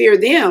people to fear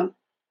them.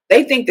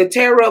 They think the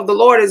terror of the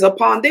Lord is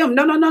upon them.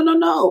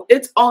 No.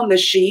 It's on the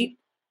sheep.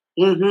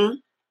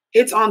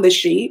 It's on the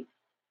sheep.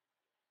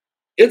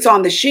 It's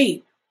on the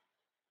sheep.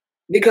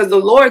 Because the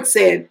Lord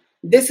said,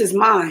 this is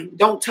mine.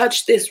 Don't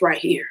touch this right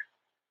here.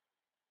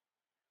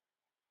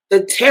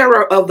 The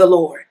terror of the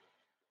Lord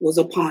was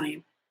upon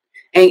him.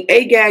 And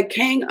Agag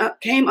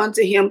came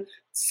unto him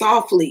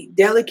softly,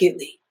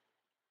 delicately,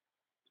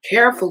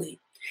 carefully.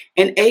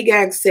 And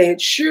Agag said,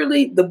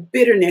 surely the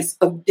bitterness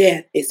of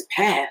death is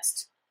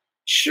past.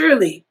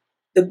 Surely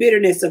the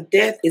bitterness of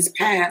death is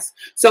past.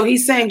 So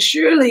he's saying,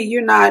 surely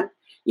you're not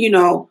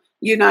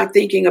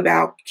thinking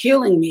about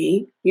killing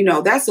me.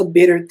 That's a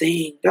bitter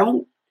thing.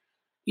 Don't,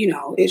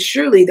 it's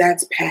surely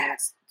that's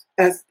past.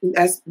 That's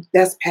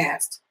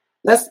past.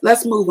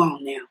 Let's move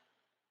on now.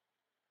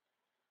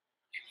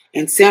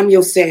 And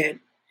Samuel said,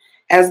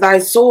 as thy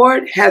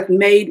sword hath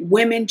made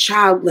women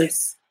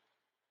childless,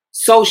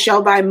 so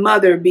shall thy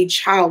mother be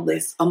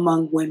childless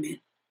among women.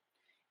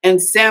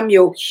 And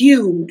Samuel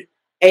hewed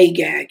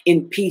Agag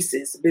in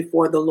pieces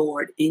before the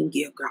Lord in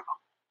Gilgal.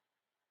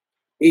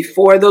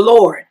 Before the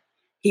Lord,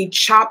 he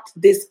chopped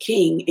this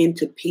king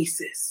into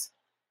pieces.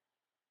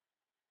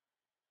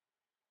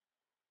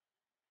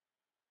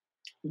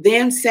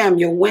 Then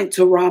Samuel went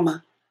to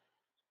Ramah,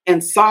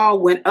 and Saul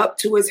went up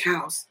to his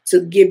house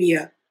to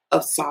Gibeah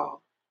of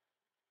Saul.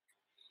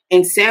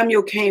 And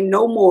Samuel came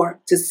no more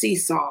to see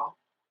Saul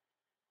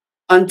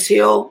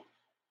until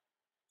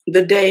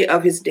the day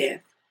of his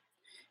death.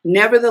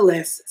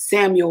 Nevertheless,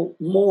 Samuel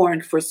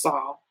mourned for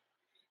Saul,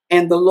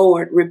 and the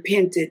Lord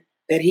repented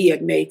that he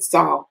had made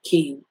Saul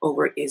king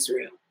over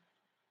Israel.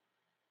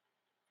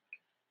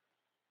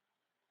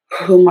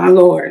 Oh, my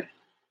Lord.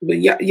 But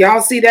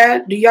y'all see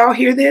that? Do y'all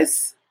hear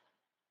this?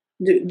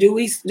 Do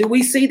we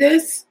see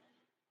this?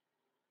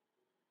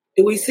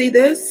 Do we see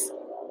this?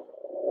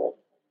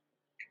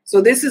 So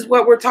this is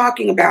what we're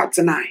talking about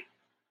tonight.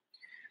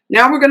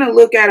 Now we're going to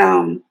look at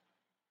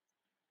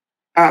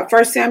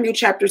 1 Samuel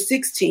chapter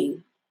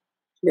 16.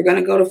 We're going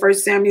to go to 1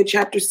 Samuel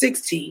chapter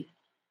 16.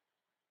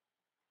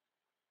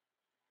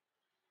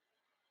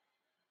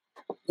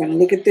 I'm going to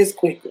look at this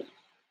quickly.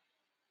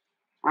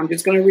 I'm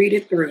just going to read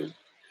it through.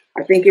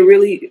 I think it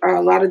really,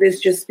 a lot of this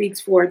just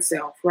speaks for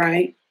itself,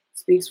 right?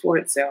 Speaks for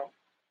itself.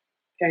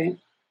 Okay.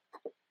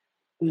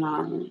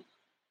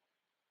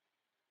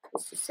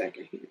 Just a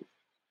second here.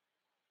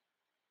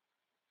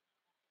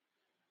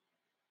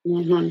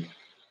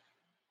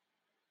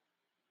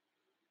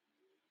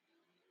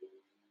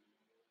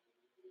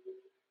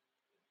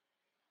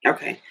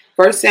 Okay.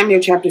 1 Samuel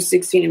chapter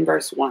 16 and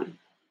verse 1.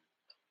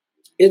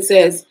 It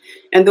says,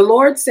 and the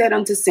Lord said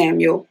unto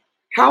Samuel,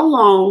 how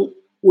long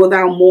will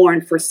thou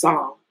mourn for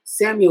Saul?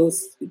 Samuel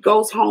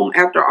goes home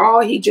after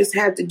all he just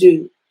had to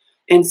do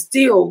and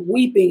still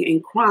weeping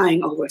and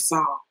crying over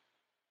Saul.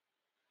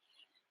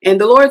 And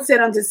the Lord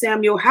said unto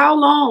Samuel, how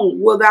long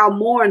will thou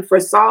mourn for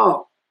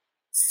Saul,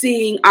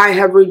 seeing I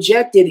have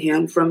rejected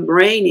him from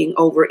reigning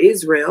over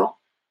Israel?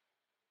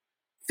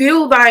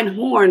 Fill thine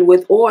horn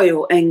with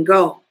oil and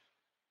go.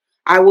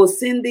 I will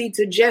send thee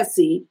to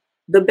Jesse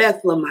the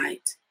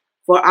Bethlehemite,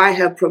 for I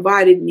have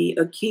provided me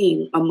a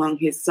king among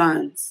his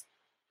sons.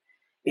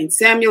 And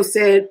Samuel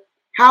said,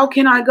 how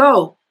can I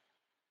go?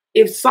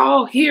 If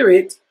Saul hear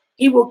it,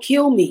 he will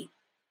kill me.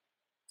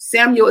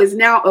 Samuel is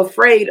now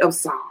afraid of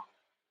Saul.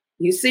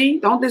 You see,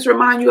 don't this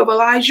remind you of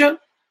Elijah?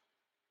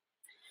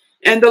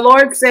 And the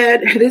Lord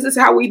said, this is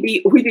how we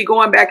be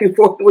going back and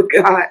forth with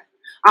God.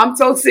 I'm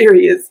so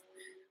serious.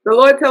 The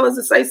Lord tells us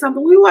to say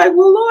something. We're like,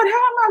 well, Lord, how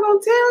am I going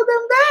to tell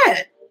them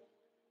that?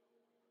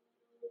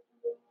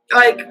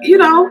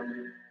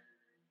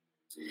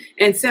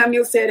 And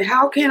Samuel said,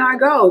 how can I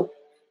go?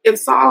 If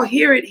Saul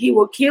hear it, he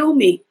will kill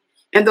me.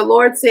 And the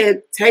Lord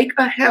said, take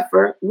a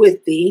heifer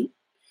with thee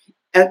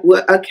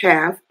a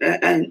calf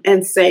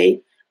and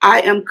say,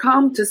 I am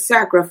come to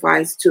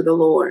sacrifice to the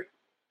Lord.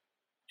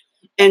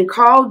 And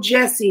call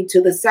Jesse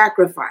to the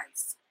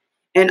sacrifice,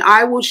 and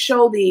I will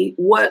show thee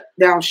what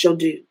thou shalt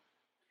do.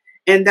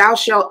 And thou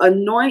shalt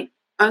anoint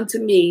unto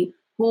me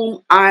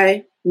whom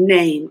I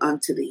name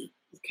unto thee.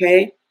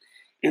 Okay.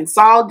 And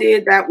Saul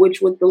did that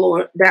which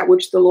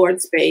the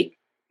Lord spake,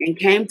 and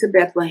came to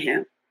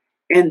Bethlehem.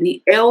 And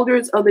the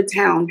elders of the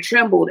town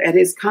trembled at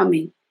his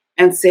coming,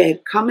 and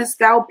said, Comest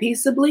thou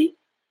peaceably?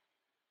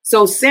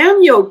 So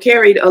Samuel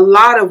carried a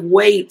lot of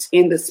weight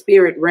in the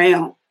spirit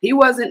realm. He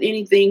wasn't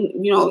anything,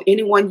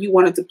 anyone you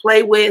wanted to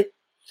play with.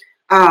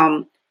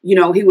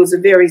 He was a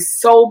very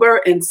sober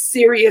and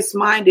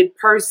serious-minded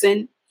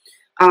person.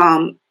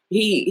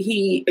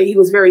 He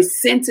was very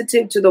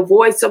sensitive to the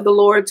voice of the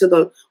Lord, to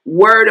the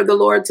word of the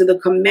Lord, to the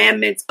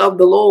commandments of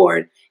the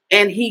Lord.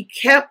 And he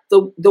kept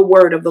the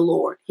word of the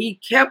Lord. He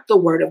kept the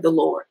word of the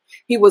Lord.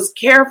 He was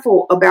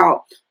careful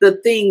about the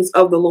things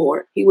of the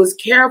Lord. He was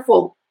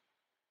careful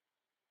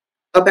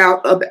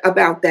about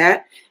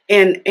that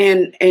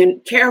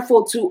and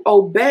careful to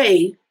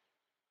obey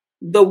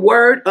the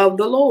word of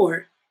the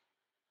Lord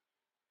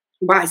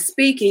by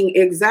speaking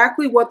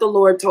exactly what the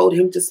Lord told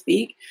him to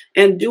speak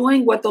and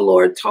doing what the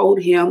Lord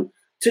told him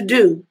to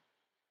do.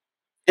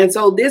 And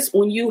so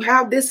when you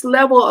have this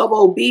level of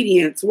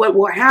obedience, what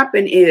will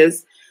happen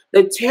is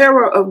the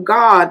terror of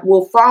God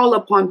will fall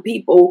upon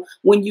people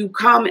when you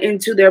come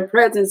into their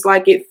presence,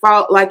 like it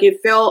fell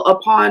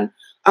upon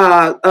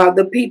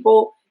the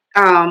people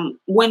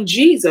when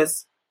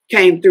Jesus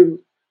came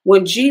through.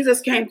 When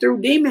Jesus came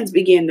through, demons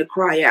began to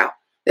cry out.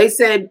 They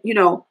said,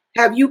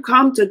 have you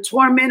come to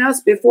torment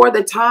us before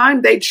the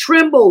time? They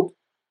trembled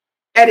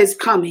at his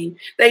coming.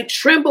 They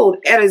trembled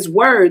at his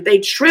word. They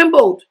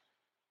trembled.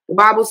 The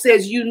Bible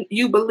says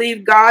you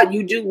believe God,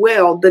 you do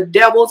well. The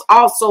devils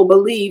also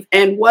believe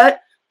and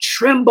what?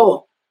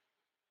 Tremble.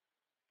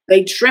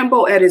 They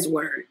tremble at his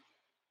word.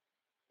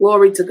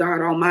 Glory to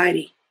God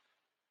Almighty.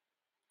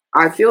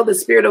 I feel the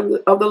Spirit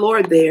of the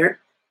Lord there.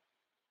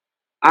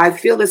 I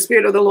feel the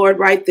Spirit of the Lord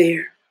right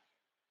there.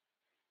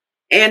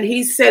 And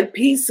he said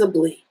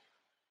peaceably,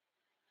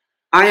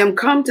 I am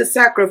come to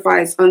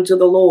sacrifice unto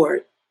the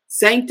Lord.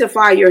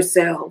 Sanctify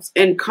yourselves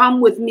and come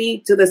with me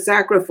to the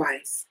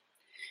sacrifice.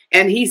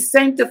 And he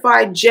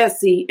sanctified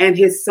Jesse and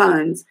his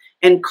sons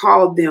and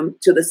called them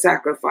to the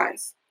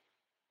sacrifice.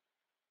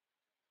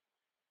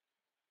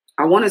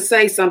 I want to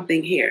say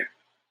something here.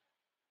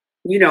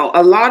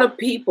 A lot of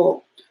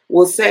people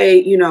will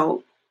say,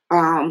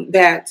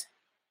 that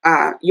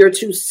you're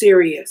too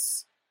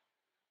serious.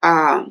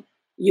 You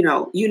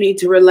need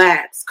to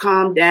relax,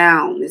 calm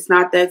down. It's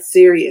not that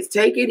serious.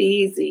 Take it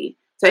easy.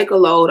 Take a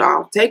load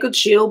off. Take a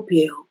chill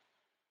pill.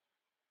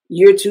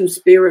 You're too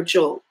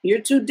spiritual.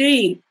 You're too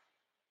deep.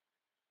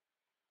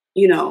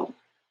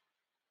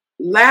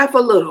 Laugh a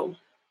little,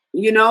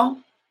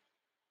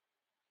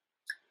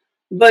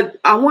 But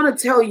I want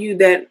to tell you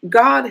that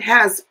God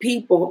has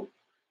people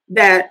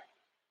that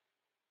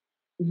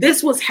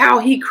this was how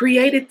he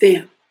created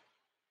them.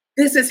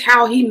 This is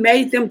how he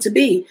made them to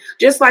be.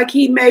 Just like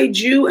he made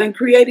you and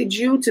created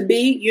you to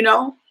be,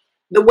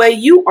 the way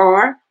you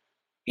are.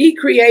 He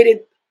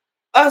created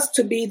us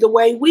to be the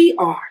way we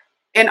are.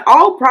 And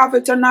all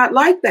prophets are not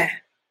like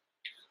that.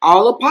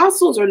 All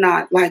apostles are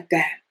not like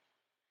that.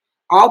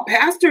 All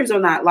pastors are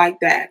not like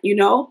that.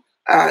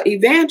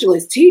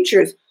 Evangelists,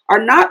 teachers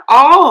are not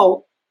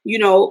all,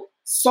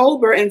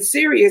 sober and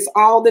serious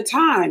all the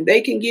time.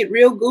 They can get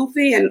real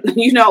goofy and,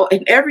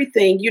 and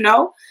everything,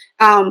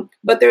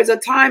 but there's a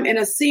time and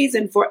a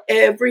season for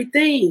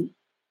everything.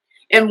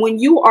 And when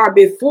you are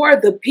before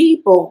the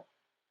people,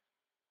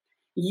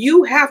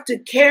 you have to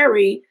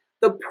carry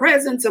the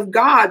presence of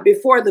God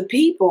before the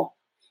people.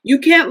 You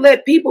can't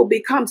let people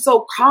become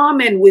so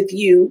common with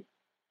you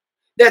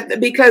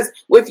because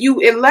if you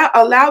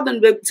allow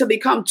them to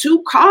become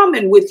too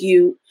common with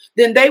you,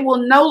 then they will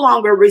no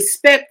longer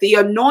respect the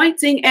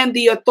anointing and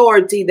the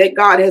authority that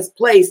God has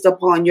placed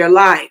upon your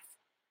life.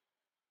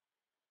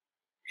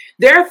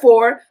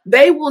 Therefore,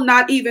 they will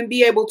not even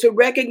be able to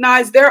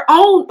recognize their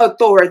own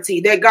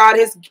authority that God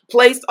has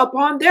placed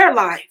upon their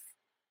life.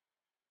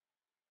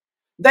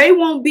 They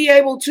won't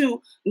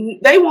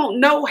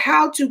know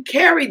how to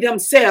carry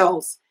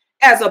themselves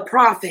as a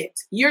prophet.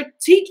 Your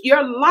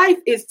life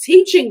is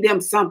teaching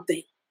them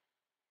something.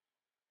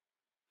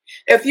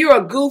 If you're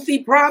a goofy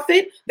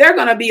prophet, they're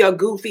going to be a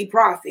goofy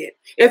prophet.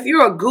 If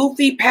you're a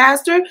goofy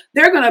pastor,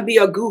 they're going to be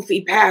a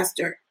goofy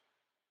pastor.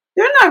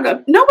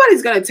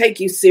 Nobody's going to take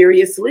you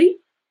seriously.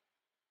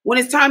 When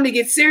it's time to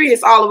get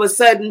serious, all of a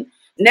sudden,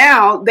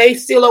 now they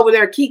still over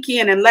there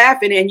kikiing and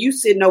laughing and you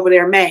sitting over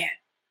there mad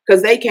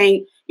because they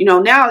can't,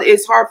 now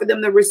it's hard for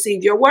them to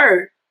receive your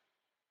word.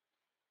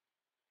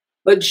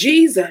 But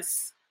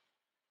Jesus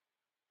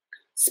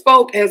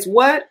spoke as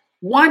what?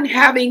 One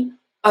having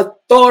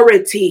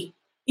authority.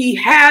 He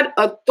had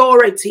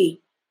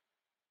authority.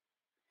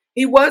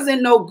 He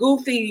wasn't no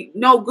goofy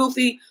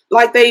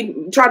like they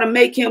try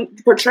to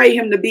portray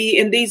him to be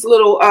in these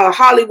little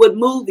Hollywood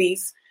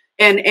movies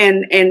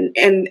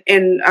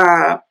and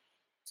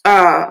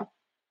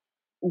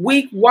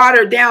weak,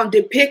 watered down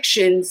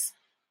depictions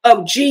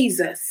of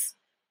Jesus.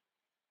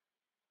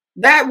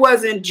 That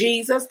wasn't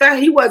Jesus. That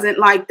he wasn't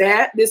like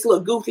that. This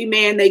little goofy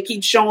man they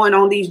keep showing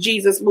on these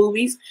Jesus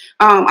movies.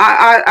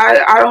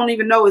 I don't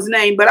even know his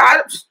name, but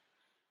I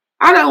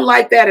don't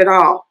like that at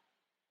all.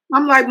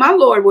 I'm like, my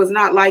Lord was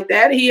not like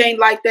that. He ain't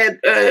like that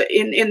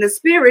in the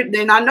spirit.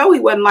 Then I know he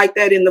wasn't like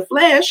that in the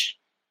flesh.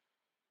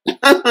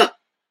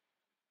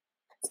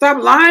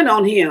 Stop lying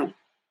on him.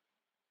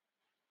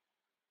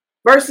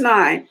 Verse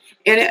 9,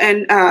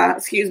 and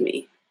excuse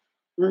me.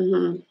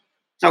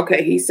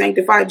 Okay, he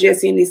sanctified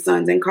Jesse and his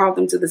sons and called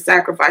them to the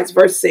sacrifice.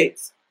 Verse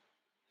 6.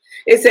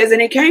 It says,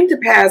 and it came to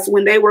pass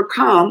when they were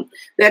come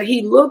that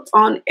he looked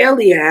on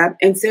Eliab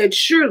and said,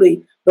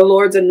 surely the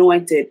Lord's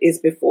anointed is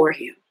before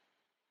him.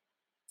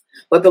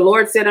 But the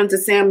Lord said unto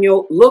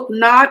Samuel, look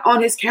not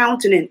on his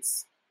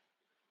countenance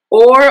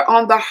or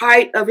on the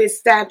height of his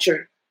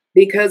stature,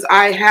 because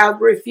I have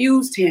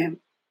refused him.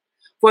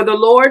 For the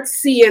Lord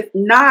seeth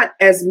not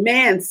as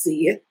man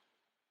seeth.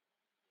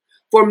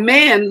 For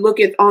man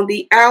looketh on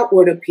the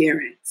outward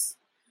appearance,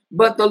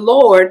 but the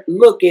Lord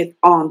looketh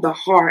on the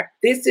heart.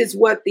 This is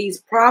what these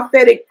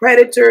prophetic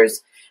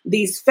predators,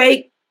 these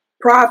fake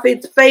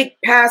prophets, fake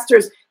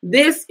pastors,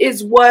 this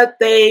is what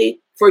they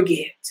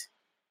forget.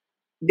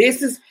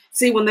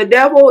 See, when the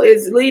devil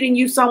is leading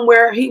you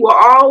somewhere, he will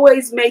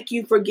always make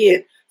you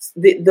forget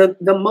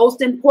the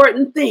most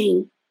important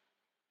thing.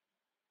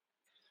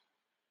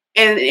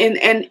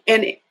 And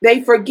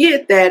they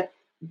forget that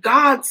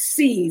God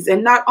sees,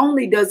 and not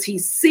only does he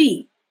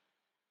see,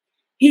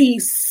 he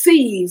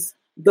sees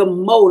the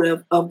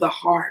motive of the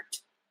heart.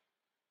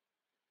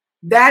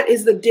 That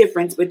is the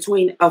difference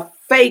between a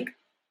fake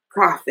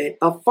prophet,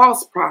 a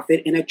false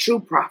prophet, and a true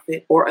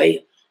prophet, or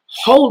a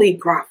holy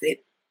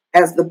prophet,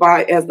 as the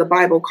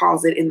Bible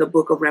calls it in the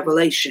book of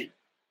Revelation.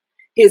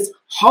 His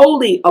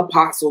holy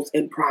apostles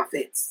and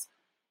prophets.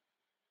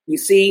 You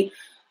see,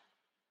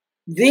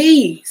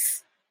 these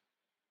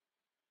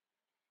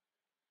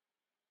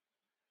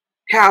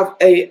have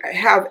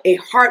a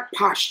heart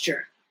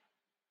posture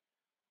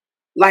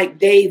like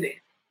David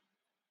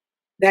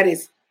that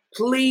is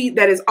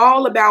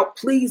all about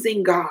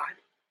pleasing God,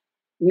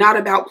 not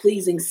about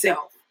pleasing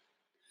self.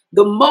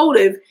 The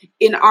motive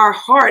in our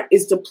heart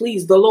is to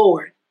please the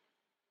Lord.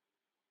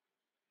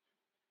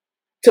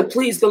 To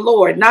please the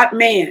Lord, not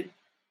man,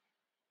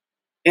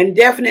 and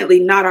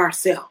definitely not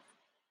ourselves.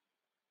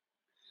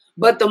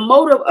 But the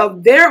motive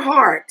of their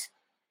heart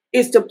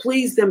is to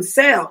please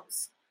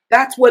themselves.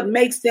 That's what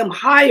makes them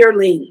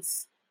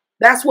hirelings.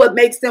 That's what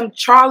makes them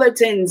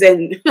charlatans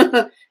and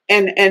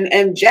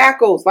and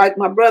jackals, like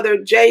my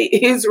brother Jay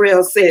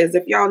Israel says.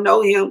 If y'all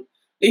know him,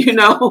 you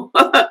know,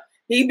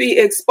 he be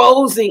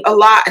exposing a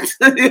lot.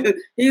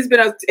 He's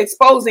been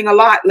exposing a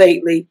lot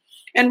lately,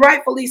 and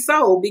rightfully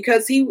so,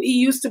 because he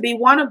used to be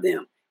one of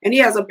them, and he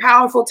has a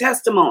powerful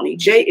testimony.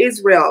 Jay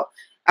Israel.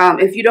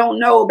 If you don't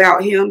know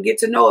about him, get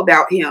to know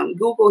about him.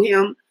 Google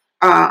him.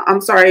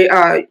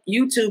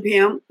 YouTube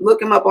him.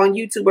 Look him up on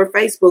YouTube or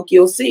Facebook.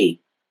 You'll see.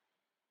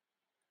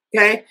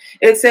 Okay.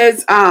 It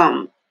says,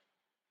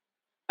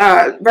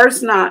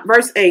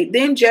 verse 8,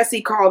 then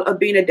Jesse called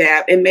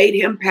Abinadab and made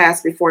him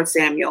pass before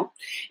Samuel.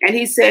 And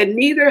he said,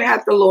 neither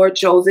hath the Lord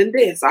chosen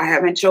this. I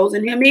haven't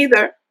chosen him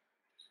either.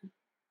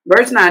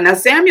 Verse 9. Now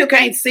Samuel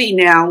can't see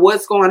now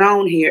what's going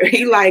on here.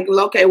 He like,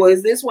 okay, well,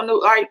 is this one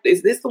right?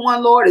 Is this the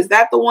one, Lord? Is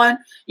that the one?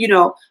 You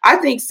know, I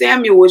think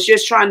Samuel was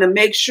just trying to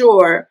make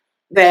sure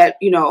that,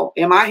 you know,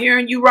 am I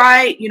hearing you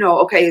right? You know,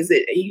 okay, is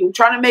it you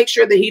trying to make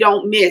sure that he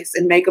don't miss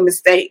and make a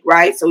mistake,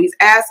 right? So he's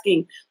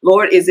asking,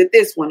 Lord, is it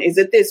this one? Is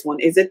it this one?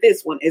 Is it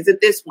this one? Is it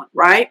this one?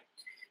 Right?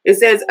 It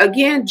says,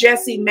 again,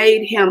 Jesse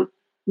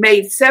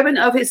made 7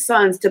 of his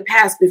sons to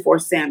pass before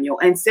Samuel.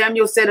 And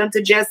Samuel said unto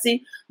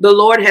Jesse, the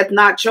Lord hath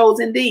not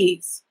chosen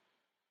these.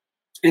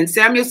 And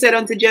Samuel said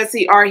unto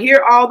Jesse, are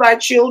here all thy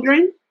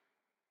children?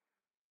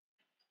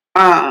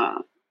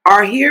 Are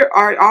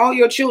all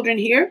your children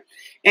here?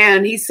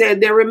 And he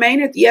said, there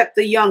remaineth yet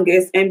the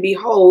youngest, and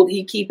behold,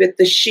 he keepeth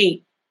the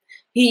sheep.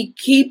 He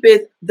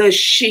keepeth the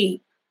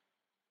sheep.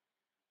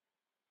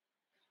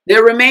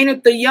 There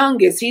remaineth the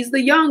youngest. He's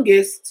the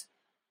youngest.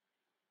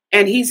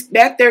 And he's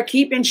back there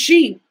keeping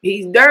sheep.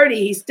 He's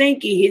dirty. He's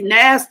stinky. He's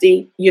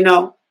nasty, you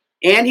know,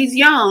 and he's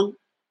young.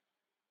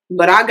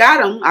 But I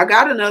got him. I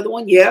got another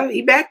one. Yeah,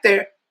 he back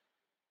there,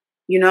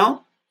 you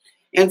know.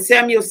 And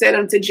Samuel said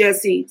unto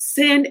Jesse,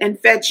 send and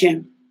fetch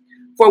him,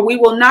 for we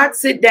will not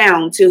sit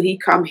down till he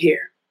come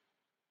here.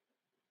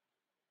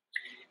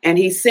 And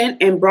he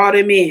sent and brought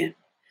him in.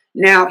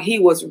 Now he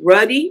was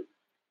ruddy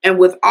and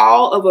with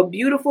all of a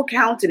beautiful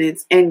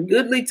countenance and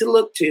goodly to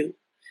look to.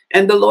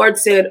 And the Lord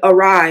said,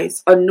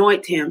 arise,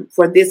 anoint him,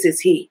 for this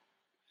is he.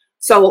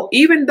 So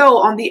even though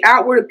on the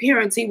outward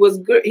appearance he was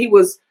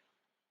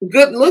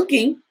good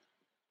looking,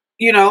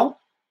 you know,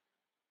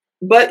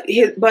 but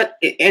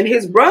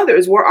his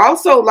brothers were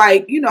also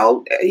like, you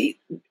know,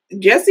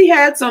 Jesse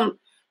had some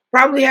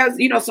Probably has,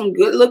 some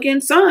good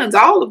looking sons,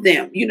 all of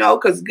them,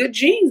 because good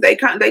genes, they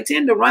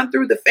tend to run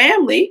through the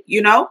family,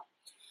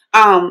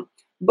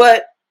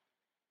 but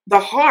the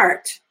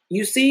heart,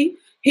 you see,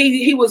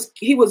 he was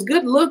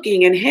good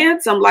looking and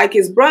handsome like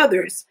his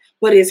brothers,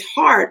 but his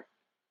heart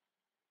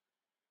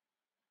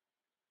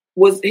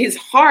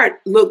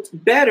looked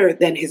better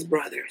than his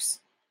brothers.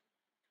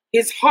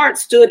 His heart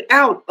stood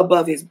out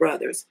above his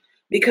brothers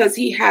because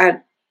he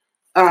had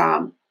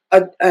a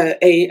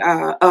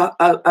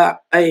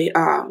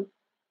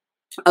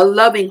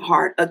loving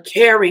heart, a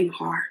caring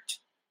heart.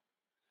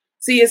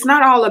 See, it's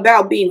not all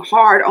about being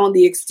hard on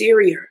the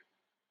exterior.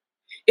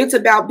 It's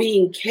about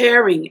being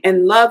caring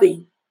and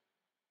loving.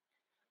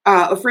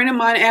 A friend of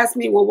mine asked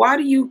me, well, why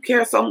do you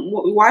care so?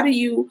 Why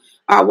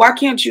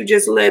can't you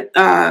just let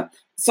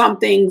some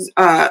things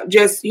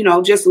just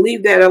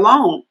leave that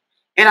alone?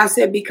 And I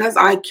said, because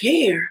I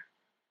care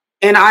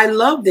and I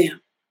love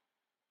them.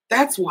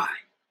 That's why.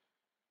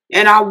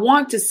 And I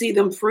want to see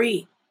them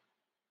free.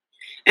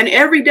 And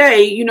every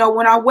day,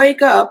 when I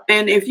wake up,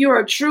 and if you're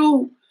a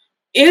true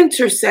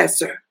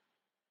intercessor,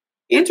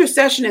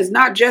 intercession is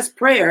not just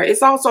prayer,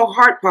 it's also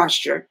heart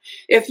posture.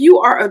 If you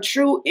are a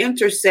true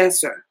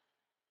intercessor,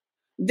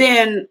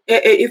 then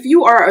if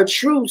you are a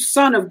true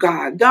son of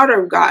God,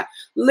 daughter of God,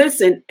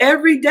 listen,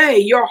 every day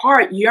your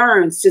heart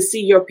yearns to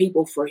see your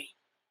people free.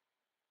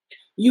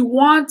 You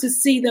want to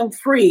see them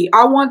free.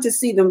 I want to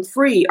see them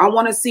free. I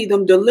want to see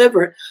them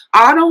delivered.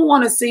 I don't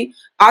want to see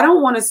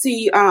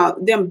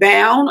them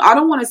bound. I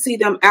don't want to see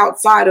them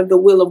outside of the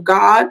will of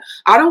God.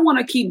 I don't want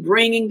to keep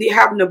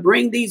having to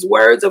bring these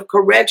words of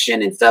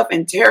correction and stuff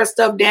and tear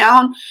stuff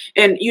down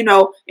and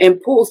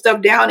pull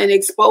stuff down and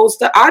expose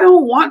stuff. I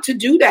don't want to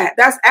do that.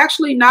 That's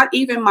actually not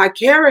even my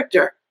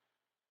character.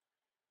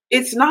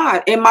 It's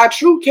not. And my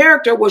true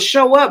character will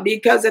show up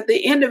because at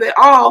the end of it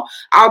all,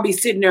 I'll be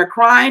sitting there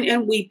crying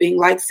and weeping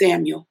like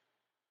Samuel.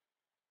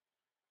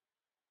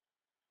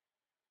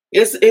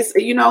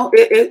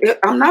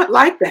 I'm not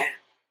like that.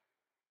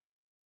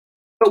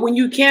 But when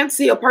you can't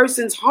see a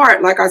person's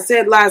heart, like I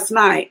said last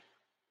night,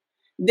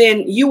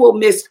 then you will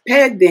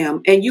mispeg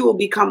them and you will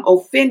become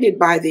offended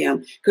by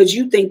them because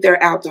you think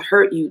they're out to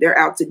hurt you. They're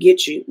out to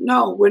get you.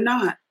 No, we're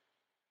not.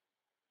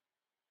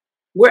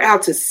 We're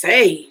out to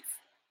save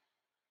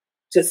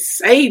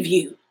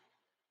you.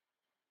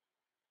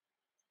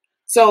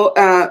 So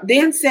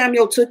then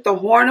Samuel took the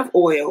horn of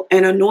oil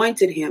and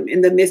anointed him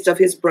in the midst of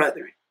his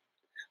brethren.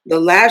 The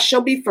last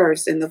shall be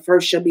first and the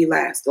first shall be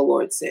last, the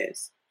Lord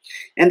says.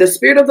 And the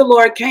Spirit of the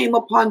Lord came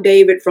upon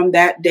David from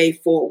that day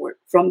forward.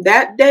 From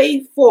that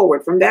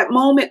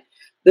moment,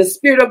 the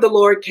Spirit of the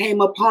Lord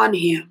came upon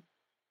him.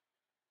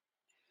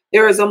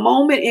 There is a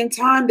moment in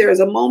time, there is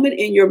a moment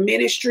in your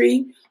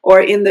ministry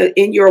or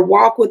in your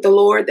walk with the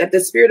Lord that the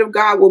Spirit of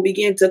God will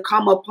begin to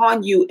come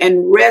upon you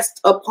and rest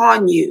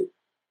upon you.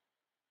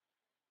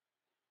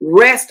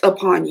 Rest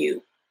upon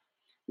you.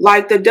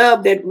 Like the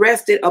dove that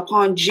rested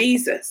upon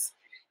Jesus.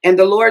 And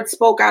the Lord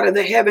spoke out of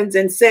the heavens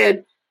and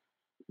said,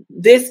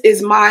 "This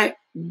is my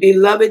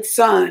beloved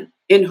Son,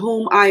 in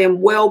whom I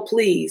am well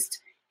pleased.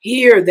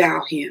 Hear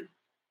thou him."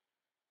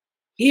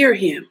 Hear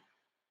him.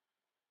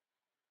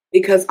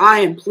 Because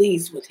I am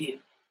pleased with him.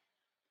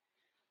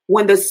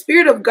 When the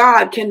Spirit of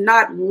God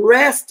cannot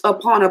rest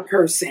upon a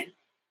person,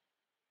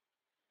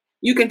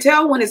 you can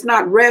tell when it's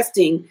not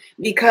resting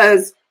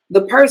because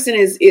the person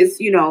is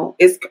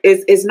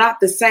not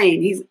the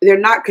same. They're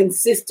not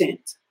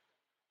consistent.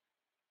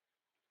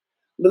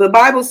 But the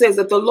Bible says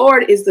that the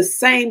Lord is the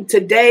same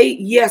today,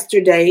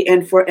 yesterday,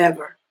 and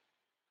forever.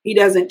 He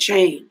doesn't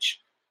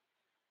change.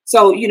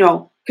 So,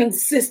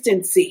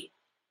 consistency.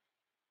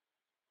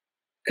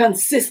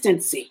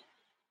 Consistency.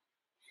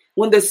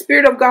 When the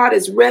Spirit of God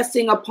is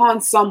resting upon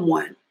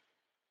someone,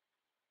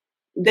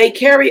 they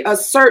carry a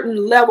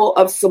certain level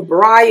of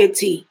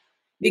sobriety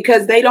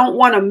because they don't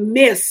want to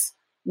miss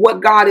what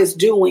God is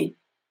doing.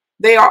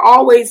 They are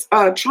always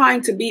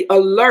trying to be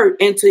alert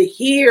and to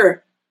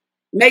hear.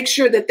 Make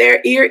sure that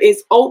their ear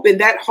is open,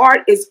 that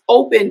heart is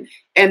open,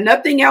 and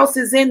nothing else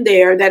is in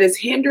there that is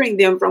hindering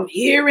them from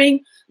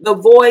hearing the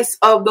voice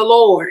of the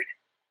Lord.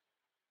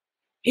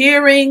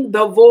 Hearing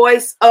the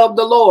voice of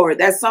the Lord.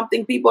 That's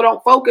something people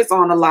don't focus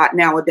on a lot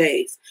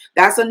nowadays.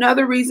 That's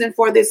another reason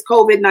for this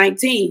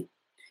COVID-19.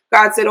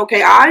 God said,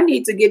 okay, I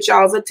need to get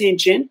y'all's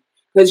attention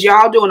because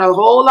y'all doing a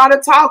whole lot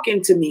of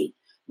talking to me,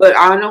 but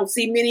I don't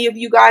see many of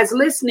you guys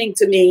listening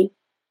to me.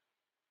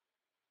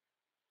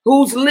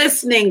 Who's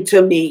listening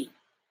to me?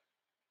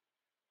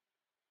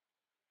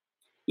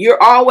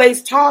 You're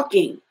always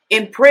talking.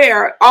 In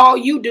prayer, all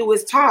you do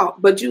is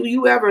talk. But do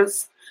you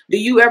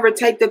ever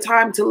take the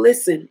time to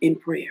listen in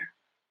prayer?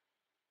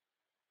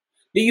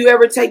 Do you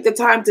ever take the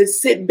time to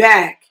sit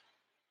back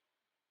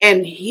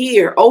and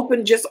hear?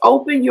 Just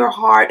open your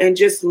heart and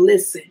just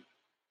listen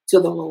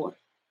to the Lord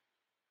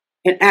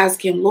and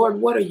ask him,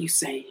 Lord, what are you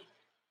saying?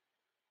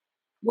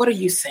 What are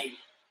you saying?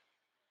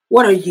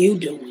 What are you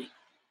doing?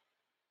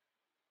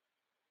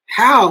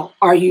 How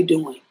are you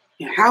doing?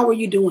 And how are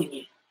you doing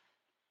it?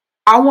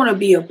 I want to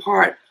be a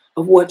part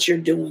of what you're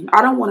doing.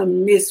 I don't want to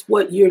miss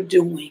what you're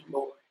doing,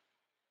 Lord.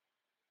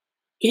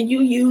 Can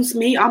you use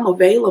me? I'm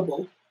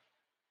available.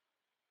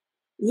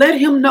 Let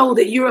him know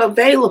that you're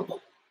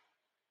available.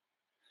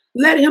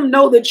 Let him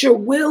know that you're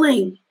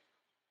willing,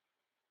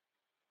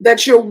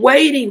 that you're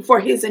waiting for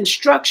his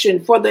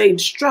instruction, for the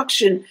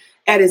instruction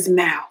at his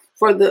mouth,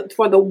 for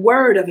the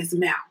word of his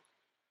mouth.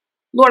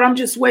 Lord, I'm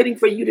just waiting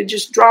for you to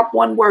just drop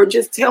one word.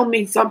 Just tell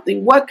me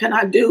something. What can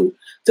I do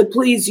to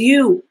please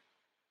you?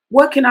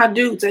 What can I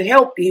do to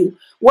help you?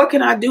 What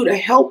can I do to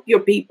help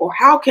your people?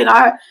 How can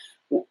I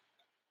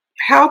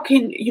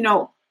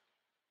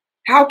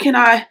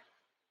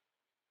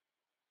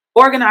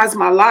organize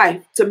my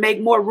life to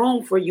make more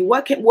room for you?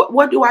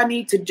 What do I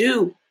need to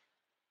do?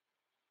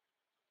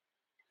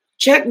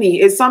 Check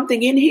me. Is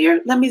something in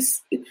here?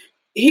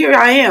 Here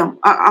I am.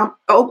 I'm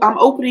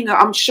opening up.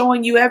 I'm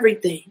showing you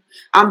everything.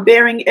 I'm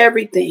bearing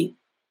everything.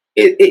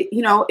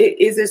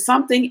 Is there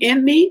something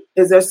in me?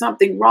 Is there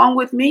something wrong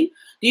with me?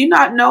 Do you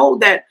not know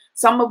that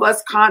some of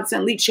us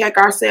constantly check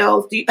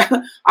ourselves?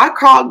 I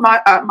called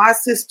my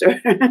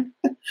sister.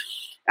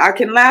 I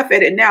can laugh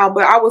at it now,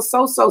 but I was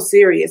so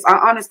serious. I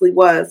honestly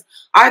was.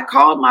 I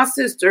called my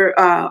sister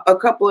a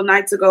couple of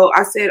nights ago.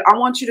 I said, I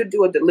want you to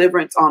do a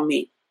deliverance on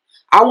me.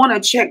 I want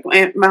to check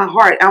my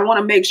heart. I want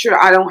to make sure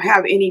I don't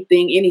have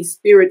any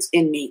spirits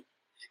in me.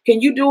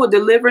 Can you do a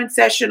deliverance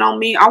session on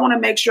me? I want to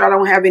make sure I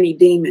don't have any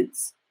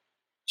demons.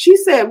 She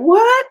said,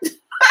 what?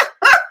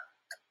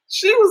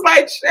 She was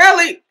like,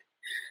 Shelly,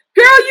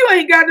 girl, you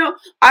ain't got no.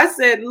 I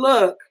said,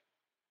 look,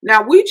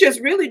 now we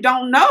just really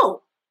don't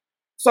know.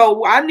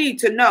 So I need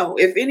to know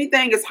if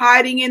anything is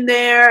hiding in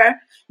there,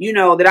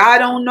 that I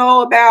don't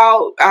know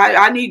about.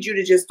 I need you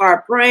to just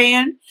start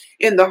praying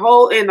in the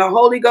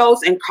Holy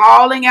Ghost and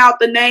calling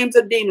out the names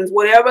of demons.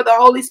 Whatever the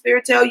Holy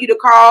Spirit tell you to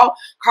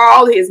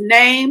call his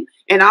name.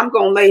 And I'm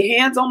going to lay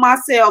hands on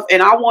myself.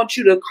 And I want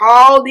you to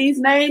call these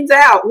names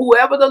out.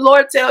 Whoever the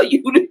Lord tell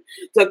you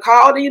to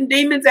call these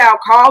demons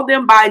out, call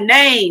them by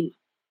name.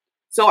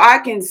 So I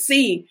can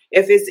see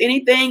if it's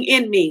anything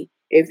in me.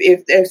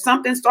 If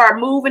something start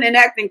moving and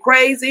acting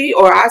crazy,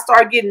 or I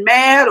start getting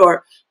mad,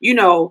 or,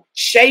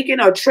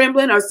 shaking or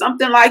trembling or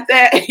something like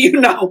that,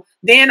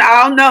 then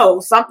I'll know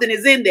something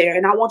is in there,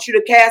 and I want you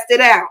to cast it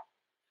out,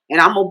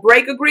 and I'm going to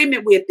break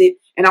agreement with it,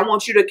 and I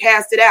want you to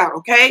cast it out.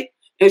 Okay.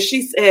 And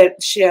she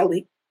said,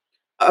 Shelly,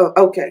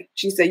 okay.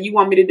 She said, you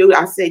want me to do it?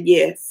 I said,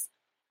 yes.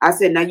 I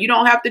said, now you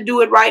don't have to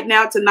do it right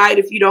now tonight.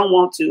 If you don't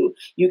want to,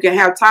 you can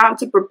have time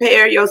to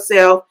prepare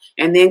yourself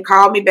and then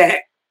call me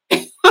back.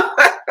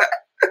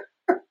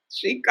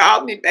 She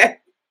called me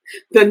back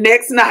the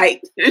next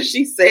night and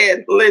she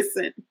said,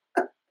 listen,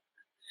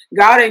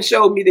 God ain't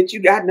showed me that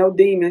you got no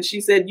demons.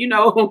 She said,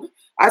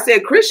 I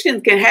said,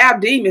 Christians can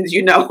have demons,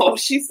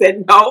 She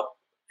said, no.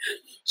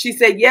 She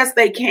said, yes,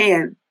 they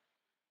can.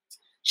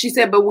 She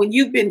said, but when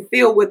you've been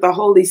filled with the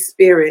Holy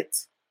Spirit,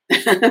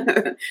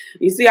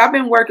 you see, I've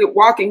been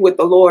walking with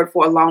the Lord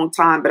for a long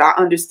time, but I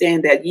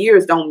understand that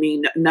years don't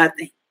mean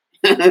nothing.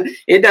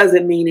 It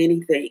doesn't mean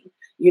anything,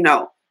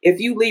 If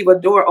you leave a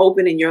door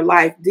open in your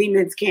life,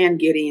 demons can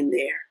get in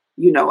there,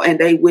 and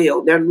they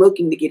will. They're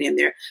looking to get in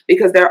there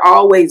because they're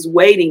always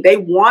waiting. They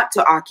want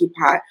to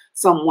occupy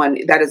someone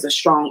that is a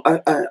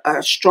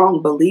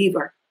strong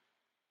believer.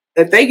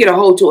 If they get a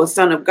hold to a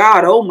son of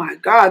God, oh my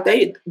God,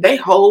 they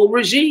whole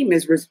regime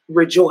is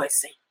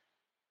rejoicing.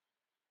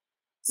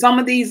 Some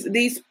of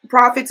these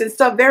prophets and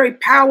stuff, very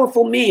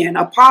powerful men,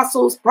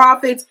 apostles,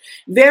 prophets,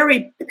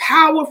 very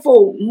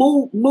powerful,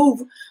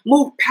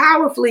 move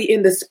powerfully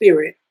in the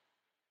spirit.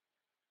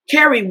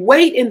 Carry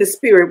weight in the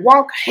spirit,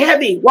 walk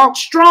heavy, walk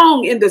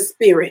strong in the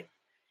spirit,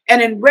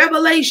 and in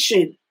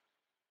revelation,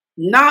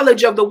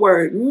 knowledge of the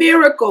word,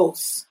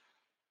 miracles,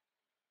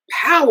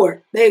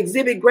 power. They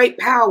exhibit great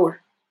power.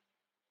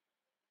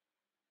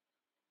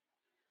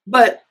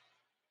 But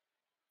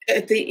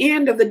at the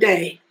end of the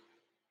day,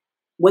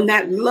 when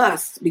that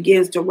lust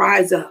begins to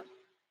rise up,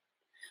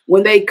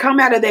 when they come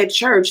out of that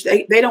church,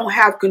 they don't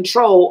have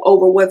control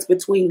over what's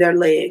between their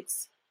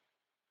legs.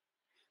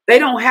 They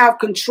don't have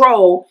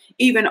control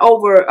even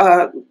over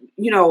a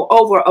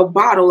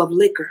bottle of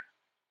liquor.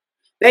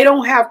 They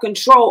don't have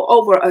control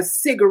over a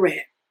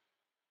cigarette.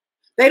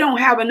 They don't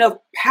have enough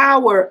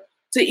power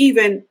to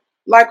even,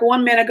 like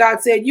one man of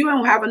God said, you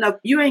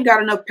ain't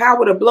got enough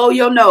power to blow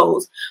your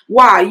nose.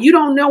 Why? You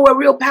don't know where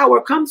real power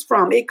comes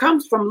from. It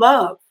comes from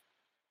love.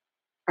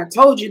 I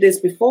told you this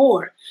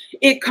before.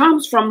 It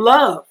comes from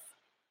love.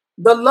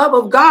 The love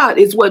of God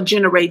is what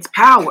generates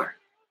power.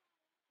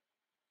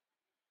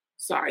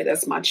 Sorry,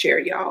 that's my chair,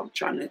 y'all. I'm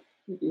trying to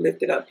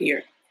lift it up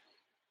here.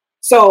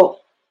 So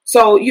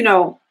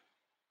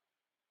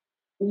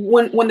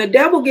when the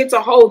devil gets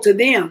a hold to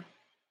them,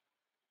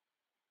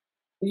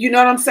 you know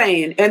what I'm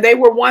saying? And they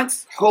were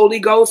once Holy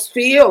Ghost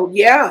filled,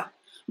 yeah.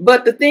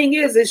 But the thing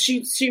is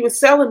she was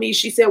telling me,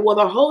 she said, well,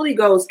 the Holy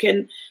Ghost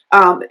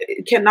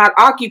cannot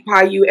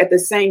occupy you at the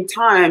same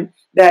time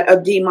that a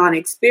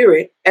demonic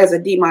spirit.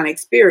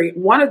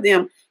 One of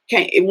them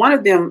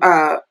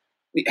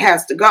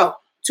has to go.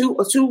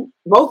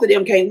 Both of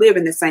them can't live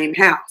in the same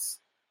house.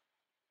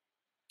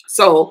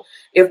 So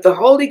if the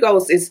Holy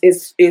Ghost is,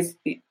 if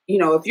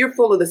you're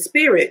full of the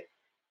Spirit,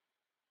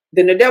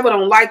 then the devil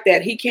don't like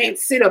that. He can't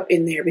sit up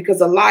in there because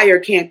a liar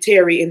can't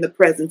tarry in the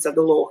presence of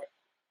the Lord.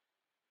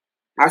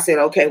 I said,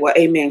 okay, well,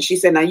 amen. She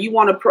said, now you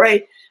want to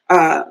pray?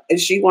 And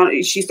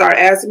she started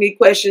asking me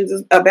questions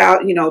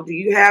about, do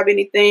you have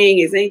anything?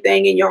 Is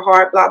anything in your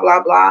heart? Blah,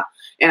 blah, blah.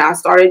 And I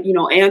started,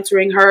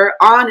 answering her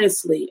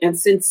honestly and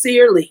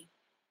sincerely.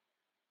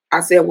 I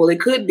said, well, it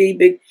could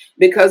be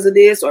because of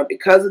this or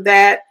because of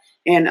that.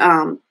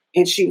 And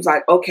she was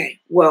like, okay,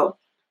 well,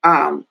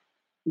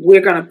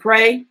 we're going to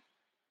pray.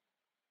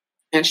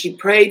 And she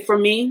prayed for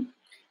me.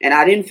 And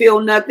I didn't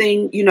feel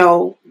nothing,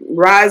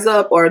 rise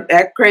up or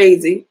act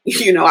crazy.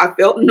 I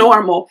felt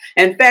normal.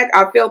 In fact,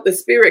 I felt the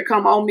Spirit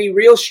come on me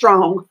real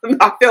strong.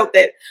 I felt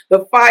that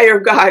the fire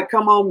of God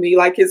come on me,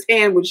 like his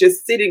hand was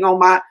just sitting on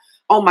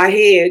my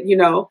head,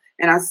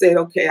 And I said,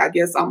 okay, I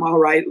guess I'm all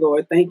right,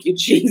 Lord. Thank you,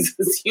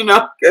 Jesus,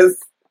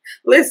 because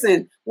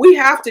listen, we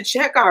have to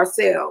check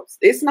ourselves.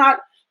 It's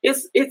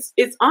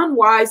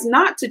unwise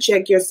not to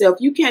check yourself.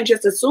 You can't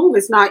just assume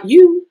it's not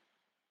you.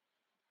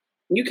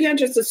 You can't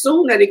just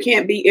assume that it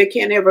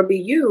can't ever be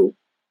you.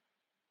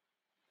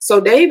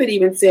 So David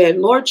even said,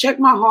 Lord,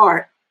 check my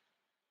heart.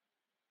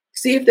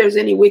 See if there's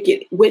any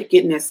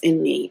wickedness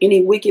in me,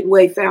 any wicked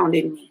way found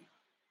in me,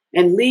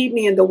 and lead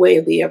me in the way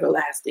of the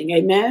everlasting.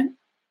 Amen.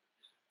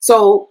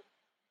 So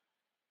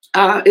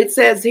it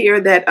says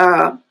here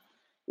that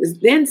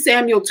then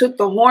Samuel took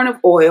the horn of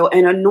oil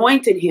and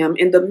anointed him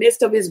in the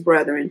midst of his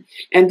brethren,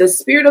 and the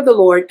Spirit of the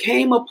Lord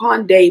came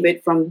upon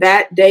David from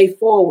that day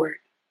forward.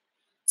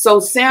 So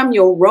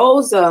Samuel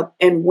rose up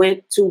and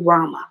went to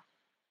Ramah.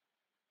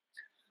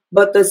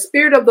 But the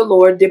Spirit of the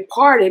Lord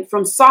departed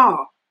from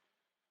Saul,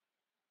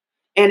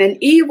 and an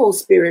evil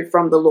spirit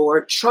from the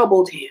Lord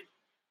troubled him.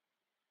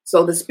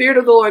 So the Spirit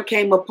of the Lord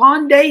came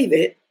upon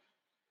David,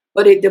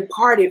 but it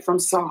departed from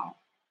Saul.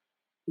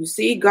 You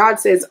see,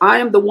 God says, I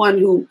am the one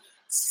who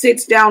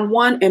sits down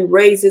one and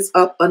raises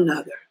up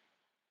another.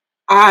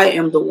 I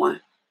am the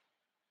one.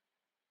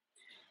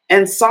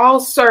 And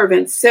Saul's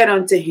servant said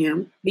unto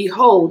him,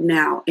 behold,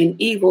 now an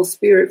evil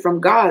spirit from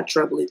God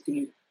troubleth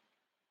you.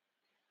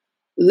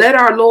 Let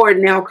our Lord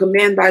now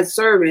command thy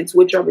servants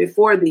which are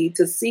before thee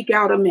to seek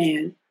out a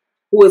man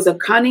who is a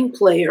cunning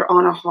player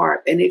on a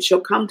harp, and it shall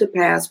come to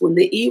pass when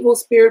the evil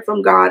spirit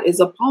from God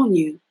is upon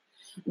you,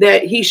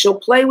 that he shall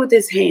play with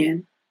his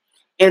hand,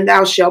 and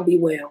thou shalt be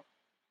well.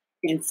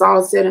 And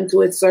Saul said unto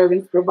his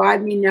servants,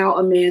 provide me now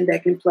a man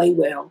that can play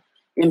well,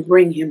 and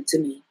bring him to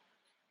me.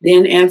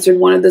 Then answered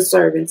one of the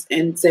servants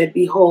and said,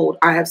 behold,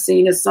 I have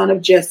seen a son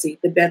of Jesse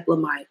the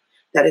Bethlehemite,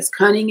 that is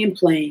cunning in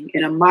playing,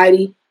 and a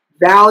mighty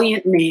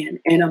valiant man,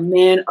 and a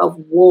man of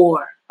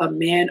war,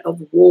 and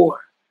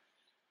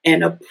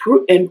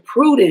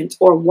prudent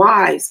or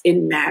wise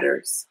in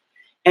matters,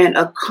 and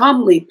a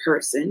comely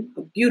person,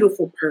 a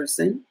beautiful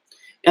person,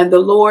 and the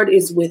Lord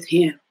is with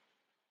him.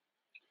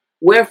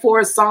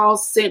 Wherefore Saul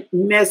sent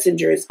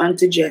messengers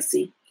unto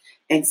Jesse,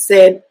 and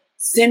said,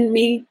 send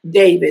me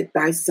David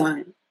thy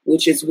son,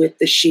 which is with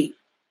the sheep.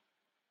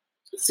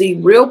 See,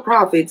 real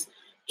prophets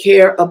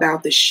care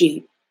about the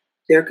sheep.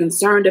 They're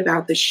concerned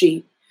about the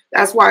sheep.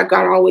 That's why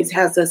God always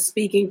has us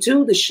speaking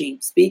to the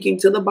sheep, speaking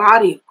to the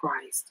body of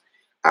Christ.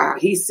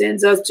 He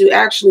sends us to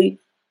actually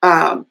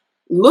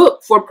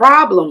look for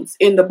problems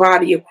in the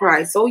body of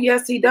Christ. Oh,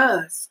 yes, he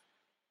does.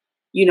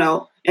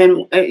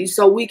 And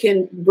so we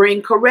can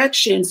bring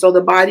correction so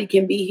the body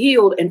can be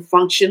healed and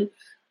function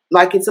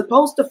like it's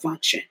supposed to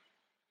function.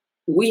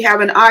 We have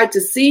an eye to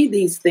see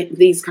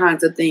these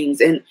kinds of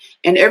things, and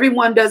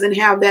everyone doesn't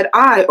have that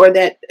eye or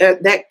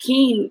that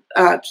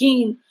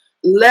keen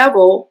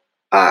level,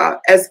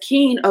 as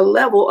keen a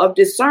level of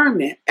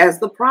discernment as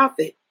the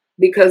prophet,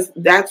 because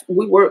that's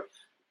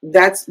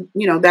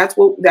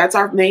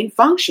our main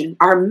function.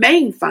 Our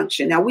main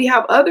function. Now we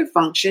have other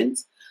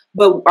functions,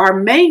 but our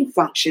main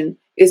function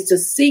is to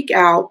seek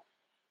out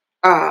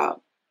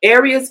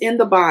areas in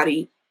the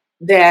body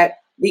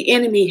that the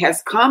enemy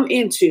has come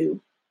into.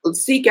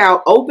 Seek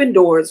out open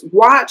doors,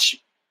 watch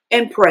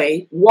and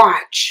pray,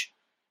 watch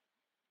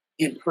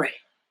and pray.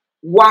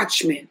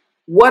 Watchmen,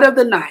 what of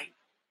the night?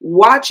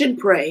 Watch and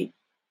pray,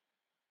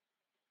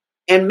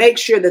 and make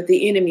sure that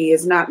the enemy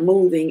is not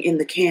moving in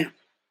the camp.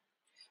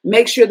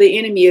 Make sure the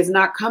enemy is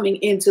not coming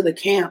into the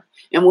camp.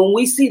 And when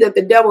we see that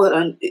the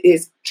devil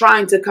is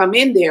trying to come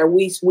in there,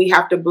 we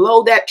have to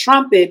blow that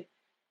trumpet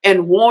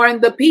and warn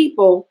the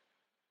people.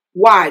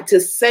 Why? To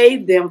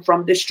save them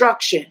from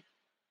destruction.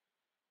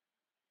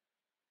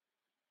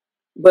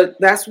 But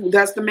that's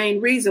the main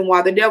reason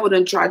why the devil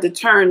done tried to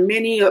turn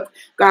many of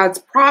God's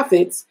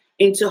prophets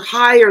into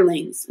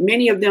hirelings.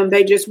 Many of them,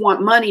 they just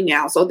want money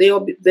now. So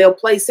they'll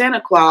play Santa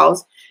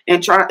Claus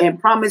and try and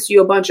promise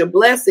you a bunch of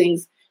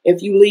blessings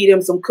if you leave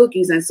them some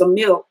cookies and some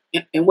milk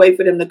and wait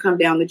for them to come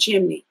down the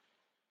chimney.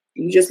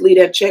 You just leave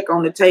that check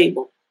on the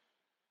table.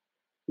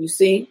 You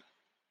see?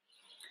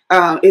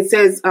 it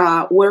says,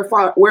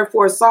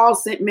 wherefore Saul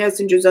sent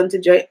messengers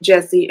unto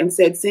Jesse and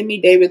said, send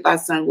me David thy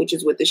son, which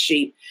is with the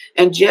sheep.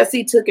 And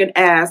Jesse took an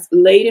ass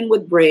laden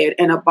with bread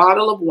and a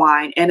bottle of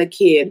wine and a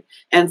kid,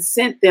 and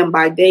sent them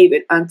by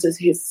David unto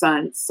his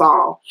son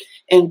Saul.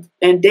 And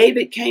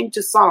David came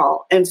to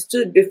Saul and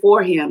stood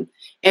before him,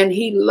 and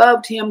he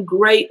loved him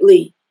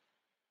greatly,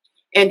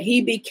 and he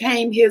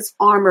became his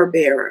armor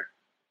bearer.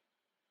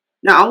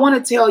 Now, I want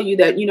to tell you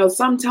that,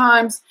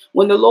 sometimes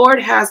when the Lord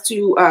has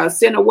to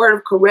send a word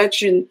of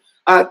correction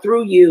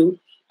through you,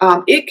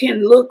 it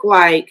can look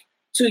like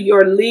to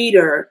your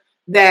leader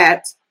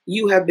that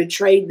you have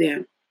betrayed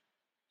them,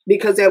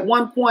 because at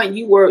one point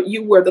you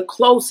were the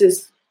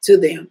closest to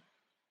them.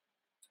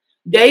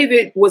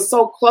 David was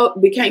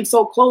became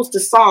so close to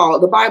Saul.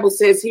 The Bible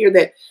says here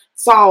that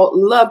Saul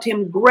loved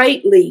him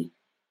greatly,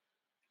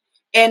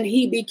 and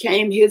he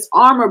became his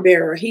armor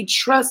bearer. He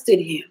trusted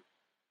him.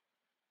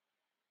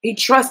 He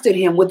trusted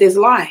him with his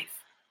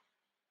life.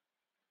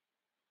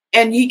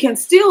 And he can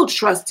still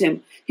trust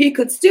him. He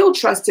could still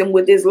trust him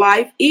with his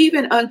life,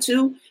 even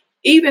unto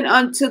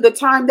the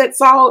time that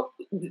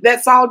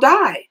Saul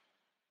died.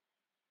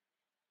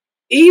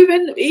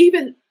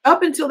 Even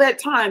up until that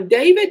time,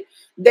 David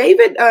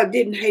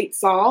didn't hate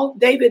Saul.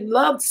 David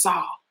loved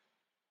Saul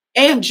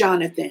and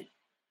Jonathan.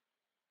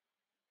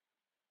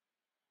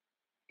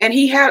 And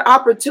he had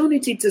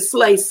opportunity to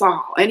slay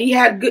Saul,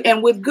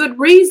 and with good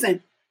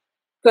reason.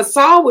 Because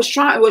Saul was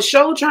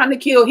trying to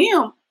kill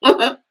him,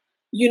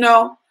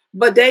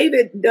 But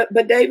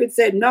David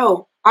said,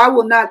 "No, I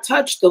will not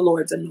touch the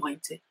Lord's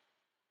anointed."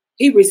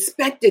 He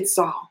respected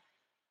Saul.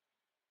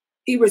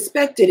 He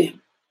respected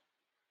him,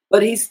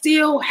 but he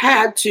still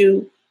had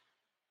to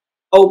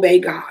obey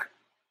God.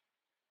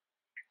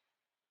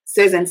 It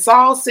says, and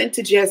Saul sent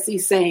to Jesse,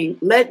 saying,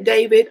 "Let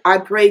David, I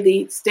pray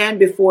thee, stand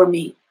before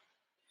me,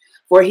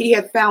 for he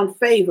hath found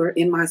favor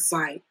in my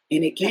sight."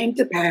 And it came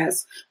to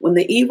pass, when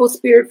the evil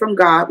spirit from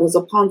God was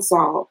upon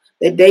Saul,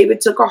 that David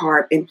took a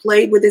harp and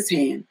played with his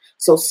hand.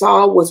 So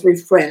Saul was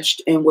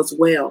refreshed and was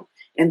well,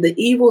 and the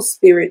evil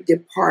spirit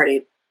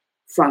departed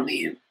from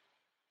him.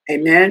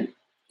 Amen.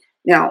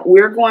 Now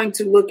we're going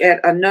to look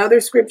at another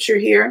scripture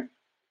here.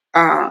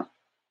 And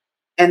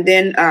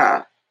then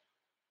I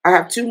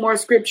have two more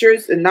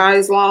scriptures, and not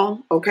as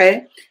long.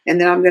 Okay.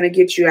 And then I'm going to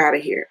get you out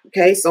of here.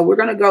 Okay. So we're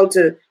going to go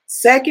to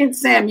 2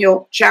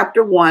 Samuel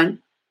chapter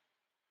 1.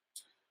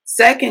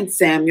 2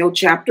 Samuel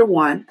chapter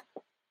 1.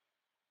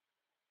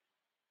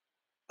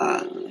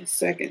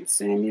 2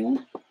 Samuel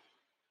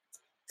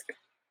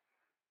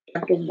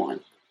chapter 1.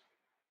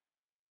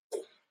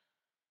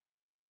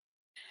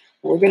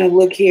 We're going to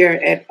look here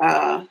at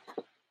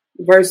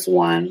verse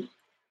 1.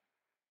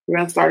 We're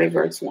going to start at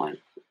verse 1.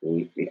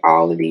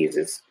 All of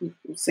these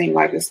seem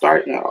like it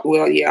start.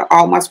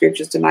 All my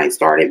scriptures tonight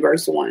start at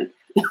verse 1.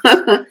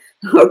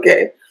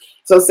 Okay.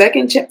 So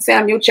 2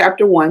 Samuel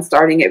chapter 1,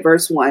 starting at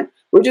verse 1.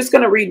 We're just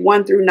going to read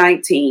 1 through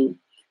 19.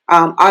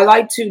 I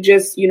like to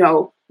just,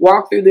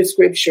 walk through the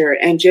scripture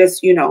and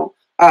just,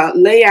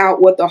 lay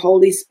out what the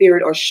Holy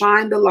Spirit, or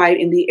shine the light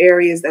in the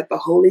areas that the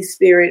Holy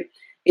Spirit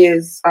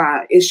is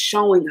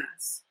showing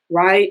us,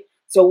 right?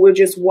 So we're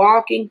just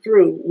walking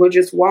through.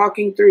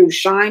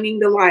 Shining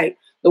the light.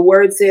 The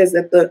word says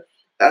that the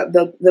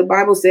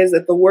Bible says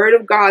that the word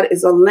of God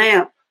is a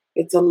lamp.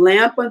 It's a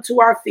lamp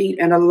unto our feet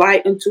and a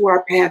light unto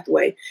our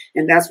pathway.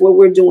 And that's what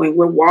we're doing.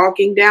 We're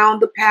walking down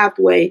the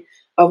pathway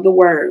of the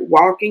word,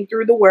 walking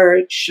through the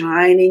word,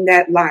 shining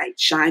that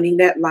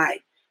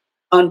light,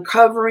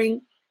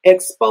 uncovering,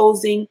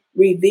 exposing,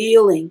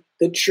 revealing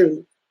the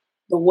truth.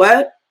 The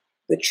what?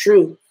 The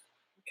truth.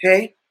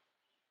 Okay.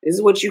 This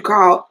is what you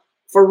call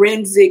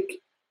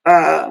forensic,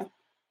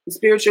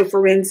 spiritual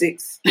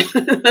forensics.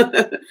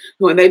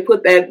 When they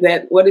put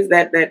that what is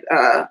that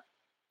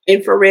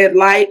infrared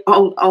light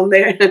on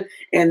there,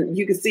 and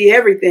you can see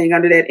everything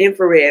under that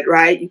infrared,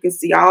 right? You can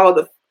see all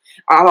the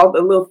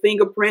little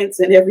fingerprints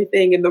and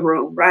everything in the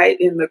room, right?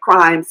 In the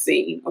crime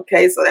scene.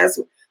 Okay. So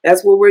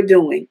that's what we're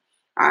doing.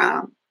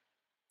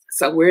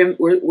 So we're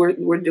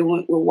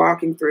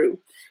walking through.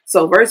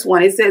 So verse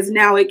 1, it says,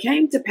 "Now it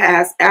came to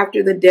pass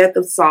after the death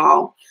of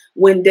Saul,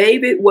 when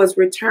David was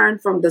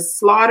returned from the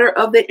slaughter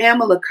of the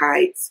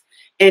Amalekites,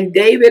 and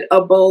David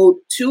abode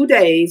 2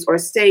 days, or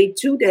stayed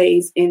 2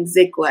 days in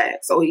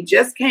Ziklag." So he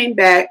just came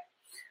back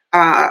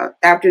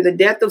after the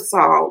death of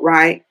Saul,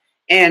 right?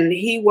 And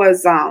he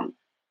was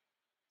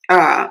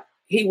tired.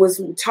 He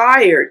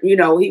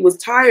was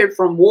tired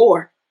from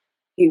war.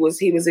 He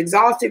was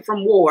exhausted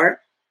from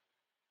war.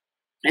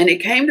 And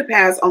it came to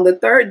pass on the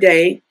third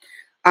day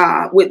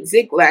with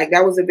Ziklag.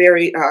 That was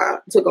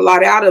took a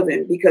lot out of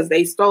him, because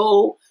they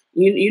stole.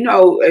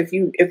 If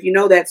you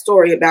know that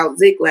story about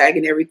Ziklag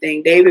and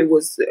everything, David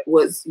was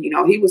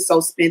he was so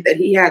spent that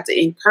he had to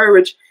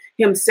encourage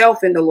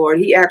himself in the Lord.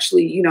 He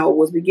actually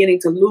was beginning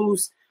to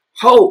lose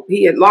hope.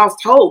 He had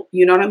lost hope.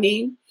 You know what I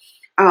mean?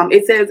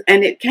 It says,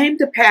 "And it came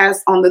to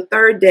pass on the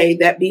third day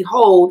that,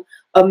 behold,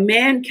 a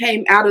man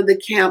came out of the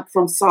camp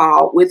from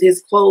Saul with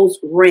his clothes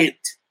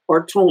rent."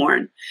 or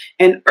torn,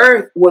 and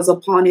earth was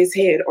upon his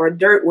head, or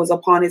dirt was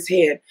upon his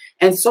head.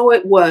 And so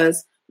it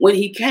was when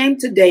he came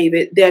to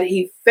David that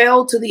he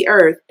fell to the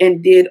earth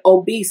and did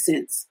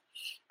obeisance,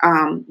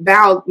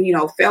 bowed,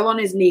 fell on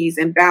his knees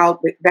and bowed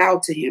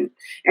to him.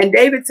 And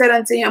David said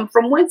unto him,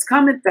 From whence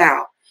comest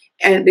thou?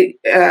 And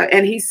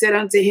he said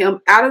unto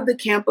him, Out of the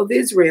camp of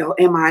Israel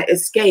am I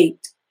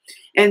escaped.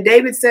 And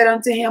David said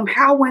unto him,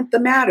 How went the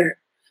matter?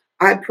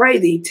 I pray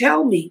thee,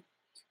 tell me.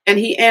 And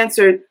he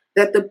answered,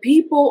 That the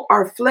people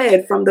are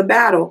fled from the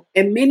battle,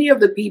 and many of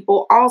the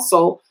people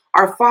also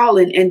are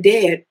fallen and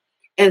dead.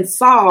 And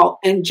Saul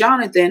and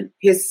Jonathan,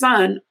 his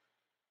son,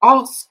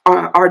 also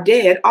are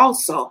dead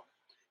also.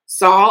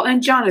 Saul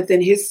and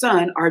Jonathan, his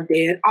son, are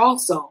dead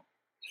also.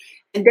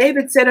 And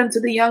David said unto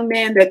the young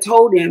man that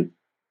told him,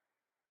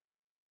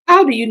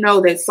 How do you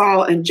know that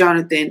Saul and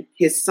Jonathan,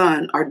 his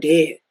son, are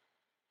dead?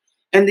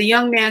 And the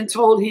young man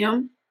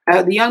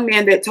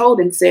that told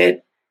him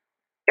said,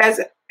 As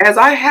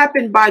I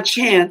happened by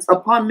chance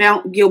upon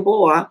Mount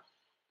Gilboa,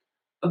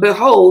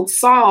 behold,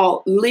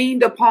 Saul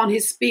leaned upon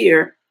his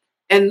spear,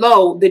 and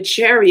lo, the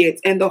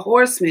chariots and the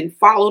horsemen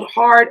followed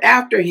hard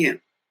after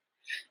him.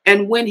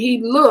 And when he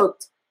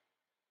looked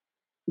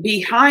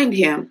behind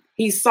him,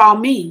 he saw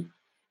me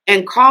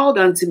and called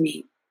unto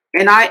me.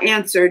 And I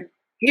answered,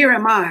 Here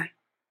am I.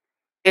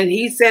 And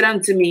he said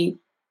unto me,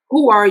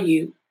 Who are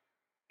you?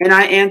 And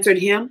I answered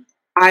him,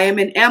 I am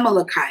an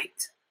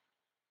Amalekite.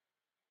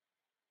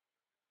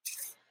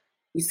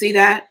 You see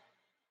that?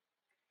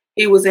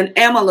 He was an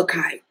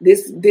Amalekite.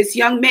 This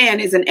young man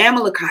is an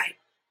Amalekite.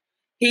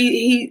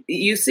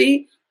 You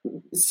see,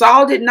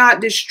 Saul did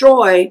not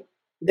destroy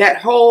that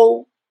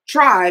whole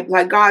tribe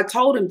like God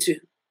told him to.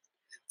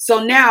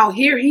 So now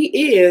here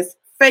he is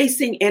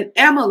facing an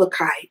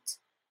Amalekite,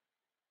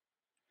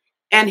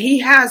 and he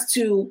has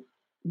to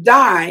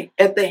die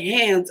at the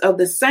hands of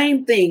the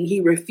same thing he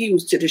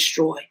refused to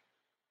destroy.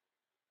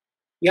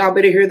 Y'all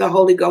better hear the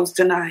Holy Ghost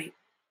tonight.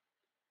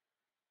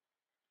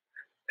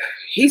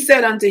 He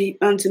said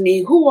unto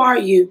me, Who are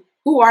you?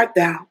 Who art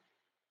thou?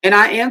 And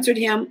I answered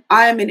him,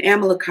 I am an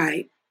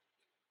Amalekite.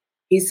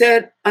 He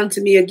said unto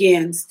me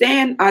again,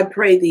 Stand, I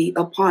pray thee,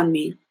 upon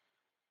me,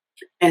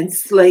 and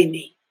slay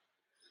me.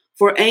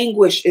 For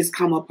anguish is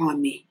come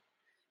upon me,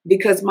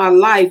 because my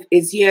life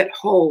is yet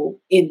whole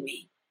in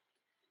me.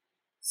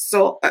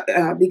 So,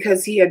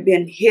 because he had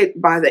been hit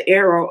by the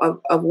arrow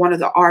of one of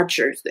the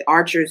archers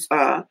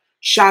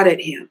shot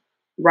at him,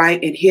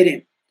 right, and hit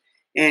him.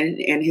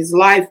 And his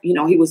life,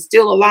 he was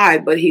still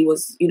alive, but he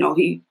was,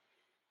 he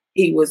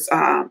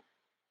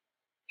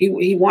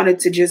wanted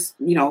to just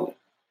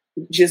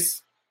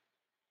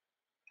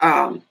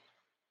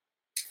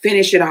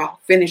finish it off,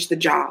 finish the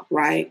job,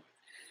 right?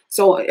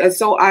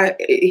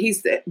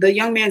 The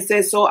young man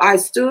says, so I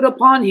stood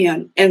upon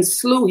him and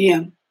slew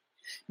him,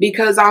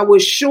 because I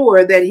was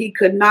sure that he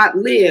could not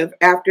live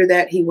after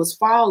that he was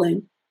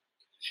fallen.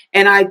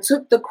 And I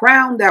took the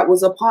crown that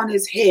was upon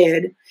his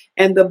head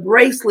and the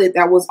bracelet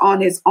that was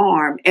on his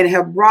arm, and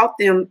have brought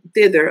them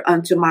thither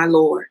unto my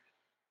Lord.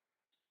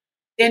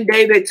 Then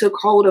David took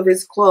hold of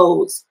his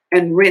clothes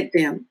and rent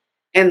them,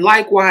 and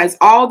likewise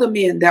all the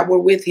men that were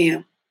with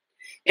him.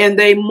 And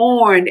they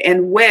mourned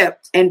and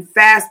wept and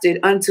fasted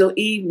until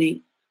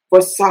evening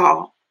for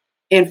Saul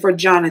and for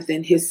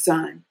Jonathan his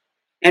son,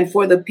 and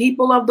for the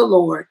people of the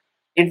Lord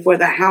and for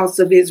the house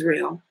of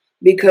Israel,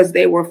 because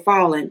they were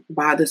fallen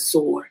by the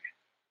sword.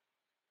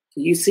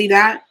 You see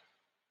that?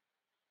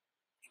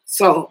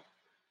 So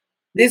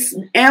this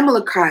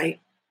Amalekite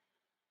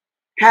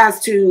has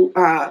to,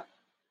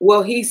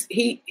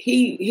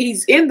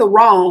 he's in the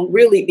wrong,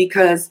 really,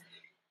 because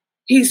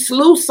he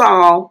slew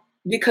Saul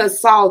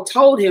because Saul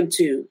told him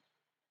to.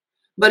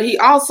 But he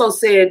also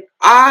said,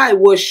 I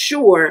was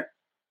sure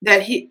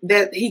that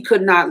he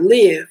could not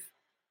live.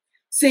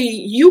 See,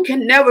 you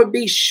can never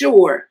be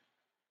sure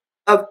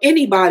of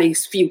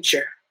anybody's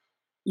future.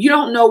 You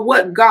don't know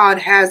what God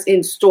has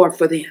in store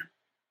for them.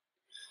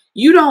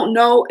 You don't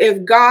know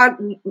if God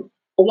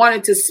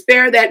wanted to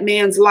spare that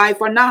man's life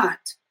or not.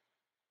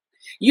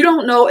 You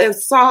don't know if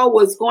Saul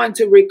was going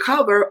to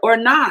recover or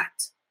not.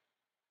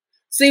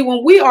 See,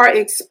 when we are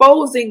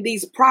exposing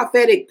these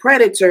prophetic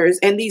predators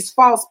and these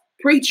false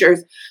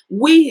preachers,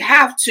 we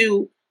have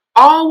to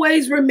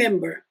always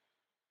remember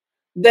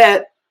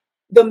that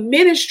the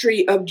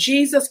ministry of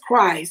Jesus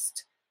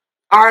Christ,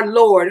 our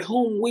Lord,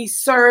 whom we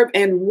serve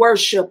and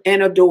worship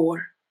and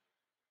adore,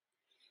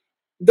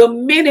 the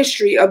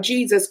ministry of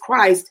Jesus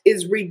Christ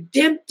is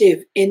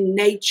redemptive in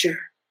nature.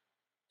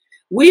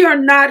 We are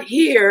not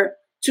here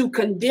to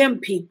condemn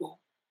people.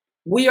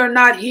 We are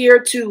not here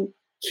to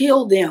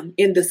kill them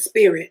in the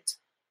spirit.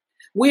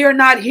 We are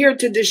not here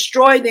to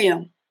destroy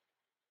them.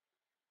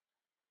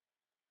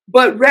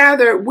 But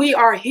rather, we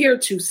are here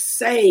to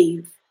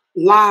save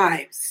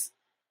lives.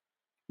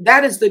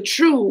 That is the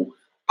true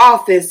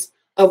office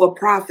of a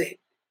prophet,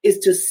 is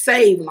to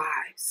save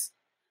lives,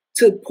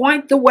 to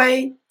point the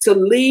way, to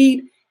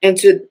lead, and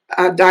to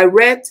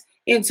direct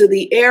into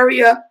the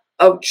area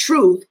of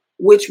truth,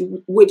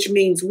 which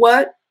means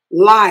what?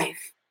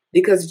 Life.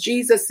 because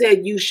Jesus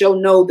said, you shall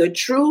know the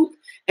truth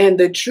and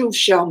the truth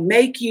shall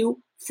make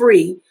you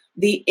free.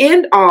 The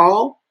end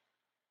all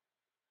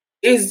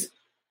is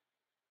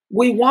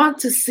we want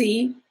to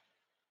see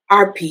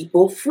our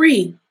people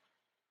free.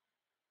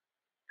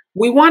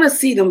 We want to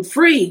see them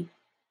free,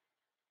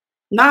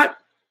 not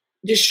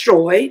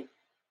destroyed,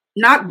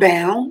 not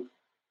bound,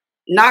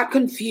 not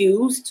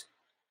confused,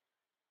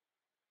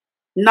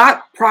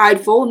 not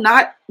prideful,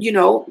 not,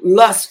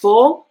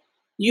 lustful,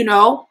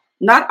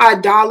 not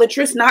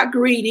idolatrous, not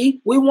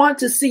greedy. We want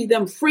to see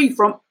them free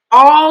from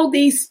all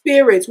these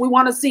spirits. We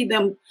want to see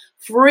them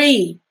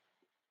free.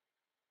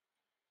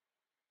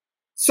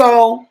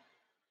 So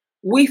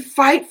we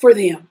fight for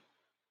them.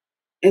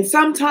 And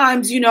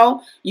sometimes,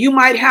 you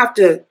might have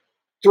to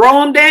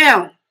throw them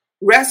down,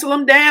 wrestle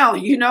them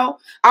down.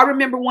 I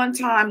remember one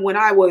time when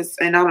I was,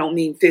 and I don't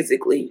mean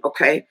physically,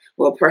 okay,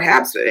 well,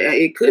 perhaps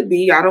it could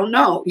be, I don't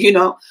know,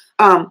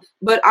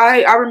 but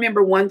I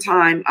remember one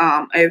time,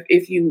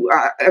 if you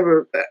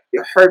ever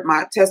heard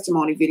my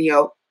testimony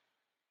video,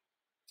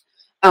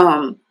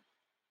 I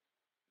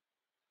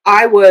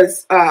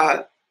was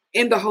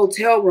in the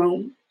hotel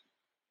room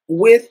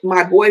with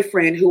my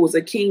boyfriend, who was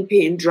a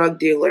kingpin drug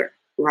dealer,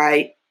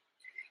 right?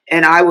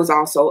 And I was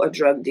also a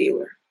drug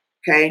dealer,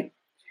 okay?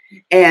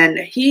 And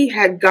he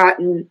had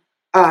tried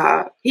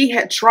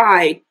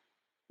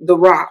the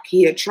rock.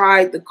 He had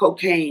tried the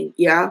cocaine,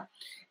 yeah?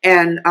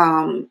 And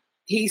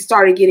he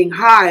started getting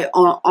high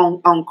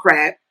on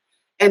crack,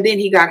 and then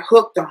he got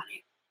hooked on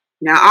it.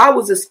 Now, I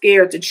was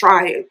scared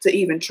to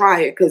even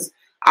try it, because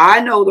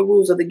I know the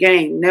rules of the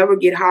game. Never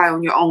get high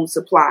on your own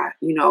supply.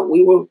 We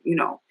were,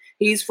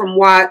 he's from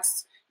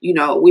Watts.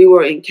 We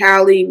were in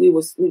Cali. We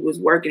was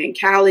working in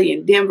Cali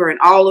and Denver and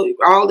all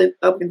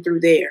up and through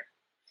there.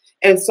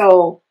 And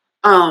so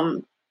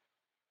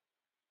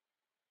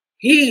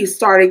he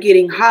started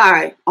getting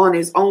high on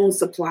his own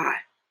supply.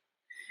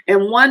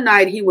 And one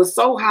night he was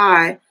so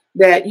high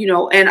that,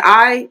 and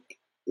I,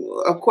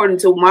 according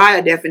to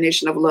my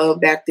definition of love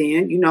back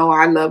then,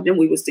 I loved him.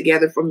 We was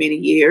together for many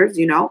years,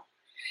 and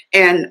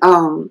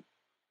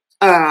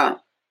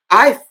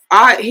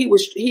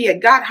he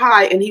had got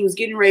high and he was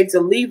getting ready to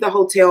leave the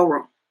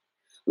hotel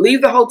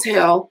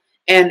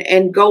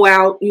and go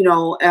out,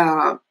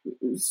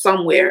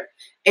 somewhere.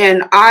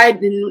 And I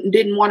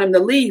didn't want him to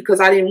leave, because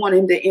I didn't want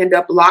him to end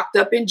up locked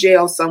up in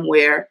jail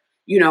somewhere,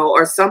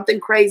 or something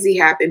crazy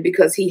happened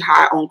because he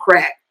high on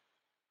crack.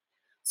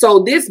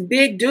 So this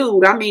big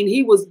dude,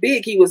 he was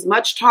big. He was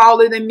much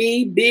taller than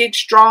me, big,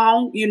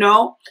 strong,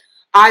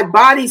 I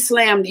body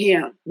slammed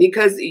him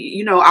because,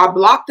 I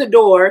blocked the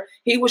door.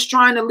 He was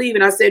trying to leave.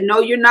 And I said, no,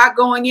 you're not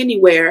going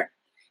anywhere.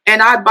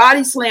 And I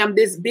body slammed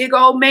this big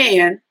old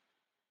man,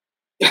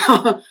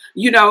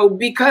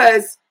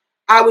 because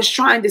I was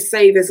trying to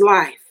save his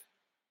life.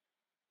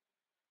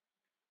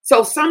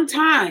 So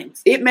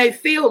sometimes it may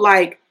feel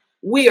like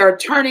we are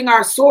turning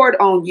our sword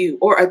on you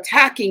or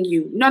attacking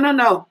you.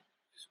 No.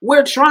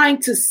 We're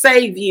trying to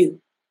save you.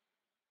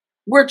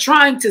 We're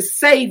trying to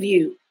save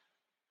you.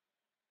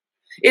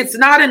 It's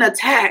not an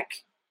attack.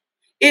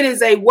 It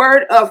is a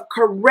word of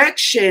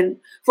correction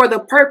for the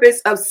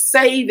purpose of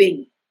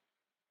saving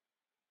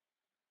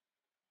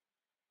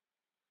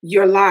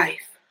your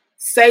life,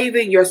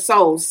 saving your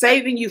soul,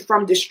 saving you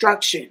from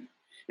destruction.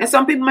 And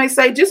some people may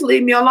say, just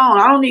leave me alone.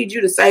 I don't need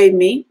you to save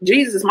me.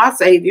 Jesus is my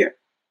savior.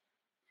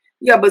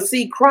 Yeah, but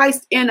see,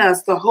 Christ in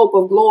us, the hope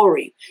of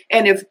glory.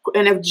 And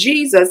if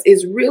Jesus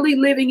is really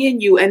living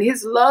in you and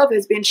his love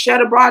has been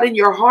shed abroad in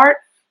your heart,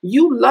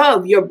 you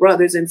love your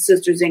brothers and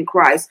sisters in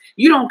Christ.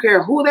 You don't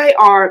care who they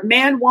are,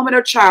 man, woman,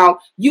 or child.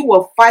 You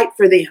will fight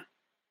for them.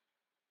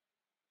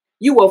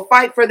 You will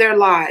fight for their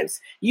lives.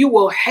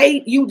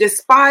 You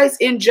despise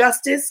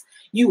injustice.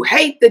 You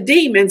hate the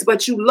demons,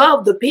 but you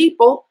love the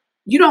people.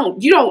 You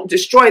don't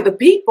destroy the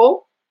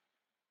people.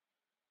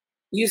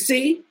 You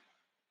see?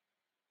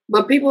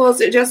 But people will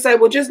just say,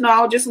 well,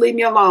 just leave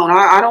me alone.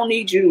 I don't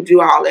need you to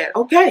do all that.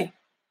 Okay.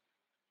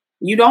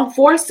 You don't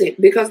force it,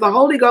 because the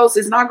Holy Ghost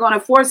is not going to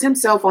force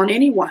himself on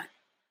anyone.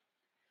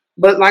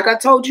 But like I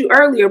told you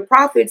earlier,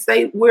 prophets,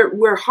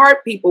 we're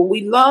heart people.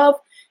 We love,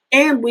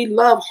 and we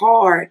love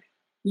hard.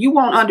 You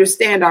won't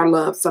understand our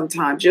love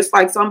sometimes, just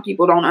like some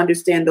people don't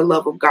understand the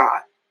love of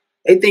God.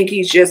 They think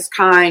he's just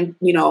kind,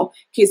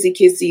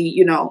 kissy,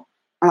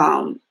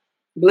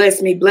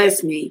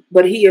 bless me.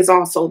 But he is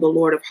also the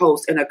Lord of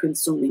hosts and a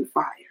consuming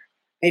fire.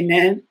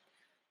 Amen.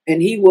 And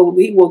he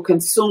will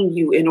consume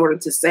you in order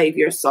to save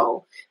your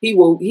soul. He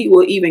will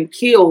even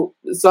kill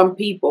some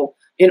people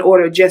in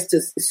order just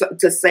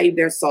to save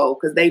their soul,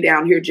 because they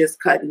down here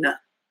just cutting up.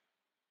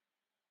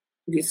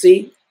 You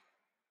see?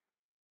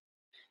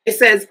 It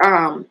says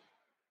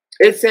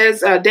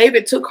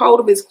David took hold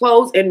of his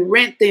clothes and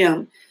rent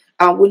them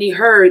when he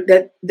heard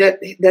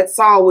that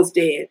Saul was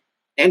dead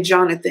and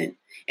Jonathan.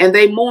 And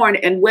they mourned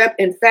and wept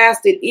and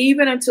fasted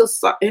even into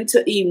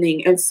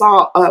evening, and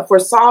for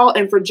Saul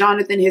and for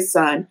Jonathan his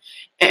son,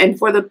 and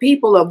for the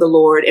people of the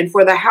Lord, and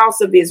for the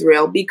house of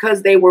Israel,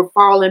 because they were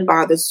fallen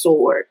by the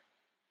sword.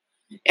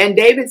 And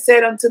David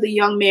said unto the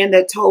young man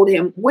that told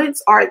him,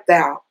 Whence art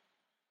thou?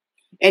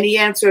 And he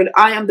answered,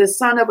 I am the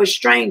son of a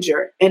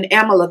stranger, an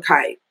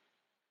Amalekite.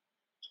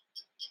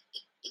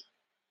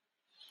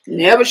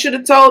 Never should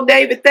have told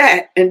David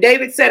that. And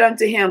David said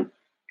unto him,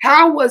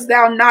 how was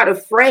thou not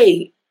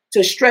afraid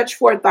to stretch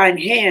forth thine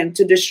hand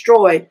to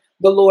destroy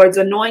the Lord's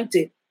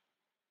anointed?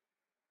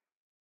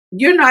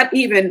 You're not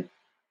even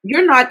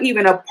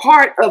a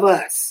part of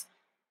us.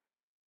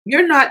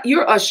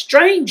 You're a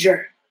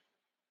stranger.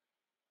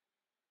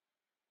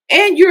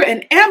 And you're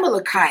an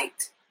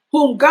Amalekite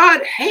whom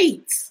God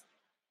hates.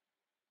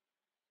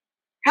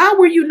 How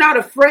were you not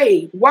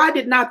afraid? Why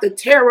did not the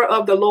terror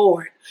of the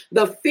Lord,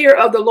 the fear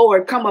of the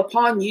Lord come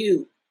upon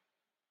you?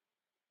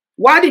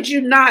 Why did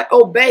you not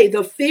obey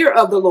the fear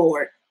of the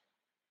Lord?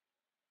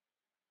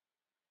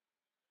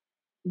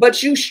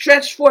 But you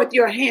stretched forth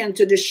your hand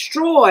to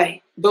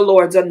destroy the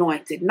Lord's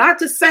anointed, not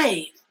to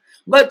save,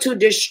 but to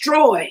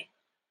destroy.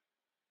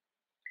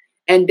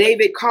 And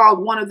David called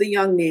one of the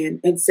young men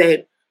and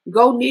said,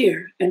 go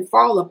near and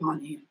fall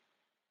upon him.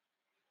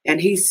 And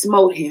he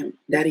smote him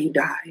that he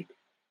died.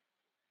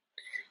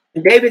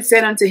 And David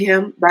said unto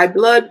him, thy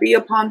blood be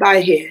upon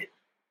thy head,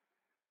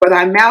 for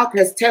thy mouth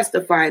has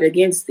testified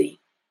against thee,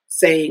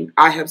 saying,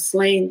 I have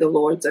slain the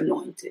Lord's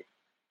anointed.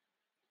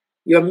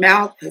 Your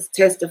mouth has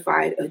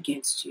testified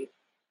against you.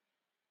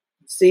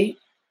 See,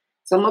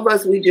 some of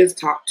us, we just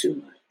talk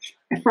too much.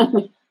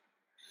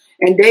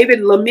 And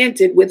David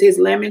lamented with his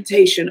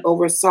lamentation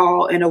over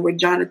Saul and over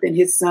Jonathan,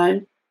 his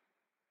son.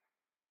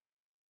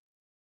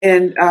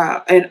 And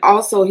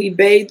also he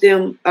bade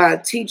them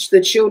teach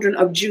the children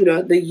of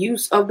Judah the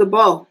use of the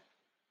bow.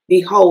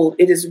 Behold,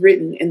 it is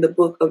written in the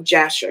book of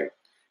Jasher.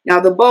 Now,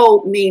 the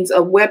bow means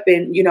a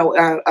weapon,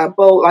 a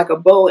bow, like a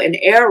bow and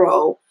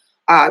arrow,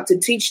 to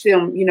teach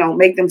them,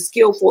 make them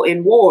skillful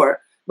in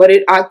war. But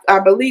I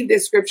believe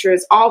this scripture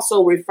is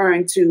also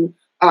referring to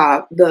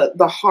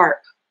the harp,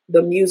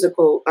 the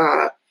musical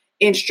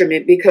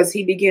instrument, because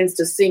he begins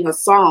to sing a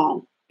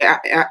song.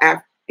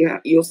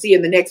 You'll see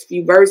in the next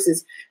few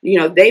verses,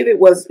 David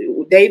was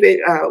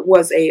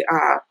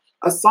a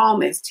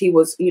psalmist. He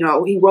was,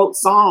 he wrote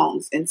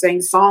songs and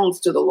sang songs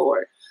to the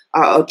Lord,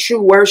 a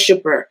true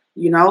worshiper,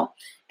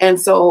 And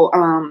so,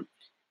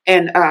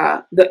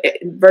 the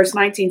verse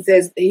 19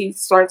 says, he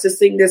starts to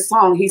sing this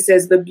song. He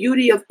says, the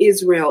beauty of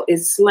Israel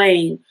is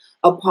slain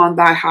upon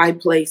thy high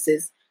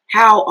places.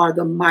 How are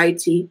the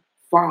mighty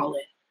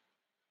fallen?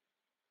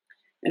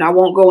 And I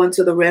won't go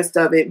into the rest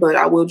of it, but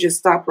I will just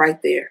stop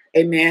right there.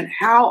 Amen.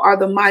 How are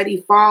the mighty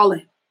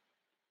fallen?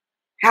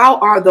 How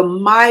are the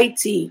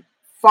mighty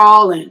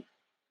fallen?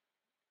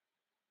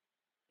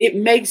 It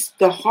makes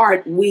the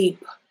heart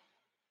weep.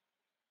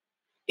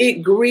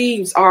 It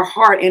grieves our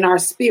heart and our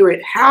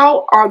spirit.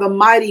 How are the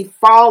mighty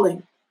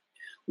fallen?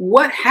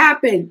 What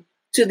happened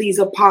to these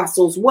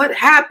apostles? What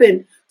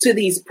happened to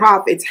these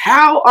prophets?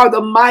 How are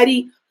the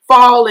mighty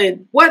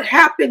fallen? What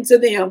happened to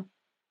them?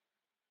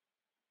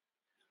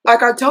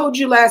 Like I told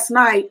you last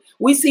night,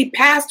 we see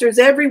pastors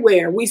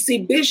everywhere. We see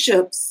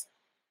bishops.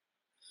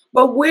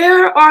 But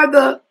where are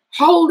the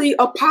holy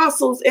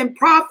apostles and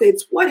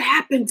prophets? What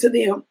happened to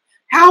them?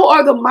 How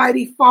are the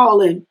mighty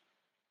fallen?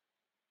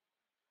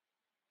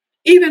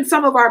 Even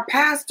some of our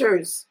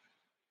pastors,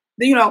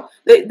 the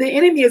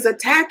enemy is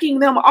attacking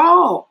them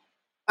all.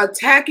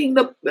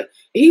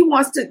 He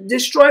wants to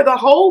destroy the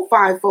whole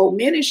fivefold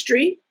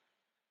ministry.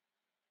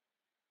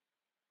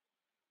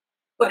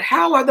 But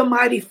how are the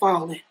mighty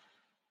fallen?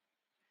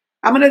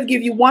 I'm going to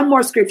give you one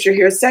more scripture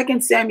here,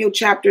 2 Samuel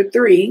chapter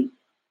 3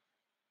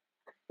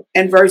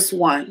 and verse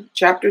 1.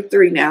 Chapter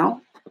 3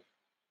 now.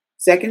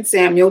 2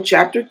 Samuel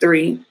chapter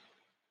 3,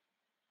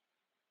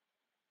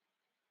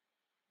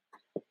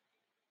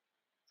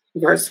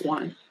 verse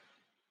 1.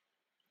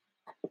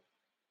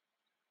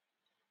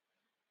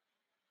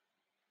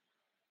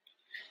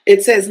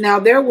 It says, now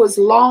there was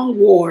long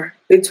war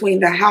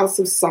between the house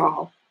of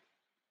Saul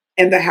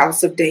and the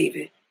house of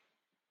David.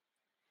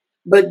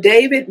 But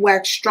David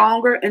waxed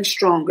stronger and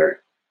stronger,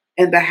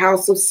 and the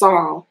house of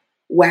Saul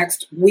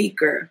waxed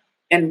weaker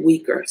and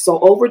weaker. So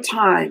over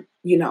time,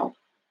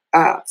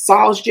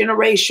 Saul's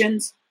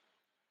generations,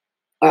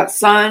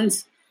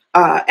 sons,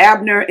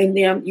 Abner and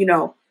them,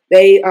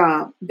 they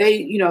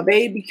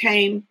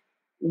became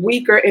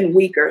weaker and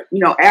weaker.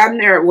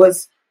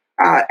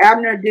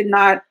 Abner did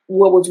not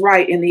what was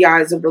right in the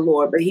eyes of the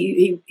Lord, but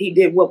he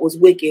did what was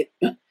wicked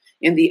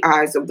in the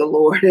eyes of the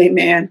Lord.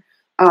 Amen.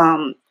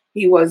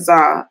 He was,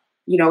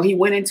 he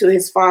went into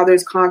his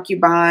father's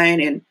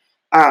concubine and,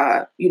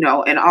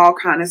 and all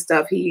kind of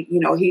stuff.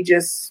 He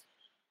just,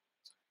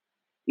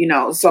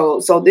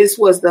 so this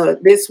was the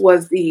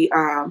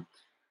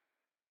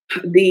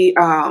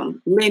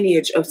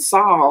lineage of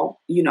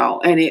Saul,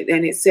 and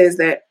it says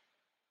that,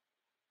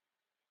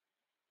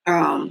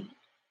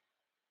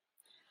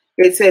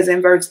 it says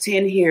in verse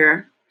 10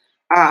 here,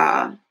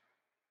 verse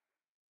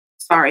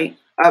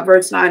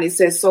 9, it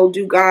says, so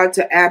do God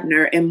to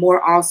Abner and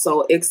more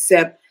also,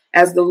 except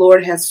as the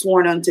Lord has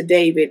sworn unto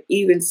David,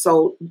 even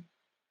so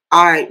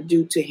I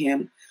do to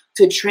him.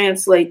 to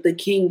translate the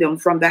kingdom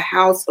from the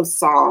house of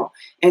Saul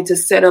and to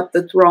set up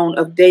the throne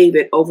of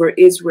David over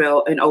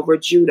Israel and over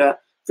Judah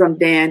from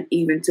Dan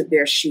even to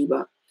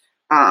Beersheba.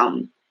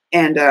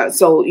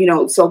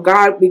 So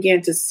God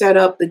began to set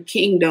up the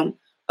kingdom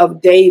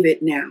of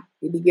David now.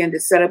 He began to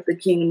set up the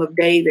kingdom of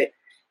David.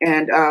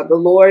 And the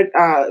Lord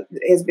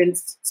has been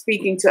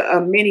speaking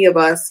to many of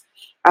us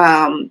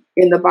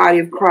in the body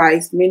of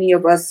Christ. Many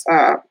of us,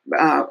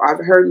 I've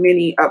heard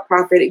many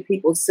prophetic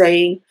people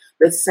saying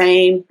the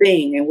same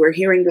thing. And we're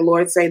hearing the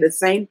Lord say the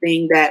same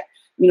thing, that,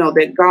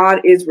 that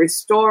God is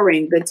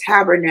restoring the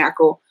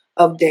tabernacle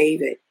of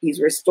David.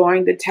 He's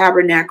restoring the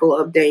tabernacle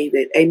of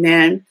David.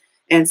 Amen.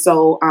 And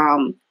so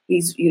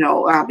he's,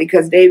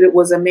 because David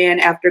was a man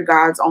after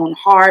God's own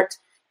heart.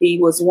 He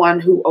was one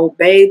who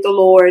obeyed the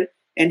Lord,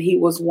 and he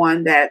was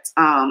one that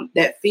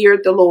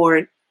feared the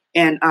Lord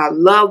and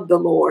loved the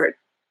Lord.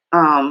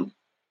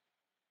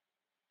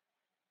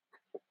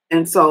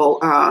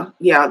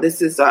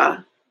 This is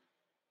I'll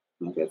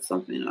get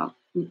something up.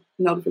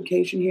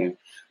 Notification here.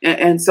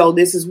 And so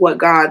this is what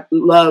God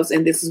loves,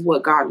 and this is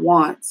what God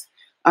wants,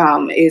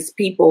 is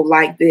people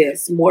like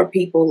this, more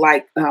people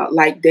like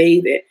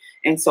David.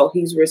 And so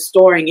he's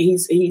restoring, he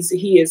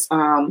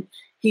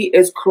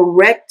is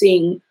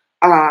correcting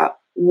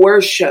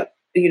worship,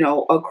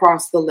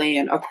 across the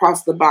land,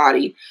 across the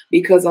body,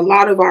 because a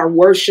lot of our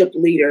worship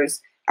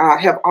leaders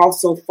have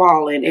also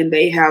fallen, and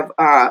they have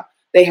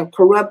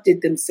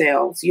corrupted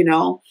themselves,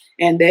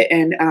 and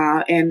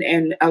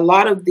a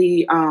lot of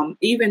the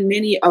even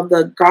many of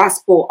the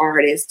gospel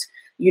artists,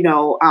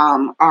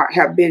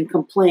 have been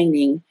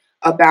complaining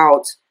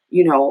about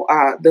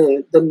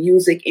the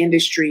music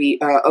industry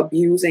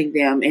abusing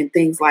them and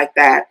things like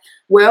that.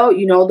 Well,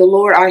 the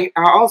Lord, I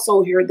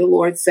also heard the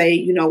Lord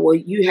say, well,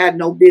 you had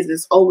no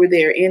business over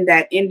there in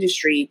that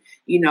industry,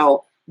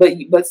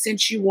 but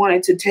since you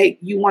wanted to take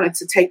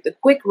the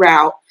quick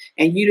route,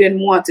 and you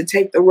didn't want to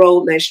take the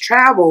road less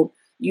traveled,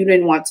 you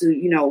didn't want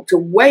to, to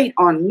wait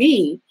on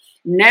me.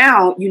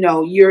 Now,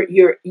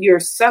 you're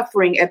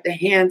suffering at the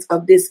hands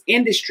of this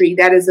industry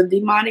that is a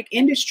demonic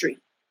industry.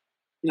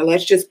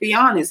 Let's just be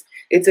honest.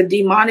 It's a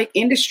demonic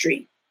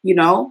industry,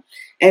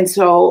 and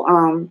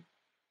so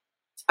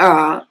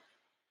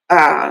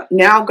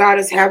now God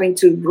is having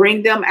to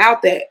bring them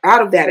out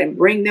of that and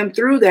bring them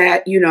through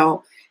that,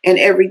 and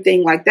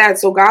everything like that.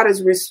 So God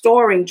is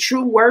restoring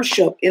true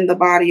worship in the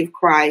body of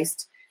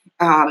Christ.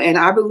 And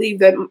I believe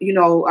that,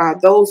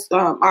 those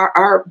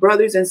our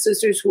brothers and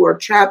sisters who are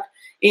trapped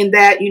in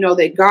that,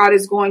 that God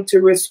is going to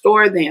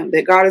restore them,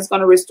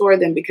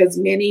 because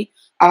many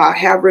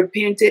have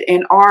repented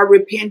and are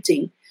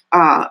repenting.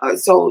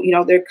 So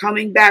they're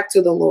coming back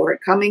to the Lord.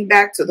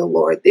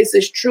 This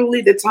is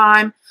truly the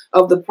time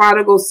of the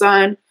prodigal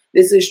son.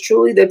 This is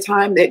truly the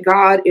time that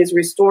God is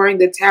restoring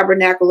the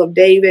tabernacle of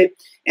David.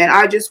 And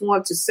I just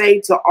want to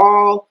say to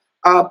all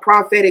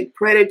prophetic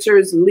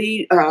predators,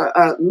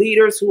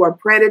 leaders who are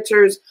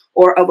predators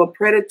or of a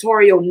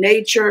predatorial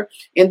nature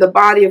in the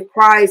body of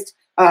Christ,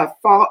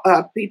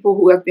 people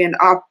who have been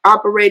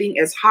operating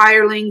as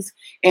hirelings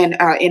and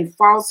in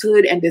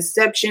falsehood and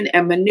deception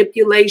and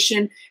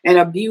manipulation and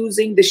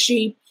abusing the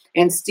sheep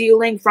and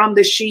stealing from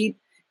the sheep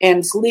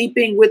and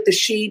sleeping with the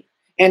sheep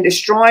and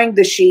destroying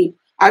the sheep.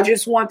 I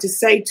just want to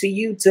say to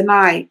you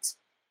tonight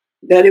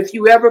that if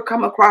you ever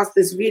come across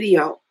this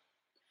video,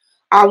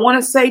 I want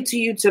to say to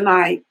you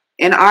tonight,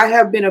 and I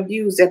have been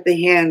abused at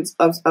the hands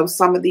of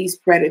some of these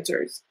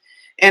predators.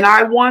 And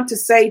I want to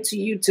say to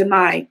you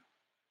tonight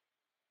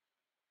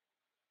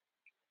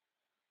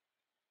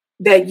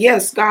that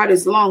yes, God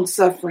is long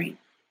suffering.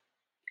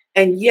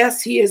 And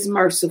yes, he is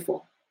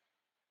merciful.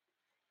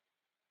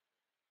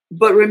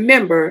 But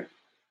remember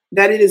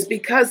that it is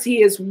because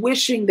he is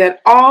wishing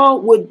that all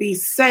would be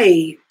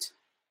saved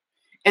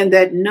and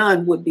that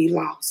none would be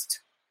lost.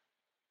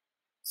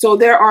 So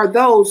there are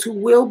those who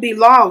will be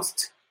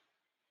lost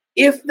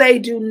if they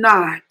do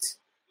not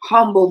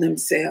humble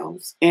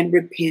themselves and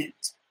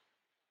repent.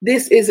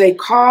 This is a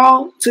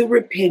call to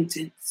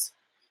repentance.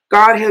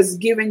 God has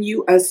given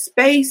you a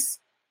space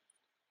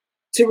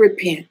to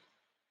repent,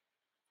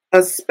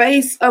 a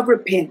space of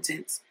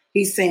repentance.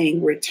 He's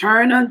saying,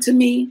 return unto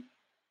me,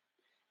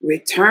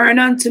 return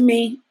unto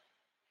me,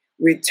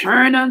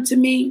 return unto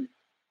me,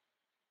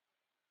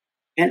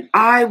 and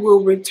I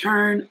will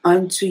return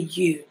unto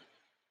you.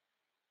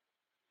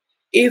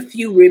 If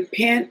you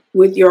repent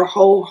with your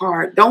whole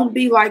heart, don't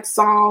be like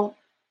Saul.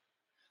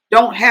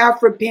 Don't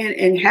half repent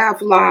and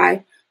half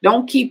lie.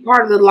 Don't keep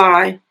part of the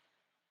lie.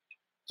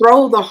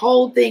 Throw the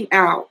whole thing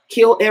out.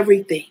 Kill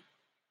everything.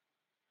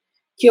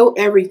 Kill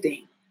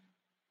everything.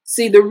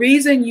 See, the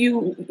reason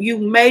you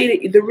made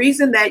it, the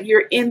reason that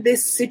you're in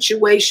this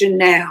situation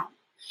now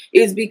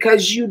is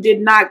because you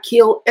did not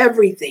kill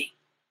everything.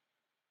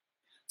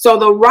 So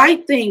the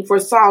right thing for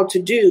Saul to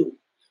do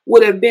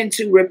would have been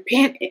to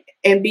repent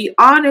and be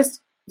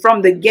honest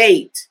from the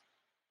gate,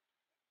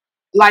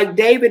 like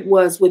David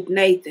was with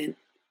Nathan.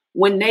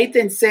 When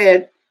Nathan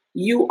said,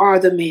 "You are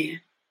the man,"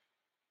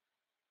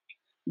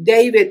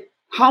 David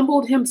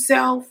humbled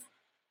himself.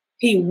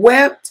 He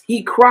wept,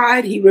 he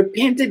cried, he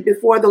repented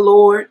before the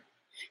Lord.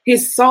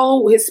 His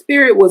soul, his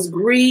spirit was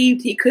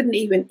grieved. He couldn't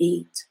even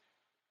eat.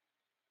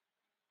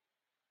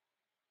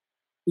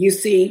 You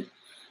see,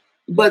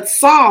 but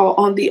Saul,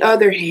 on the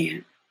other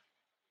hand,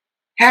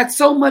 had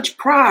so much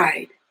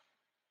pride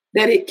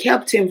that it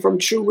kept him from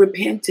true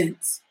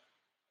repentance.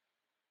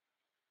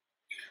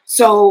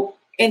 So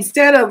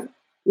instead of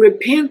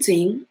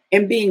repenting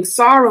and being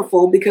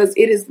sorrowful, because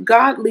it is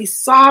godly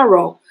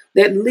sorrow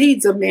that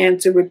leads a man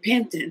to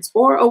repentance,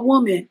 or a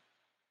woman,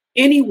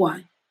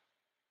 anyone,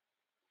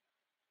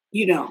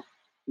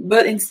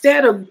 but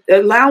instead of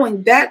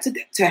allowing that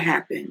to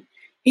happen,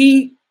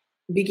 he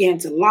began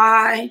to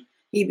lie.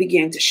 He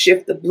began to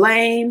shift the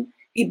blame.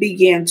 He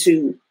began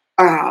to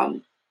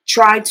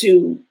try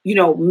to,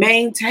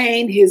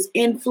 maintain his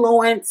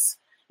influence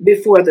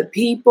before the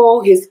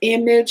people, his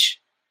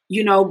image,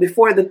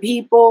 before the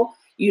people,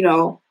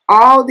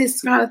 all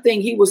this kind of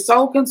thing. He was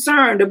so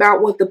concerned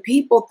about what the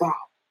people thought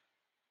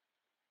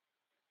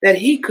that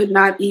he could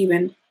not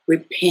even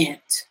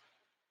repent.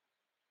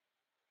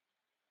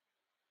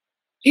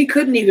 He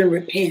couldn't even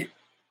repent.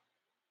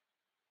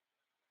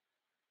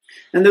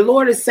 And the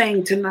Lord is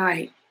saying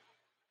tonight,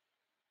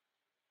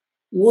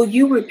 will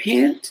you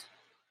repent?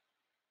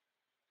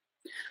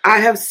 I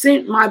have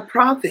sent my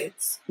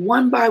prophets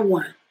one by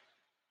one.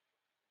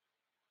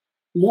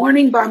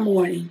 Morning by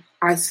morning,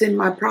 I send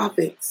my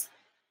prophets,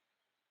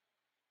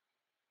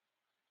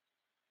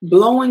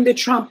 blowing the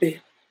trumpet,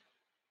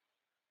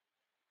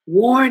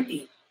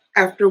 warning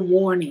after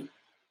warning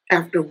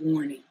after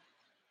warning.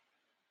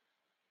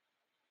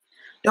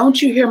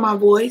 Don't you hear my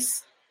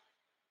voice?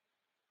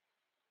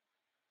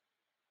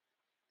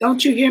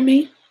 Don't you hear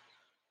me?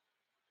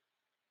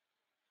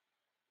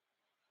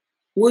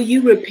 Will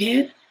you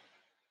repent?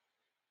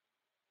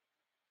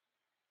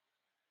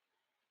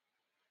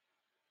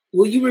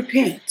 Will you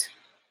repent?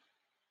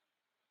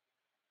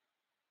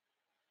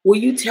 Will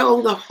you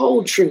tell the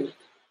whole truth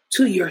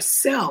to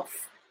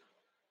yourself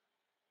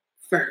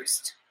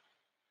first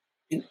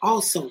and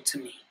also to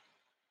me?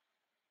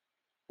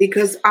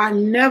 Because I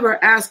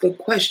never ask a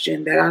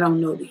question that I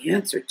don't know the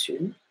answer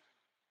to.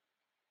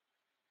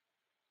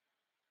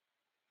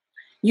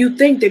 You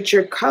think that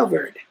you're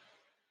covered,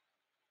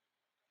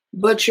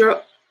 but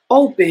you're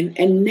open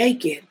and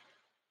naked.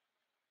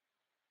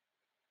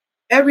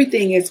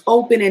 Everything is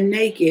open and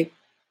naked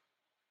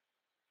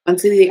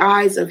unto the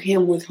eyes of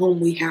him with whom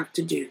we have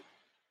to do.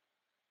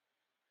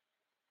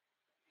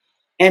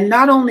 And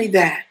not only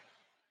that,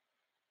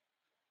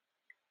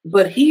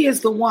 but he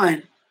is the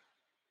one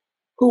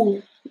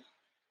who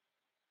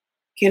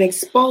can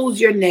expose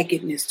your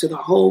nakedness to the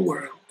whole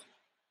world.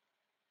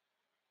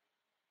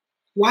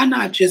 Why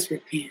not just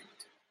repent?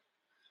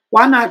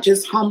 Why not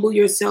just humble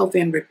yourself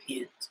and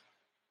repent?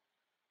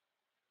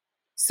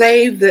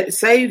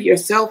 Save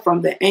yourself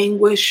from the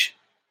anguish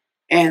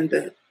and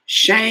the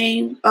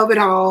shame of it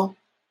all,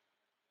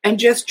 and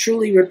just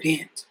truly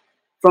repent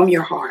from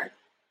your heart.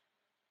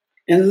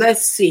 And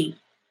let's see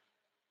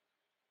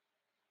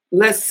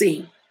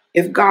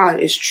if God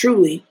is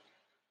truly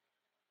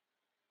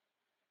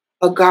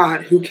a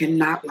God who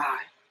cannot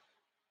lie.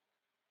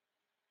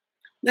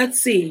 Let's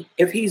see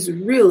if he's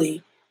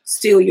really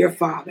still your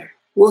Father.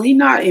 Will he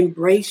not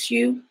embrace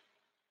you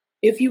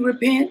if you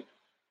repent?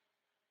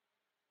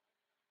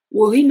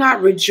 Will he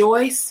not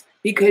rejoice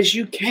because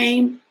you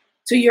came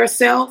to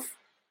yourself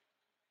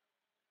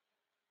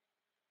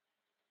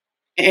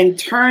and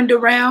turned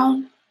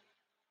around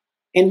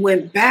and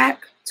went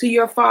back to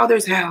your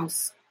Father's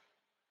house?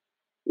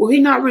 Will he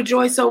not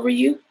rejoice over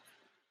you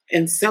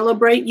and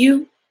celebrate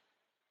you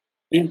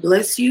and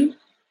bless you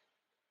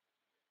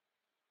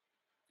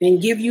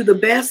and give you the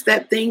best,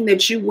 that thing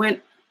that you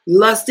went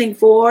lusting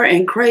for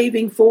and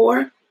craving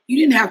for? You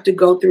didn't have to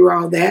go through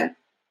all that.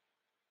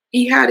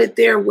 He had it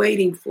there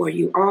waiting for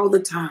you all the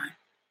time.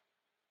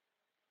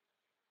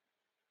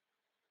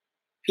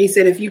 He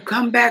said, if you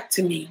come back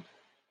to me,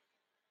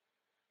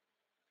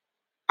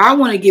 I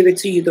want to give it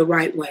to you the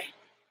right way.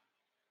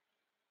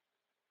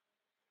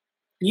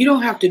 You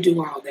don't have to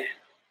do all that,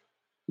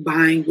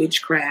 buying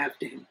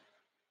witchcraft, and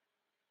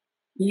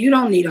you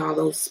don't need all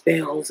those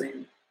spells.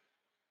 And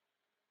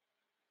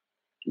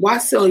why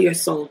sell your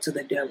soul to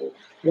the devil?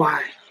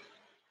 Why?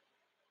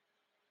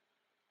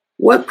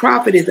 What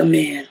profited a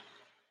man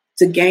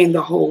to gain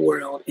the whole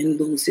world and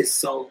lose his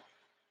soul?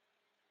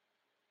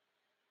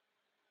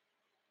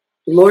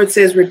 The Lord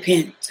says,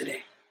 repent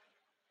today.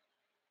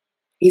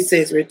 He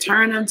says,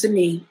 return unto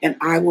me and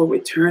I will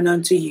return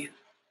unto you.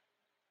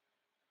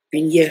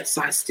 And yes,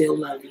 I still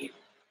love you.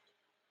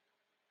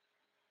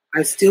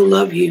 I still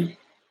love you.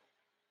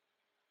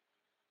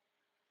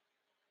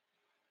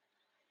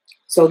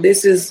 So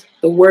this is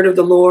the word of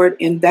the Lord,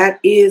 and that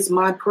is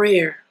my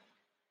prayer.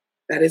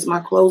 That is my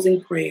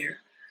closing prayer,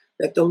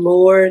 that the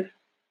Lord,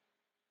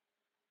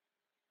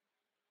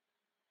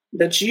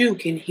 that you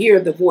can hear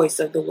the voice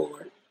of the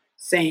Lord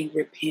saying,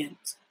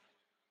 repent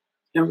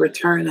and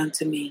return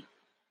unto me,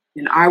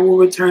 and I will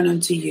return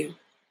unto you,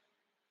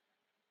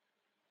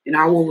 and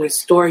I will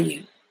restore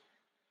you.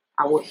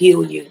 I will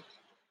heal you.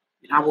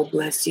 I will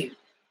bless you.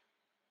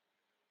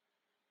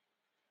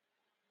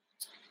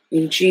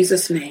 In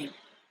Jesus' name,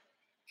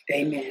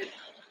 amen.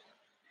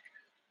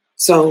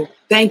 So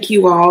thank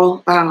you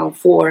all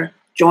for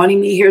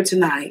joining me here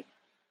tonight.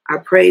 I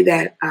pray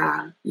that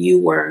you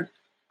were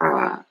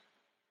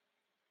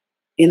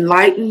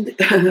enlightened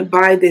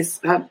by this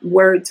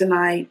word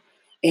tonight,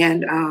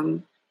 and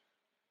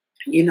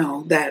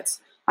that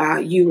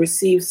you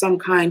receive some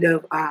kind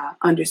of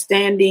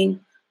understanding,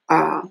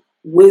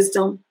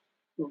 wisdom,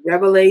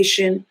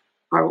 revelation,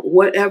 or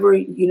whatever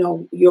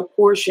your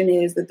portion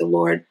is that the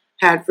Lord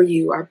had for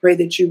you. I pray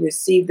that you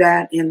receive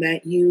that and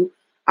that you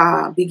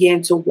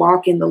begin to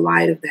walk in the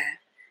light of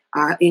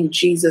that in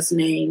Jesus'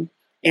 name.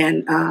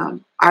 And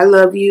I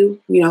love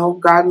you.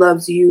 God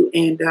loves you,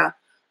 and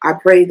I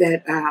pray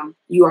that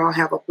you all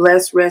have a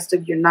blessed rest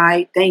of your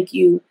night. Thank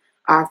you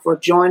for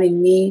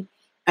joining me.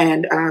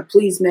 And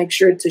please make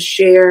sure to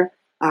share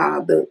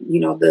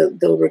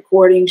the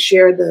recording,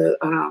 share the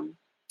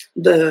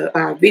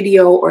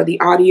video or the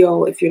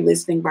audio if you're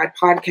listening by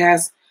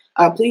podcast.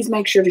 Please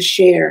make sure to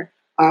share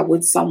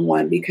with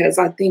someone, because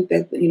I think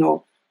that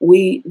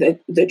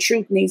the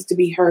truth needs to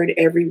be heard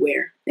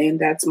everywhere, and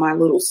that's my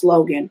little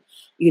slogan.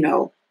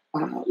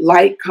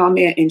 Like,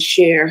 comment, and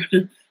share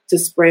to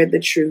spread the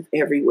truth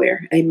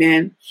everywhere.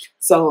 Amen.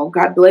 So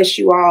God bless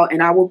you all,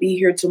 and I will be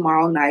here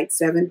tomorrow night,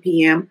 7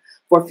 p.m.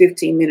 for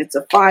 15 minutes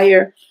of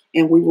fire,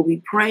 and we will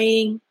be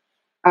praying.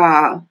 We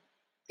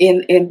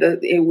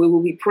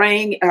will be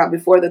praying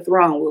before the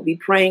throne. We'll be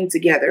praying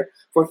together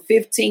for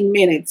 15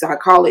 minutes. I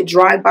call it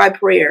drive-by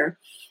prayer.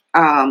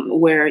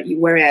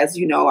 Whereas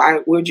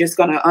we're just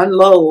going to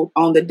unload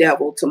on the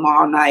devil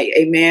tomorrow night.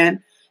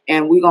 Amen.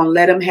 And we're going to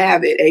let him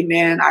have it.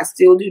 Amen. I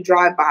still do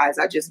drive-bys.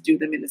 I just do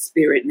them in the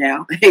spirit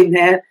now.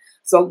 Amen.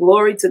 So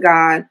glory to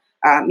God.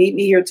 Meet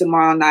me here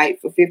tomorrow night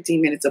for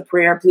 15 minutes of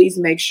prayer. Please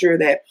make sure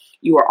that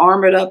you are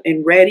armored up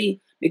and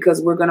ready,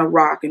 because we're going to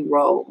rock and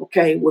roll.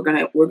 Okay.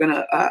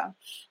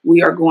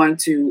 We are going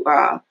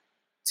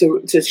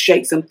to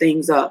shake some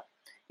things up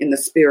in the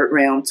spirit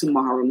realm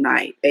tomorrow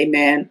night.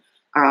 Amen.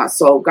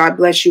 So God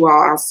bless you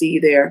all. I'll see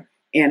you there,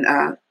 and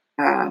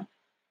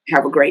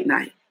have a great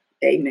night.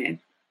 Amen.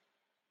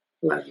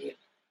 Love you.